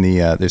in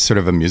the there's sort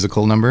of a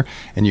musical number,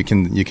 and you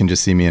can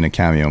just see me in a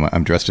cameo.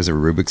 I'm dressed as a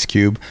Rubik's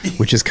Cube,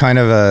 which is kind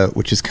of a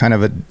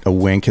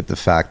wink at the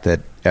fact that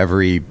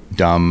every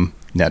dumb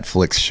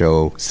Netflix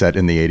show set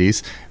in the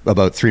 80s,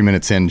 about 3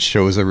 minutes in,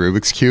 shows a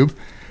Rubik's Cube.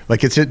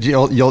 Like it's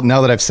you'll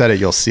now that I've said it,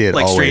 you'll see it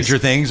like always. Stranger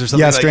Things or something.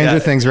 Yeah, like Stranger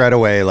that. Things right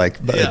away.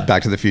 Like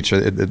Back to the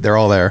Future, they're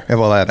all there.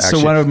 Well, that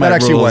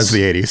actually was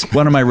the 80s.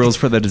 One of my rules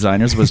for the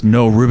designers was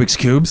no Rubik's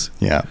Cubes.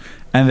 Yeah.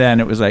 And then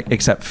it was like,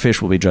 except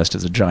Fish will be dressed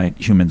as a giant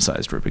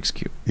human-sized Rubik's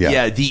Cube.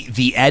 Yeah,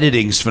 the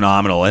editing's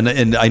phenomenal.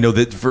 And I know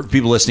that for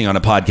people listening on a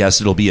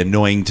podcast, it'll be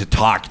annoying to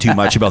talk too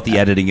much about the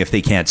editing if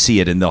they can't see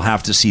it, and they'll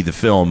have to see the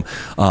film.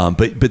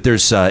 But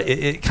there's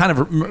it kind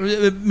of,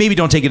 maybe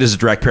don't take it as a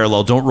direct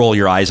parallel. Don't roll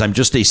your eyes. I'm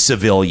just a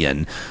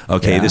civilian.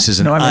 Okay, Yeah. this is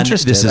an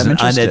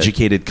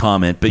uneducated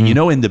comment. But you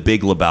know, in The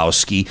Big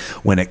Lebowski,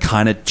 when it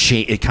kind of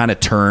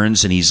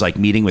turns, and he's like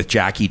meeting with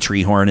Jackie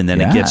Treehorn, and then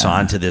it gets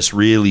on to this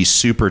really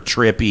super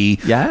trippy,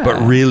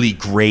 but really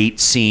great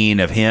scene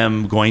of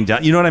him going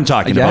down. You know what I'm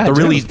talking about?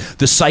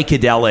 The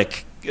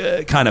psychedelic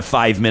kind of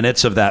 5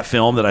 minutes of that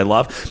film that I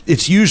love.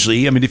 It's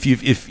usually, I mean,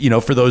 if you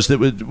know, for those that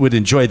would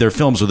enjoy their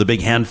films with a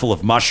big handful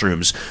of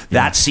mushrooms,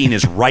 that scene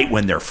is right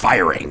when they're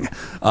firing.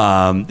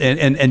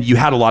 And you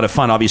had a lot of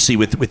fun, obviously,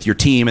 with your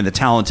team and the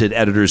talented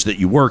editors that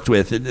you worked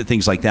with and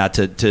things like that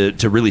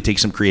to really take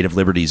some creative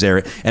liberties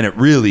there. And it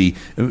really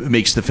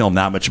makes the film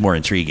that much more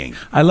intriguing.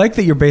 I like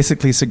that you're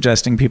basically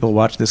suggesting people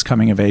watch this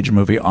coming of age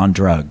movie on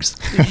drugs.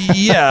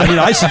 Yeah, I mean,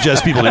 I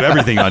suggest people do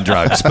everything on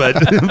drugs,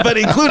 but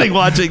including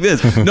watching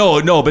this.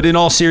 No, but in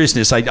all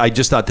seriousness, I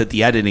just thought that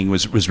the editing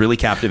was really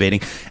captivating.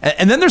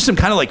 And then there's some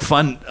kind of like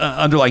fun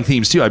underlying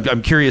themes too.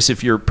 I'm curious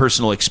if your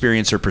personal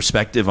experience or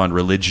perspective on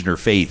religion or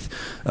faith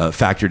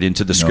factored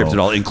into the script at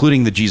all,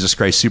 including the Jesus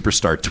Christ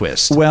Superstar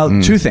twist.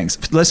 Well, two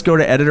things. Let's go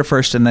to editor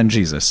first and then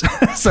Jesus.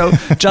 So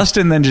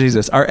Justin, then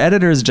Jesus. Our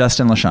editor is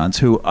Justin Lachance,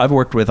 who I've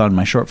worked with on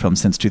my short film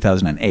since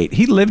 2008.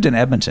 He lived in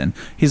Edmonton.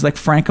 He's like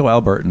Franco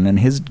Albertan, and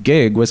his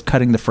gig was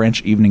cutting the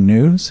French Evening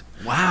News.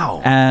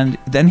 Wow. And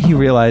then he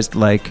realized,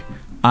 like,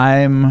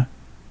 I'm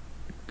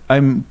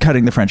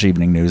cutting the French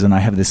Evening News, and I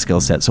have this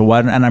skill set.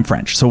 And I'm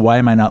French. So why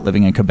am I not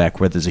living in Quebec,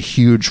 where there's a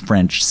huge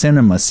French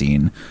cinema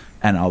scene,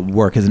 and I'll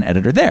work as an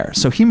editor there?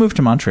 So he moved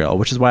to Montreal,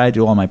 which is why I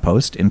do all my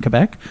posts in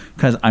Quebec,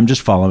 because I'm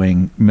just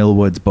following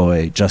Millwood's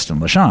boy Justin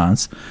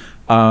Lachance,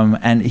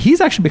 and he's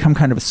actually become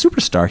kind of a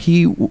superstar.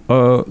 He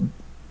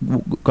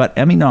got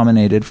Emmy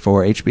nominated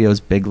for HBO's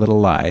Big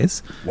Little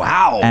Lies.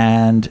 Wow.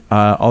 And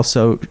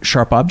also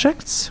Sharp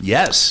Objects.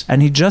 Yes.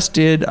 And he just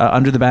did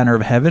Under the Banner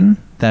of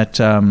Heaven, that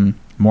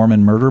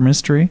Mormon murder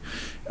mystery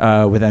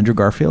with Andrew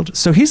Garfield.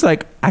 So he's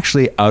like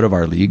actually out of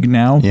our league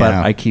now, but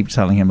I keep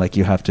telling him, like,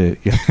 you have to,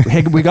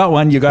 hey, we got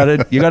one, you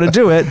gotta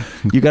do it.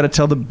 You gotta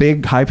tell the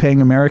big high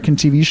paying American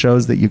TV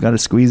shows that you gotta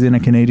squeeze in a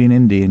Canadian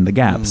indie in the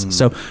gaps.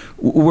 So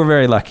we're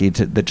very lucky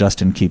that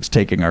Justin keeps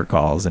taking our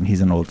calls, and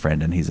he's an old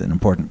friend, and he's an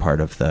important part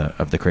of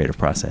the creative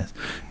process.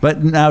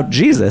 But now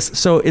Jesus,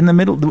 so in the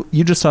middle,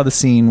 you just saw the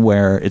scene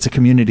where it's a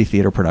community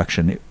theater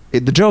production.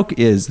 The joke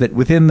is that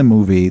within the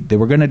movie, they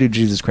were going to do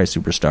Jesus Christ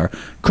Superstar,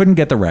 couldn't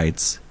get the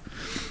rights.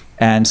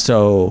 And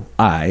so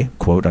I,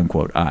 quote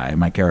unquote,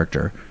 my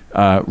character,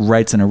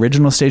 writes an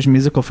original stage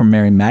musical from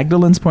Mary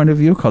Magdalene's point of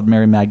view called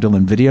Mary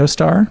Magdalene Video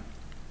Star.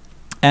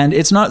 And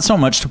it's not so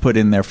much to put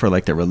in there for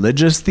like the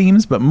religious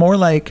themes, but more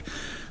like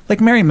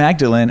Mary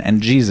Magdalene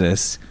and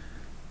Jesus.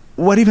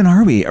 What even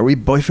are we? Are we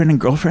boyfriend and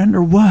girlfriend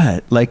or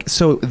what? Like,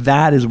 so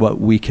that is what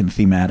we can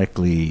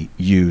thematically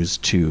use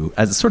to,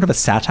 as a sort of a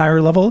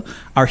satire level.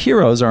 Our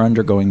heroes are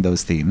undergoing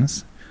those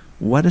themes.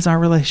 What is our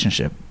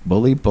relationship?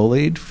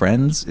 Bullied,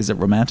 friends? Is it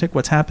romantic?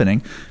 What's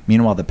happening?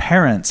 Meanwhile, the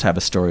parents have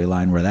a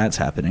storyline where that's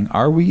happening.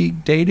 Are we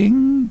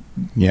dating?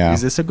 Yeah.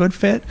 Is this a good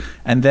fit?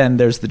 And then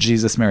there's the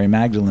Jesus Mary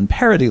Magdalene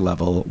parody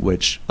level,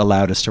 which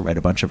allowed us to write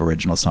a bunch of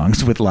original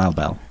songs with Lyle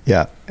Bell.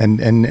 Yeah,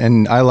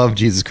 and I love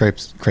Jesus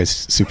Christ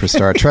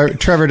Superstar.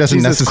 Trevor doesn't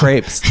Jesus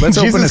necessarily. Crepes. Let's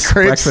open a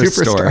breakfast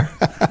store.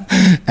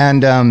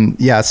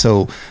 And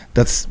so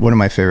that's one of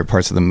my favorite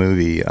parts of the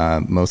movie,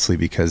 mostly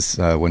because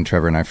when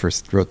Trevor and I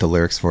first wrote the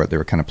lyrics for it, they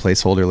were kind of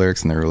placeholder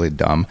lyrics and they were really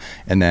dumb.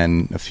 And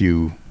then a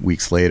few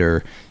weeks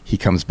later, he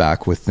comes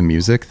back with the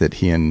music that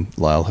he and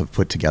Lyle have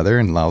put together,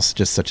 and Lyle's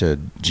just such a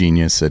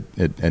genius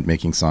at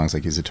making songs.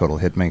 Like, he's a total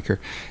hit maker,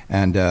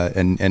 and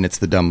it's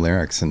the dumb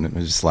lyrics, and I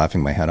was just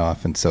laughing my head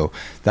off. And so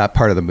that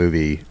part of the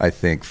movie, I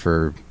think,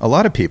 for a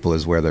lot of people,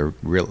 is where they're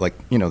real, like,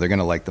 you know, they're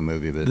gonna like the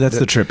movie. But that's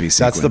the trippy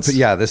sequence.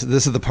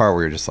 This is the part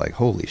where you're just like,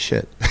 holy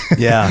shit.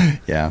 Yeah.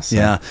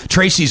 Yeah.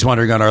 Tracy's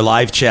wondering on our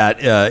live chat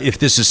if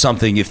this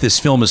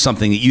film is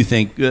something that you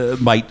think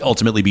might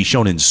ultimately be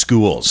shown in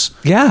schools.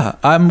 Yeah.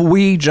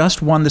 We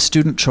just won the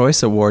Student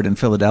Choice Award in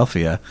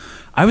Philadelphia.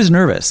 I was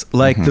nervous.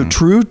 Like, the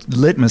true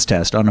litmus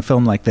test on a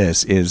film like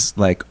this is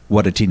like,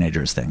 what do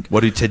teenagers think? What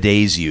do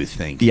today's youth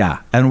think? Yeah.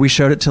 And we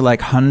showed it to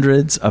like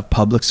hundreds of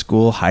public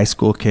school, high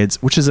school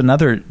kids, which is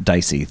another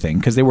dicey thing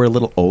because they were a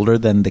little older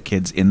than the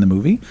kids in the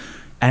movie.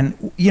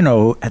 And, you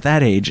know, at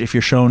that age, if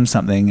you're shown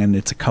something and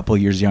it's a couple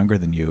years younger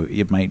than you,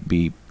 you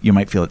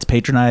might feel it's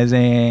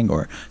patronizing,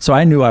 so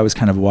I knew I was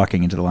kind of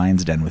walking into the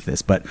lion's den with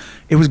this, but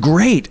it was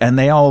great. And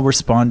they all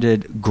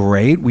responded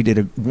great. We did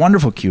a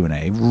wonderful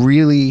Q&A,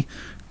 really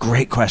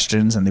great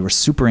questions, and they were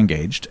super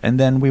engaged. And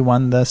then we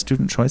won the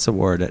Student Choice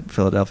Award at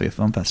Philadelphia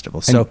Film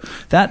Festival. So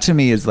that to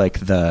me is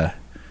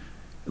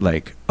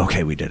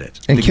okay, we did it.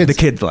 And the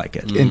kids like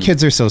it. And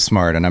kids are so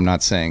smart, and I'm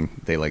not saying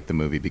they like the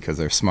movie because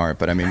they're smart,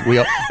 but I mean, we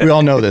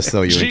all know this,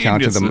 though. You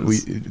encounter them.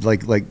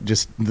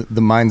 Just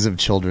the minds of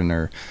children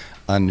are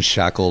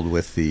unshackled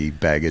with the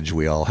baggage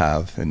we all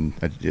have, and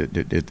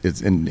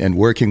and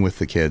working with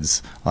the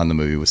kids on the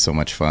movie was so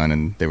much fun,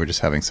 and they were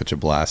just having such a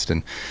blast.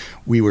 And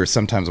we were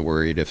sometimes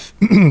worried if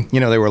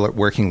they were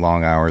working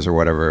long hours or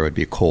whatever, it would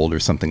be cold or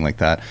something like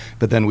that.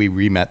 But then we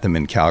re-met them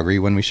in Calgary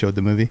when we showed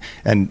the movie,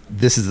 and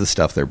this is the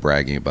stuff they're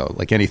bragging about.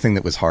 Like, anything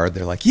that was hard,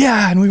 they're like,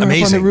 yeah, and we were up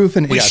on the roof,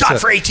 and we shot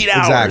for 18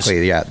 hours.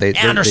 Exactly, yeah.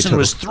 Anderson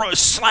was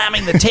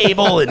slamming the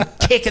table and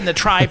kicking the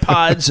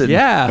tripods. And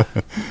yeah,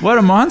 what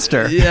a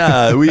monster.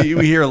 Yeah,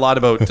 we hear a lot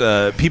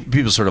about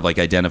people sort of like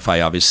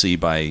identify obviously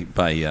by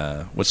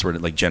what's the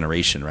word, like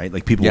generation, right?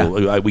 Like people,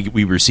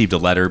 we received a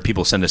letter.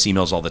 People send us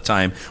emails all the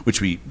time,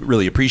 which we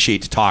really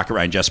appreciate, to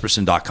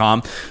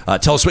talk@ryanjesperson.com.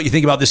 Tell us what you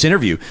think about this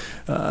interview.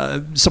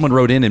 Someone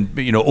wrote in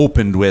and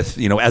opened with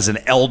as an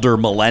elder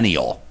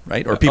millennial,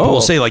 right? Or people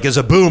will say like as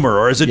a boomer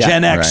or as a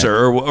Gen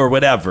Xer or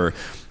whatever.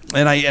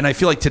 And I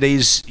feel like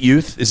today's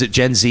youth, is it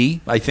Gen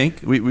Z? I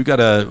think we got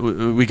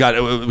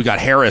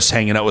Harris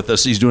hanging out with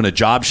us. He's doing a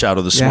job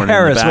shadow this morning.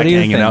 Harris, in the back, what do you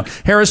hanging think? out.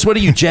 Harris, what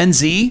are you, Gen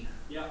Z?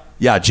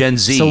 Yeah, Gen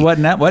Z. So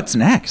what's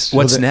next?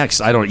 What's next?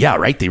 I don't. Yeah,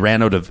 right. They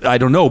ran out of. I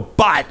don't know,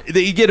 but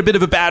they get a bit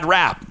of a bad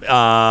rap.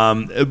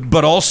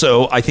 But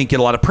also, I think get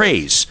a lot of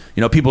praise.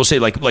 People say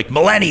like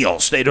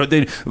millennials.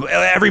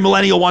 Every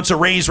millennial wants a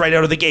raise right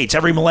out of the gates.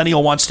 Every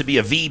millennial wants to be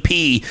a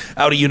VP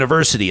out of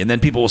university. And then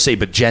people will say,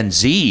 but Gen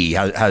Z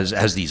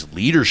has these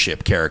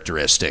leadership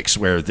characteristics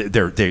where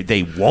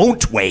they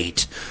won't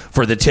wait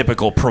for the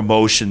typical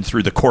promotion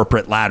through the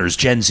corporate ladders.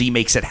 Gen Z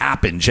makes it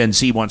happen. Gen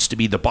Z wants to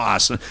be the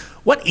boss.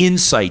 What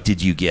insight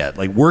did you get,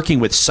 like working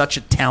with such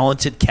a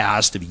talented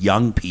cast of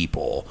young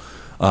people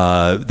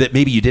that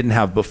maybe you didn't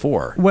have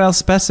before? Well,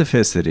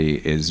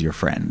 specificity is your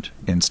friend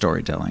in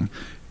storytelling.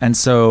 And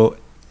so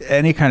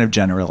any kind of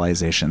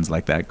generalizations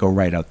like that go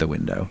right out the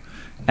window.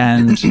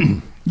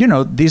 And,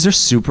 these are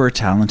super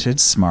talented,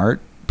 smart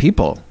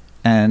people.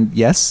 And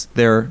yes,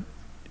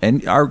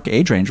 and our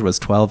age range was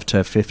 12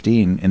 to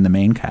 15 in the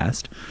main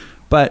cast.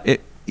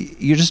 But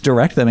you just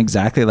direct them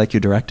exactly like you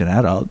direct an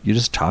adult. You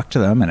just talk to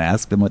them and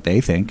ask them what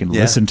they think and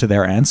listen to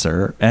their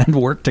answer and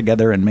work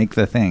together and make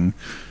the thing.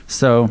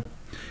 So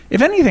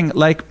if anything,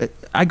 like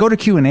I go to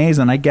Q&As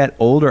and I get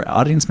older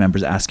audience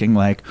members asking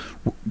like,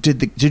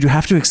 did you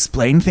have to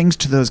explain things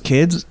to those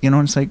kids? And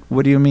it's like,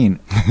 what do you mean?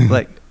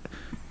 Like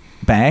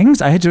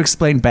bangs? I had to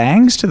explain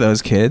bangs to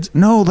those kids?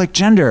 No, like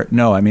gender.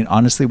 No, I mean,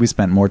 honestly, we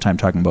spent more time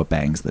talking about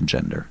bangs than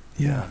gender.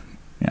 Yeah.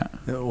 Yeah.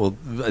 Well,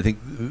 I think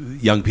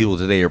young people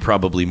today are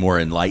probably more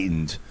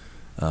enlightened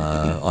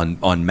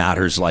on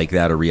matters like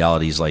that or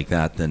realities like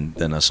that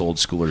than us old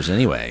schoolers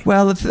anyway.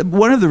 Well,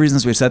 one of the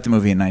reasons we set the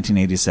movie in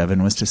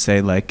 1987 was to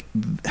say, like,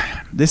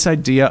 this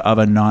idea of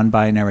a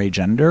non-binary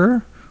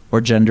gender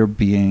or gender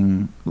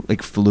being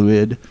like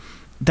fluid,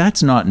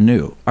 that's not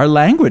new. Our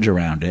language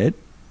around it,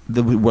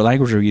 the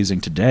language we're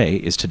using today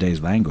is today's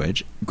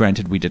language.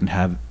 Granted, we didn't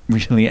have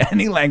really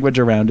any language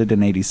around it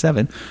in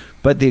 87,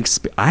 but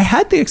I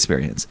had the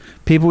experience.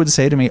 People would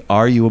say to me,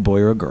 "Are you a boy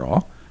or a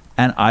girl?"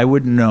 And I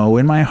would know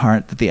in my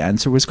heart that the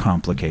answer was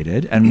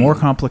complicated and more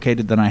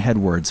complicated than I had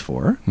words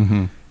for.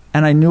 Mm-hmm.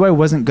 And I knew I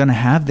wasn't going to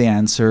have the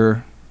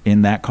answer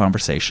in that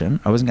conversation.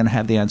 I wasn't going to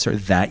have the answer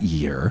that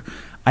year.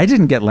 I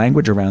didn't get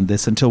language around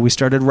this until we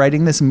started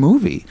writing this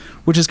movie,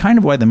 which is kind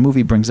of why the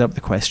movie brings up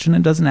the question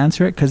and doesn't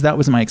answer it, because that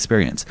was my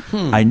experience.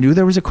 I knew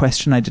there was a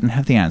question I didn't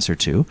have the answer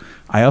to.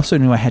 I also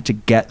knew I had to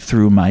get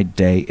through my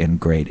day in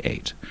grade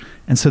 8.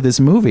 And so this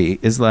movie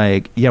is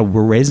like, yeah,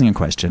 we're raising a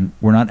question.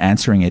 We're not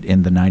answering it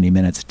in the 90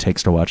 minutes it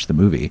takes to watch the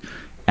movie.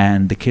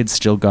 And the kids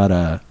still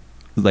gotta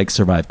like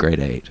survive grade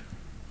 8.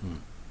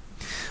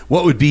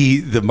 What would be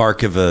the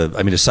mark of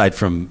aside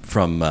from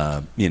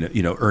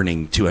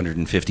earning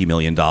 $250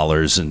 million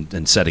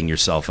and setting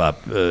yourself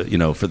up,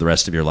 for the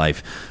rest of your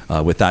life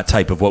with that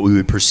type of what we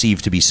would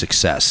perceive to be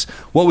success,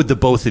 what would the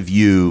both of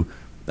you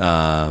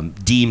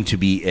deem to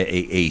be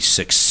a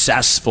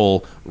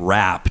successful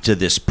wrap to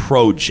this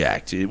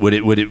project? Would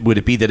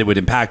it be that it would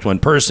impact one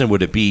person?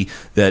 Would it be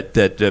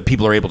that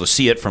people are able to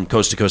see it from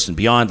coast to coast and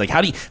beyond? Like,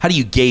 how do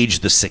you gauge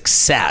the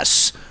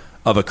success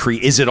of a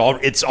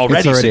It's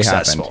already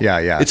successful.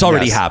 Happened. Yeah. It's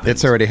already happened.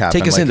 It's already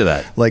happened. Take us into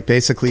that. Like,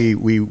 basically,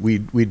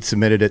 we'd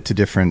submitted it to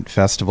different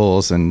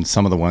festivals, and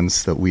some of the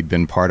ones that we'd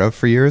been part of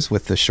for years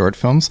with the short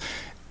films.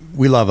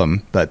 We love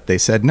them, but they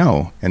said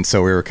no. And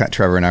so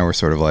Trevor and I were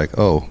sort of like,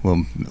 oh,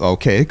 well,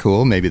 okay,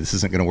 cool. Maybe this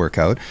isn't going to work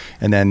out.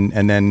 And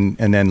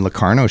then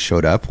Locarno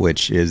showed up,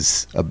 which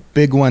is a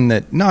big one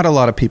that not a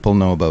lot of people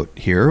know about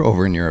here.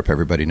 Over in Europe,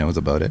 everybody knows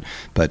about it.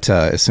 But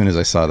as soon as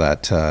I saw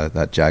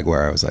that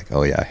Jaguar, I was like,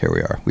 oh yeah, here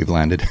we are. We've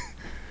landed.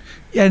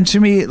 Yeah, and to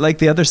me, like,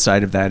 the other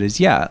side of that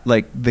is,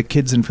 like, the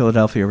kids in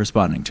Philadelphia are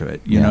responding to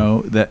it. You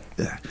know, that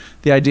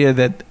the idea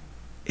that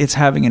it's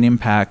having an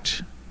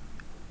impact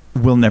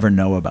we'll never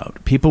know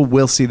about. People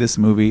will see this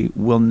movie,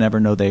 will never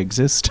know they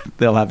exist.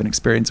 They'll have an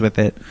experience with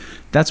it.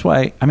 That's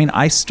why,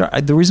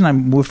 the reason I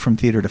moved from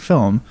theater to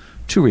film,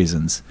 2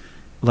 reasons.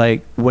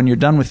 Like, when you're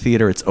done with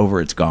theater, it's over,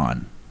 it's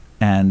gone.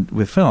 And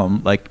with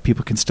film, like,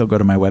 people can still go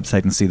to my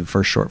website and see the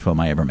first short film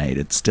I ever made.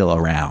 It's still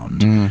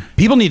around.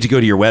 People need to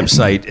go to your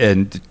website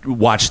and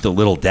watch The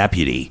Little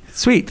Deputy.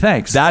 Sweet,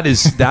 thanks. That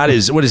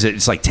is, what is it?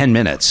 It's like 10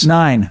 minutes.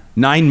 9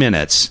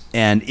 minutes.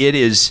 And it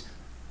is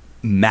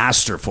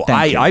masterful.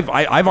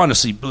 I've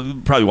honestly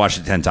probably watched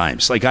it 10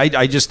 times. Like,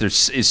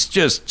 it's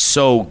just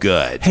so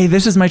good. Hey,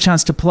 this is my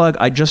chance to plug.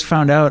 I just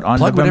found out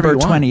on November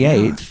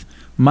 28th,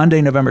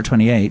 Monday, November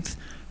 28th,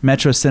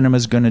 Metro Cinema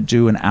is going to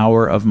do an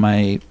hour of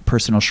my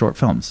personal short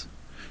films.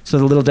 So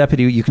The Little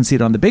Deputy, you can see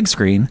it on the big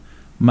screen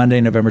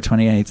Monday, November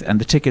 28th, and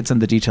the tickets and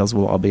the details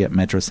will all be at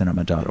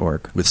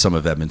metrocinema.org. With some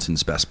of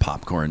Edmonton's best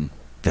popcorn.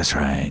 That's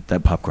right.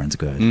 That popcorn's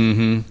good.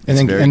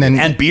 Mm-hmm.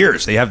 And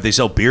beers. They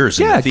sell beers.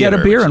 Yeah, in the theater, get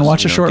a beer and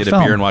watch a short film. Get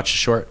a beer and watch a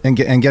short. And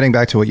getting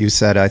back to what you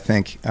said, I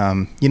think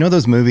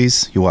those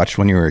movies you watched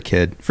when you were a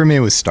kid. For me, it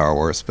was Star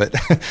Wars, but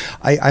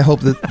I hope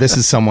that this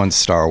is someone's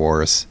Star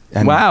Wars.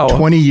 And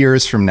 20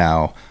 years from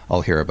now, I'll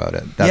hear about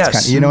it. That's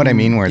kind of, you know what I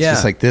mean? Where it's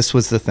just like, this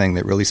was the thing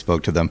that really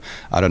spoke to them.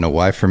 I don't know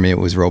why. For me, it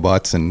was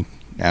robots and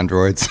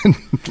androids and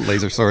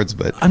laser swords,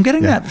 but I'm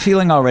getting that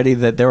feeling already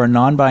that there are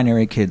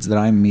non-binary kids that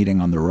I'm meeting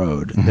on the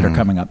road that are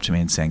coming up to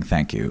me and saying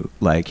thank you.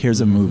 Like,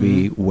 here's a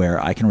movie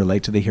where I can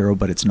relate to the hero,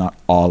 but it's not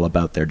all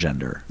about their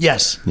gender.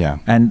 Yes. Yeah.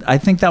 And I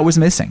think that was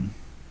missing.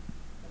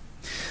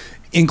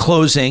 In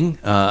closing,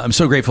 I'm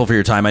so grateful for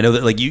your time. I know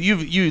that, like,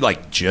 you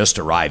like just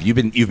arrived. You've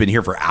been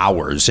here for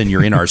hours, and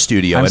you're in our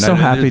studio. I'm so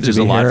happy to be here. There's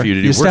a lot for you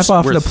to do. You step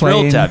off the plane.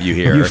 Thrilled to have you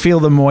here. You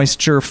feel the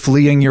moisture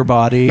fleeing your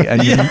body,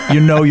 and you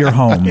know you're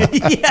home.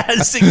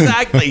 Yes,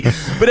 exactly.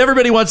 But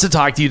everybody wants to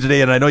talk to you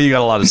today, and I know you got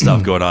a lot of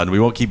stuff going on. We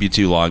won't keep you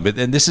too long.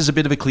 And this is a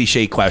bit of a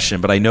cliche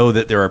question, but I know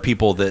that there are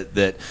people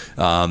that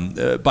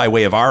by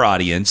way of our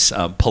audience,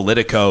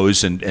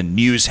 politicos and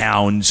news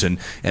hounds and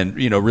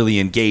really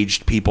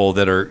engaged people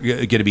that are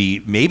going to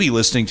be maybe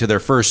listening to their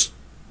first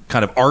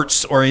kind of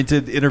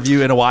arts-oriented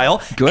interview in a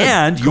while. Good.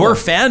 And your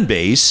fan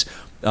base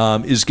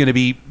is going to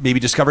be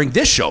maybe discovering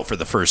this show for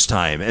the first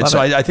time. And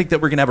I think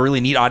that we're going to have a really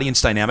neat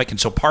audience dynamic.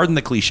 And so pardon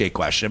the cliche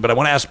question, but I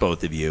want to ask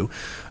both of you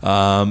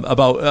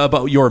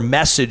about your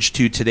message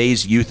to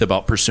today's youth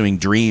about pursuing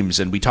dreams.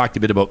 And we talked a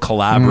bit about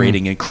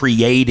collaborating and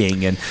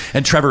creating.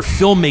 And Trevor,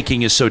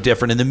 filmmaking is so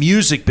different. And the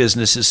music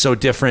business is so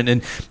different.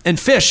 And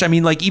Fish, I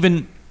mean, like,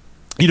 even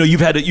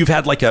you've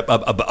had like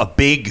a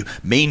big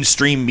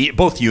mainstream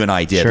both you and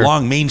I did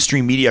long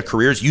mainstream media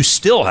careers. You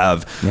still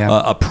have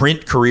a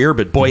print career,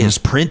 but boy, has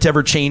print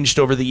ever changed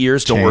over the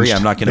years. Don't worry,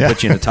 I'm not going to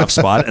put you in a tough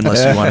spot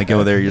unless you want to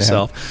go there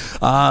yourself.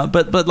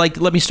 But like,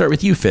 let me start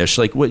with you, Fish.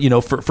 Like, what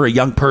for a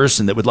young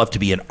person that would love to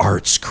be an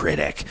arts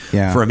critic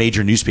for a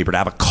major newspaper, to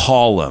have a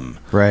column.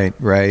 Right.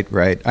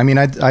 I mean,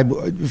 I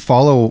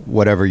follow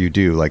whatever you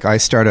do. Like, I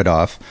started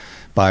off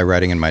by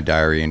writing in my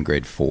diary in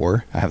grade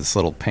 4. I have this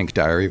little pink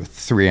diary with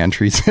 3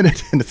 entries in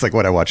it, and it's like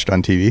what I watched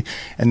on TV.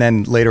 And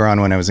then later on,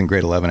 when I was in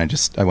grade 11,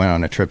 I went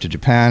on a trip to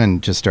Japan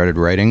and just started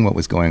writing what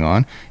was going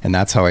on, and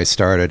that's how I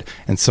started.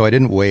 And so I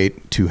didn't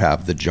wait to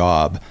have the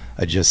job.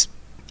 I just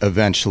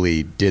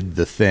eventually did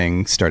the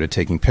thing, started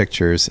taking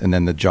pictures, and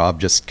then the job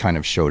just kind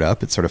of showed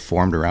up. It sort of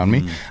formed around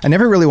me. I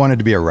never really wanted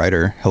to be a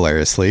writer,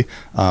 hilariously.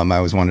 I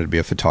always wanted to be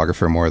a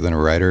photographer more than a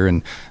writer,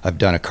 and I've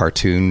done a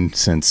cartoon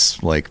since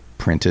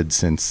printed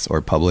since or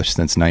published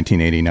since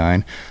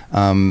 1989.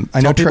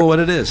 Tell people what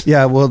it is.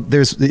 Yeah, well,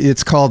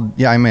 it's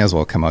called. I may as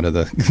well come out of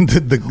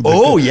the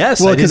oh yes.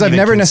 Well, because I've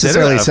never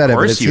necessarily said it,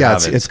 but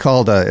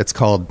it's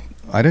called.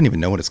 I don't even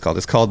know what it's called.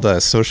 It's called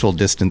Social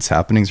Distance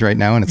Happenings right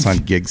now, and it's on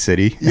Gig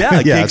City.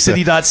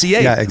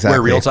 gigcity.ca. Yeah, exactly.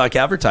 Where Real Talk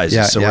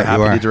advertises. So we're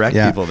happy to direct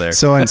people there.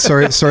 So, and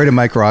sorry to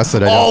Mike Ross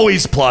that I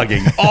always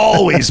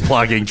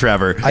plugging,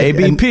 Trevor.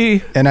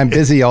 ABP. And I'm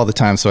busy all the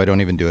time, so I don't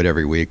even do it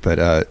every week. But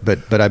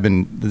I've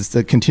been, this is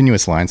a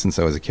continuous line since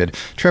I was a kid.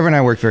 Trevor and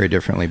I work very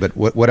differently, but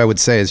what I would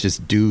say is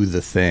just do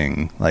the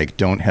thing. Like,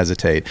 don't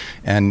hesitate.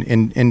 And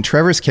in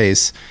Trevor's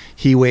case,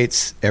 he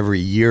waits every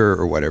year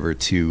or whatever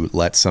to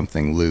let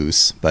something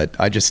loose, but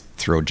I just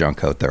throw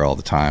junk out there all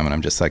the time, and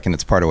I'm just like, and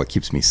it's part of what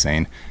keeps me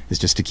sane is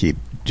just to keep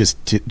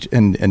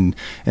and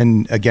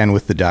again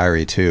with the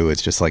diary too,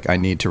 it's just like I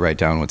need to write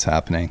down what's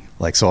happening.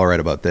 Like, so I'll write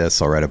about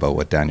this, I'll write about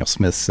what Daniel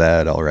Smith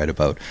said, I'll write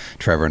about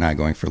Trevor and I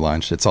going for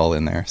lunch. It's all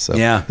in there. So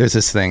there's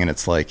this thing, and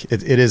it's like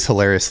it is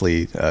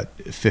hilariously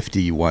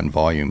 51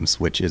 volumes,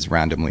 which is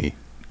randomly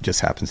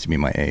just happens to be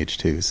my age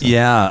too. So,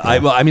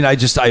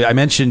 I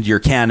mentioned your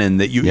Canon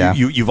that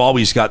you've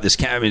always got this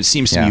camera. It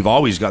seems to me you've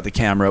always got the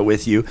camera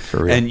with you,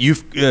 and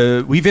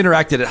we've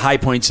interacted at high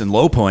points and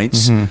low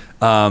points.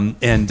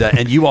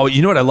 And you all,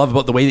 you know what I love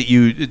about the way that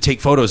you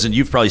take photos, and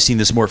you've probably seen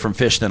this more from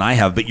Fish than I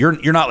have, but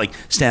you're not like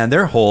stand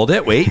there, hold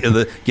it, wait,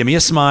 give me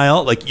a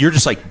smile. Like, you're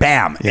just like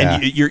bam,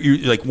 and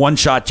you're like one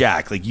shot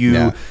Jack. Like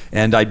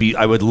and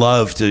I would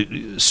love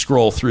to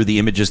scroll through the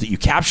images that you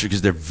capture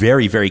because they're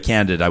very, very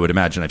candid. I would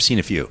imagine. I've seen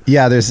a few.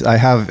 Yeah, I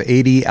have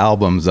 80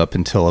 albums up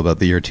until about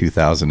the year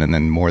 2000, and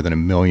then more than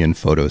 1 million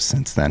photos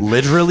since then.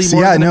 Literally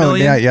more than 1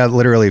 million? Yeah,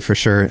 literally for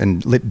sure.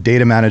 And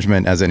data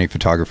management, as any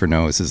photographer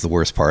knows, is the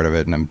worst part of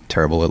it, and I'm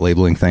terrible at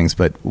labeling things.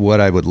 But what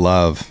I would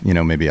love,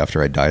 maybe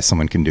after I die,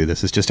 someone can do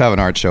this, is just have an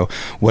art show,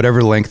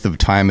 whatever length of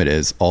time it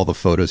is, all the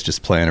photos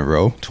just play in a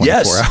row,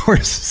 24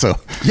 hours. So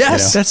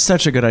that's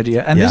such a good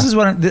idea. And this is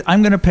what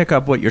I'm going to pick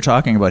up what you're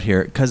talking about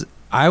here, because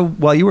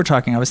while you were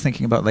talking, I was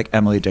thinking about like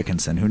Emily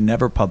Dickinson, who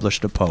never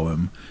published a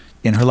poem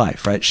in her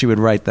life, right? She would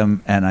write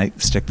them and I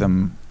stick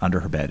them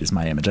under her bed is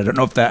my image. I don't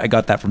know if I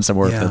got that from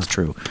somewhere, if that's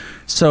true.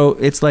 So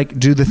it's like,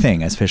 do the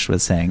thing, as Fish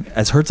was saying.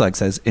 As Herzog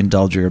says,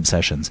 indulge your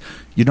obsessions.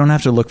 You don't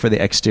have to look for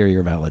the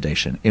exterior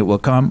validation. It will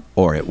come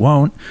or it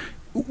won't.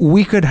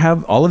 We could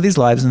have all of these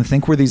lives and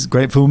think we're these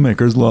great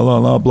filmmakers, la, la,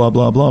 la, blah,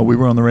 blah, blah. We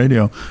were on the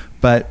radio.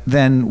 But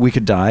then we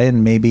could die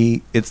and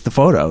maybe it's the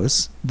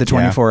photos, the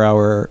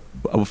 24-hour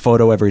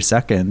photo every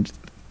second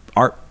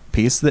art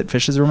piece that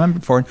Fish is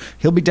remembered for, and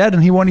he'll be dead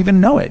and he won't even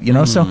know it,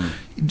 So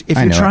if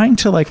you're trying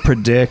to like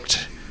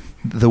predict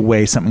the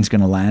way something's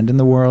going to land in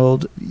the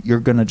world, you're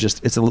going to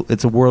just it's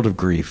a world of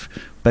grief.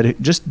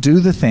 But just do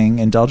the thing,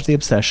 indulge the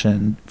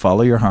obsession,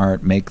 follow your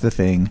heart, make the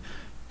thing,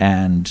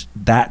 and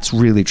that's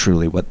really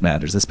truly what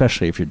matters,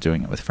 especially if you're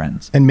doing it with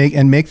friends. And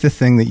make the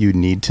thing that you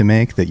need to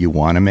make, that you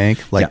want to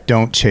make. Like,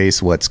 don't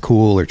chase what's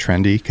cool or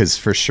trendy, because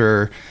for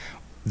sure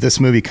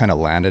this movie kind of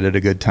landed at a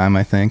good time,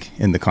 I think,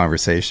 in the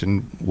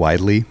conversation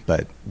widely,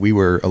 but we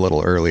were a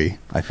little early,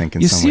 I think,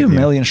 in some way. You see a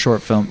million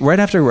short films. Right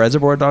after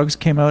Reservoir Dogs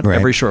came out,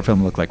 every short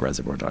film looked like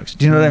Reservoir Dogs.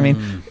 Do you know what I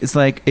mean? It's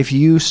like, if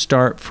you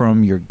start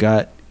from your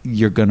gut,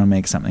 you're going to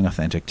make something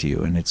authentic to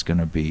you, and it's going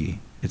to be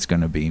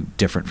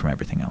different from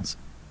everything else.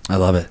 I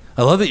love it.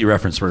 I love that you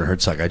referenced Werner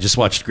Herzog. I just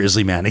watched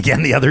Grizzly Man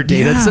again the other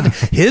day.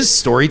 His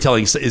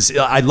storytelling is,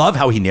 I love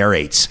how he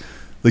narrates.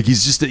 Like,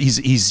 there's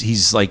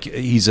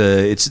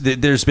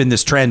been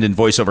this trend in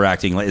voiceover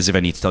acting, as if I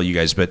need to tell you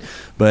guys, but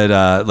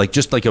like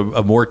just like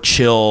a more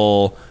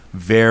chill,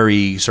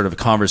 very sort of a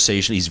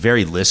conversation. He's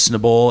very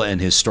listenable, and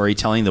his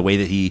storytelling, the way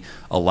that he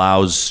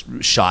allows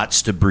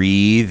shots to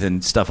breathe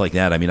and stuff like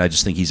that. I mean, I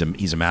just think he's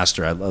a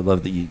master. I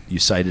love that you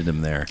cited him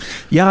there.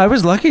 Yeah, I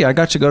was lucky. I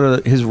got to go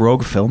to his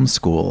Rogue Film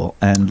School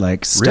and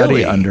like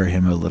study under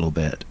him a little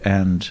bit,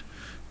 and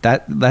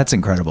that's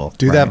incredible.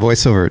 Do that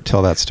voiceover.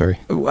 Tell that story.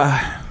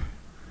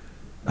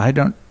 I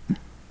don't.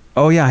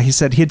 Oh yeah, he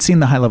said he had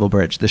seen The High Level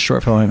Bridge, this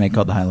short film I made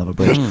called The High Level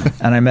Bridge,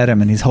 and I met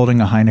him, and he's holding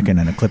a Heineken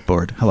and a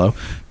clipboard. Hello,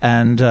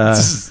 and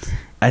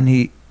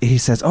he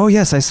says, "Oh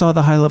yes, I saw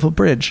The High Level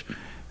Bridge,"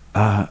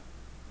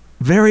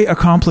 very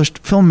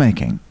accomplished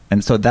filmmaking.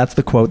 And so that's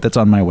the quote that's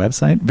on my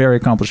website. Very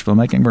accomplished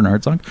filmmaking, Werner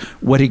Herzog.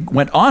 What he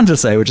went on to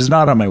say, which is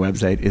not on my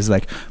website, is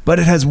like, but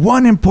it has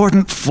one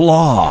important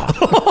flaw.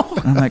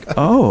 And I'm like,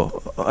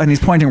 oh. And he's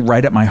pointing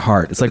right at my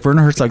heart. It's like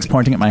Werner Herzog's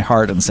pointing at my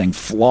heart and saying,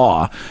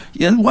 flaw.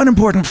 Yeah, one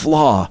important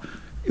flaw.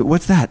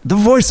 What's that? The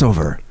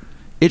voiceover.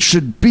 It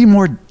should be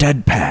more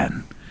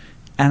deadpan.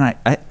 And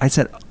I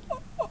said,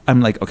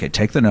 I'm like, okay,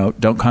 take the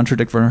note. Don't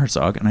contradict Werner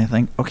Herzog. And I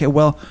think, okay,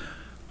 well,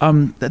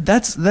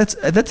 that's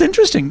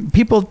interesting.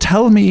 People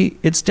tell me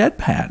it's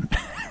deadpan.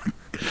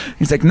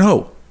 He's like,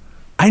 no,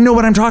 I know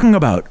what I'm talking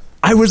about.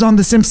 I was on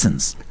The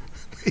Simpsons.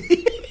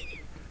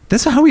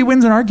 That's how he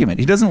wins an argument.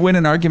 He doesn't win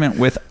an argument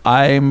with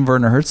I'm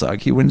Werner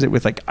Herzog. He wins it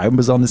with like I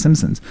was on The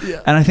Simpsons.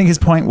 Yeah. And I think his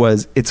point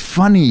was it's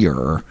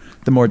funnier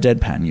the more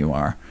deadpan you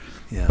are.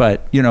 Yeah.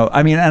 But, you know,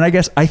 I mean, and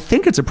I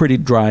think it's a pretty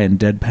dry and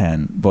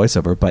deadpan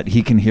voiceover, but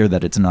he can hear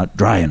that it's not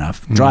dry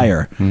enough.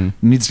 Drier. It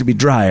needs to be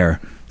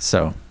drier.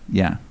 So,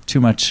 yeah, too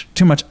much.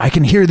 I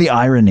can hear the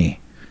irony.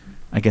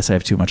 I guess I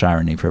have too much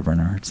irony for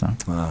Werner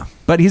Herzog.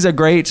 But he's a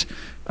great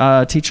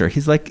teacher.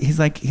 He's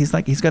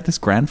got this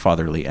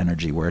grandfatherly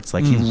energy where it's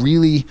like he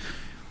really,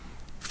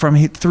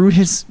 through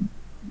his,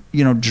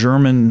 you know,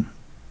 German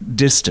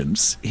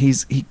distance,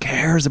 he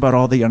cares about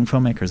all the young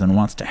filmmakers and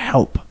wants to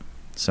help.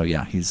 So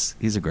yeah, he's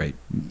a great.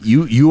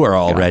 You are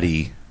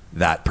already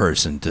that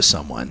person to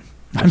someone.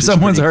 I'm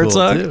someone's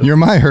Herzog. Cool. You're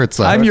my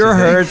Herzog. I'm your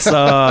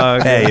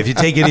Herzog. Hey, if you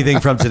take anything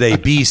from today,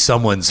 be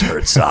someone's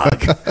Herzog.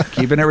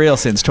 Keeping it real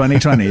since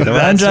 2020. The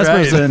Ryan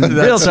Jesperson Real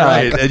That's Talk.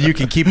 right. And you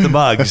can keep the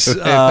mugs.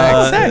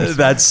 Thanks.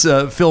 That's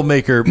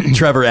filmmaker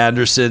Trevor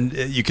Anderson.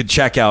 You can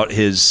check out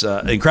his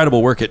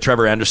incredible work at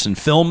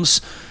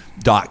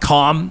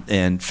TrevorAndersonFilms.com.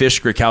 And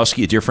Fish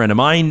Grakowski, a dear friend of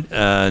mine,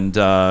 and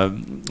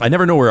I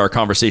never know where our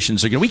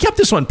conversations are going. We kept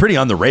this one pretty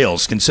on the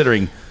rails,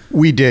 considering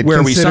we did.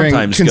 Where we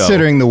sometimes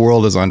considering the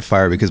world is on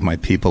fire because my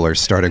people are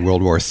starting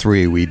World War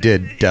III. We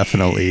did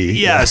definitely.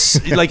 Yes,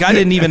 like I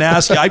didn't even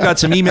ask you. I've got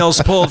some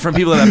emails pulled from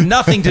people that have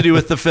nothing to do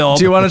with the film.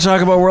 Do you want to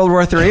talk about World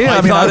War III?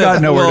 I've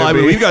got nowhere to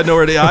be. We've got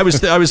nowhere to. I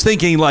was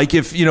thinking, like,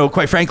 if you know,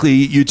 quite frankly,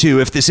 you two,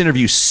 if this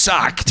interview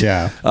sucked,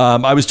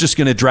 I was just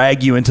going to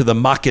drag you into the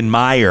muck and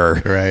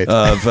mire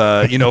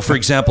of, you know, for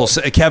example,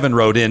 Kevin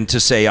wrote in to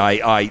say,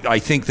 I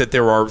think that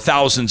there are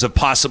thousands of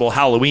possible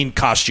Halloween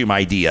costume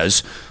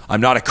ideas. I'm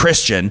not a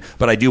Christian,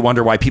 but I do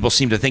wonder why people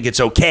seem to think it's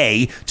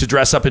okay to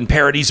dress up in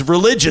parodies of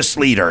religious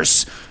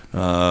leaders.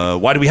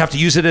 Why do we have to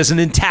use it as an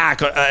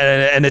attack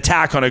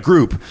on a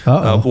group?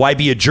 Why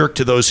be a jerk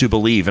to those who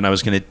believe? And I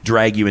was going to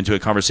drag you into a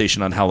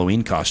conversation on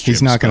Halloween costumes.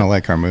 He's not going to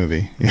like our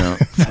movie. No,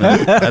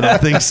 I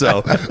don't think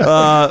so.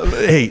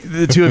 Hey,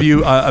 the two of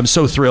you, I'm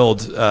so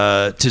thrilled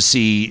to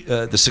see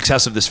the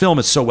success of this film.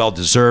 It's so well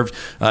deserved.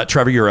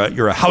 Trevor,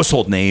 you're a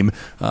household name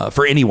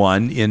for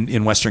anyone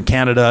in Western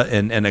Canada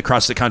and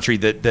across the country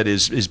that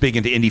is big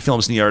into indie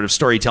films and the art of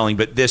storytelling.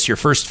 But this, your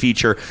first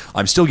feature,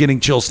 I'm still getting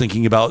chills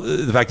thinking about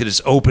the fact that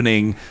it's opening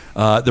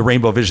the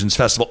Rainbow Visions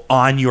Festival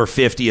on your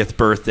 50th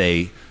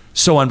birthday.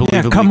 So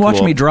unbelievably come cool.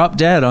 watch me drop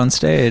dead on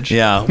stage.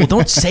 Yeah. Well,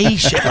 don't say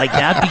shit like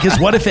that, because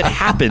what if it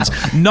happens?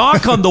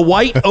 Knock on the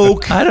white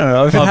oak I don't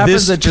know. If it of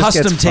happens, this it just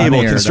custom gets table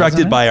funnier,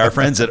 constructed by our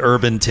friends at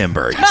Urban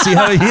Timber. You see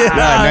how?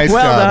 Nice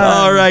well job. done.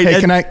 All right.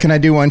 Hey, can I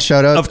do one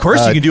shout out? Of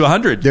course, you can do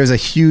 100. There's a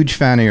huge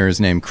fan of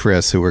yours named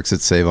Chris who works at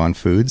Save On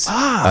Foods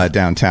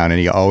downtown, and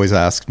he always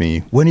asks me,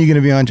 when are you going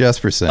to be on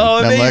Jesperson? Oh,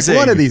 and I'm amazing.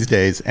 like, one of these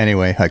days.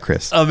 Anyway, hi,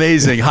 Chris.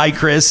 Amazing. Hi,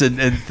 Chris, and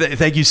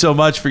thank you so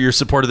much for your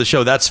support of the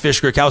show. That's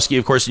Fish Grakowski,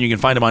 of course, and you can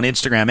find him on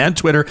Instagram and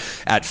Twitter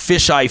at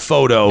Fisheye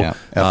Photo,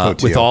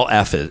 with all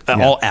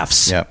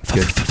F's. Yeah,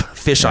 good.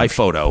 Fisheye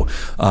Photo.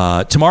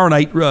 Tomorrow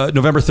night,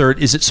 November 3rd.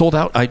 Is it sold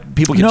out?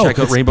 People can check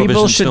out Rainbow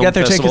People Visions should Film get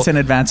their Festival. tickets in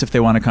advance if they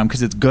want to come,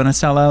 because it's going to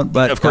sell out.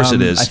 But of course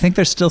it is. I think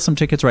there's still some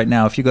tickets right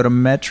now if you go to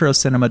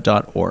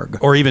metrocinema.org.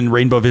 Or even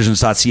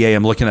rainbowvisions.ca.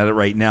 I'm looking at it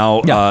right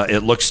now. Yeah.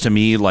 It looks to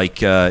me like,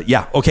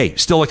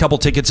 still a couple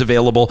tickets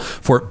available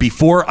for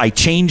Before I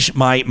Change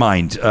My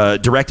Mind,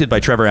 directed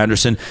by Trevor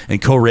Anderson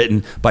and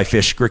co-written by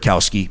Fish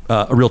Grakowski.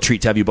 A real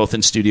treat to have you both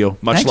in studio.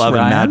 Much Thanks, love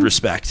Ryan. and mad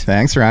respect.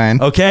 Thanks,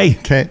 Ryan.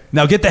 Okay.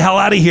 Now get the hell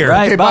out of here.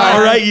 Right, okay, bye.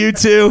 All right, you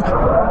two.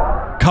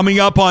 Coming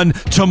up on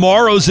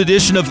tomorrow's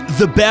edition of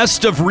The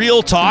Best of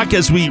Real Talk,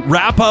 as we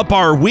wrap up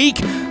our week,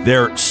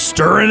 they're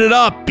stirring it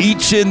up,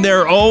 each in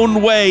their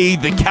own way.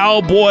 The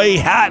cowboy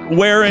hat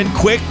wearing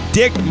Quick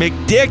Dick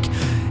McDick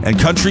and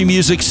country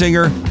music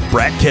singer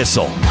Brett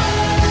Kissel.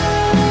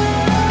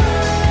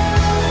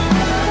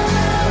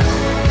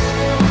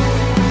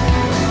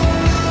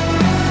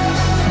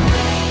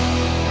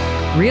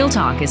 Real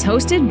Talk is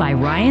hosted by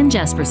Ryan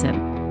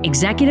Jesperson,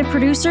 executive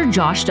producer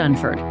Josh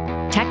Dunford,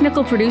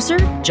 technical producer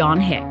John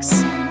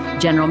Hicks,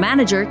 general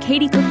manager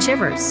Katie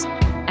Cook-Chivers,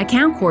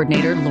 account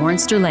coordinator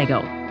Lawrence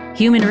Derlego,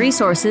 human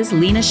resources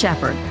Lena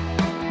Shepard,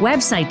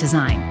 website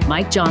design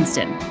Mike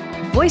Johnston,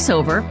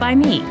 voiceover by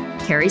me,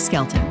 Carrie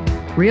Skelton.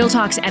 Real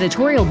Talk's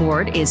editorial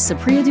board is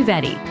Supriya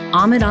Dwivedi,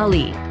 Ahmed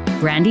Ali,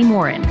 Brandy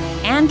Morin,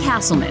 Ann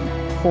Castleman,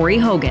 Corey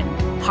Hogan,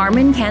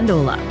 Harmon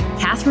Candola,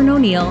 Catherine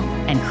O'Neill,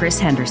 and Chris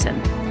Henderson.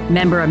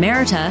 Member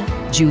Emerita,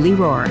 Julie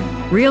Rohr.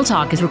 Real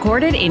Talk is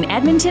recorded in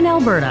Edmonton,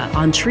 Alberta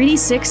on Treaty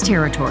 6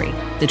 territory,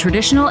 the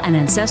traditional and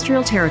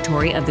ancestral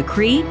territory of the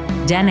Cree,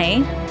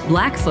 Dene,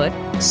 Blackfoot,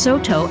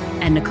 Saulteaux,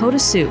 and Nakota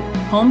Sioux,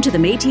 home to the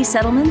Métis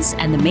settlements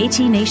and the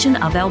Métis Nation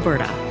of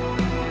Alberta.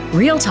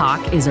 Real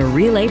Talk is a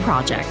relay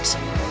project.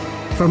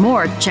 For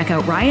more, check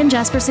out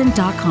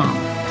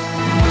ryanjesperson.com.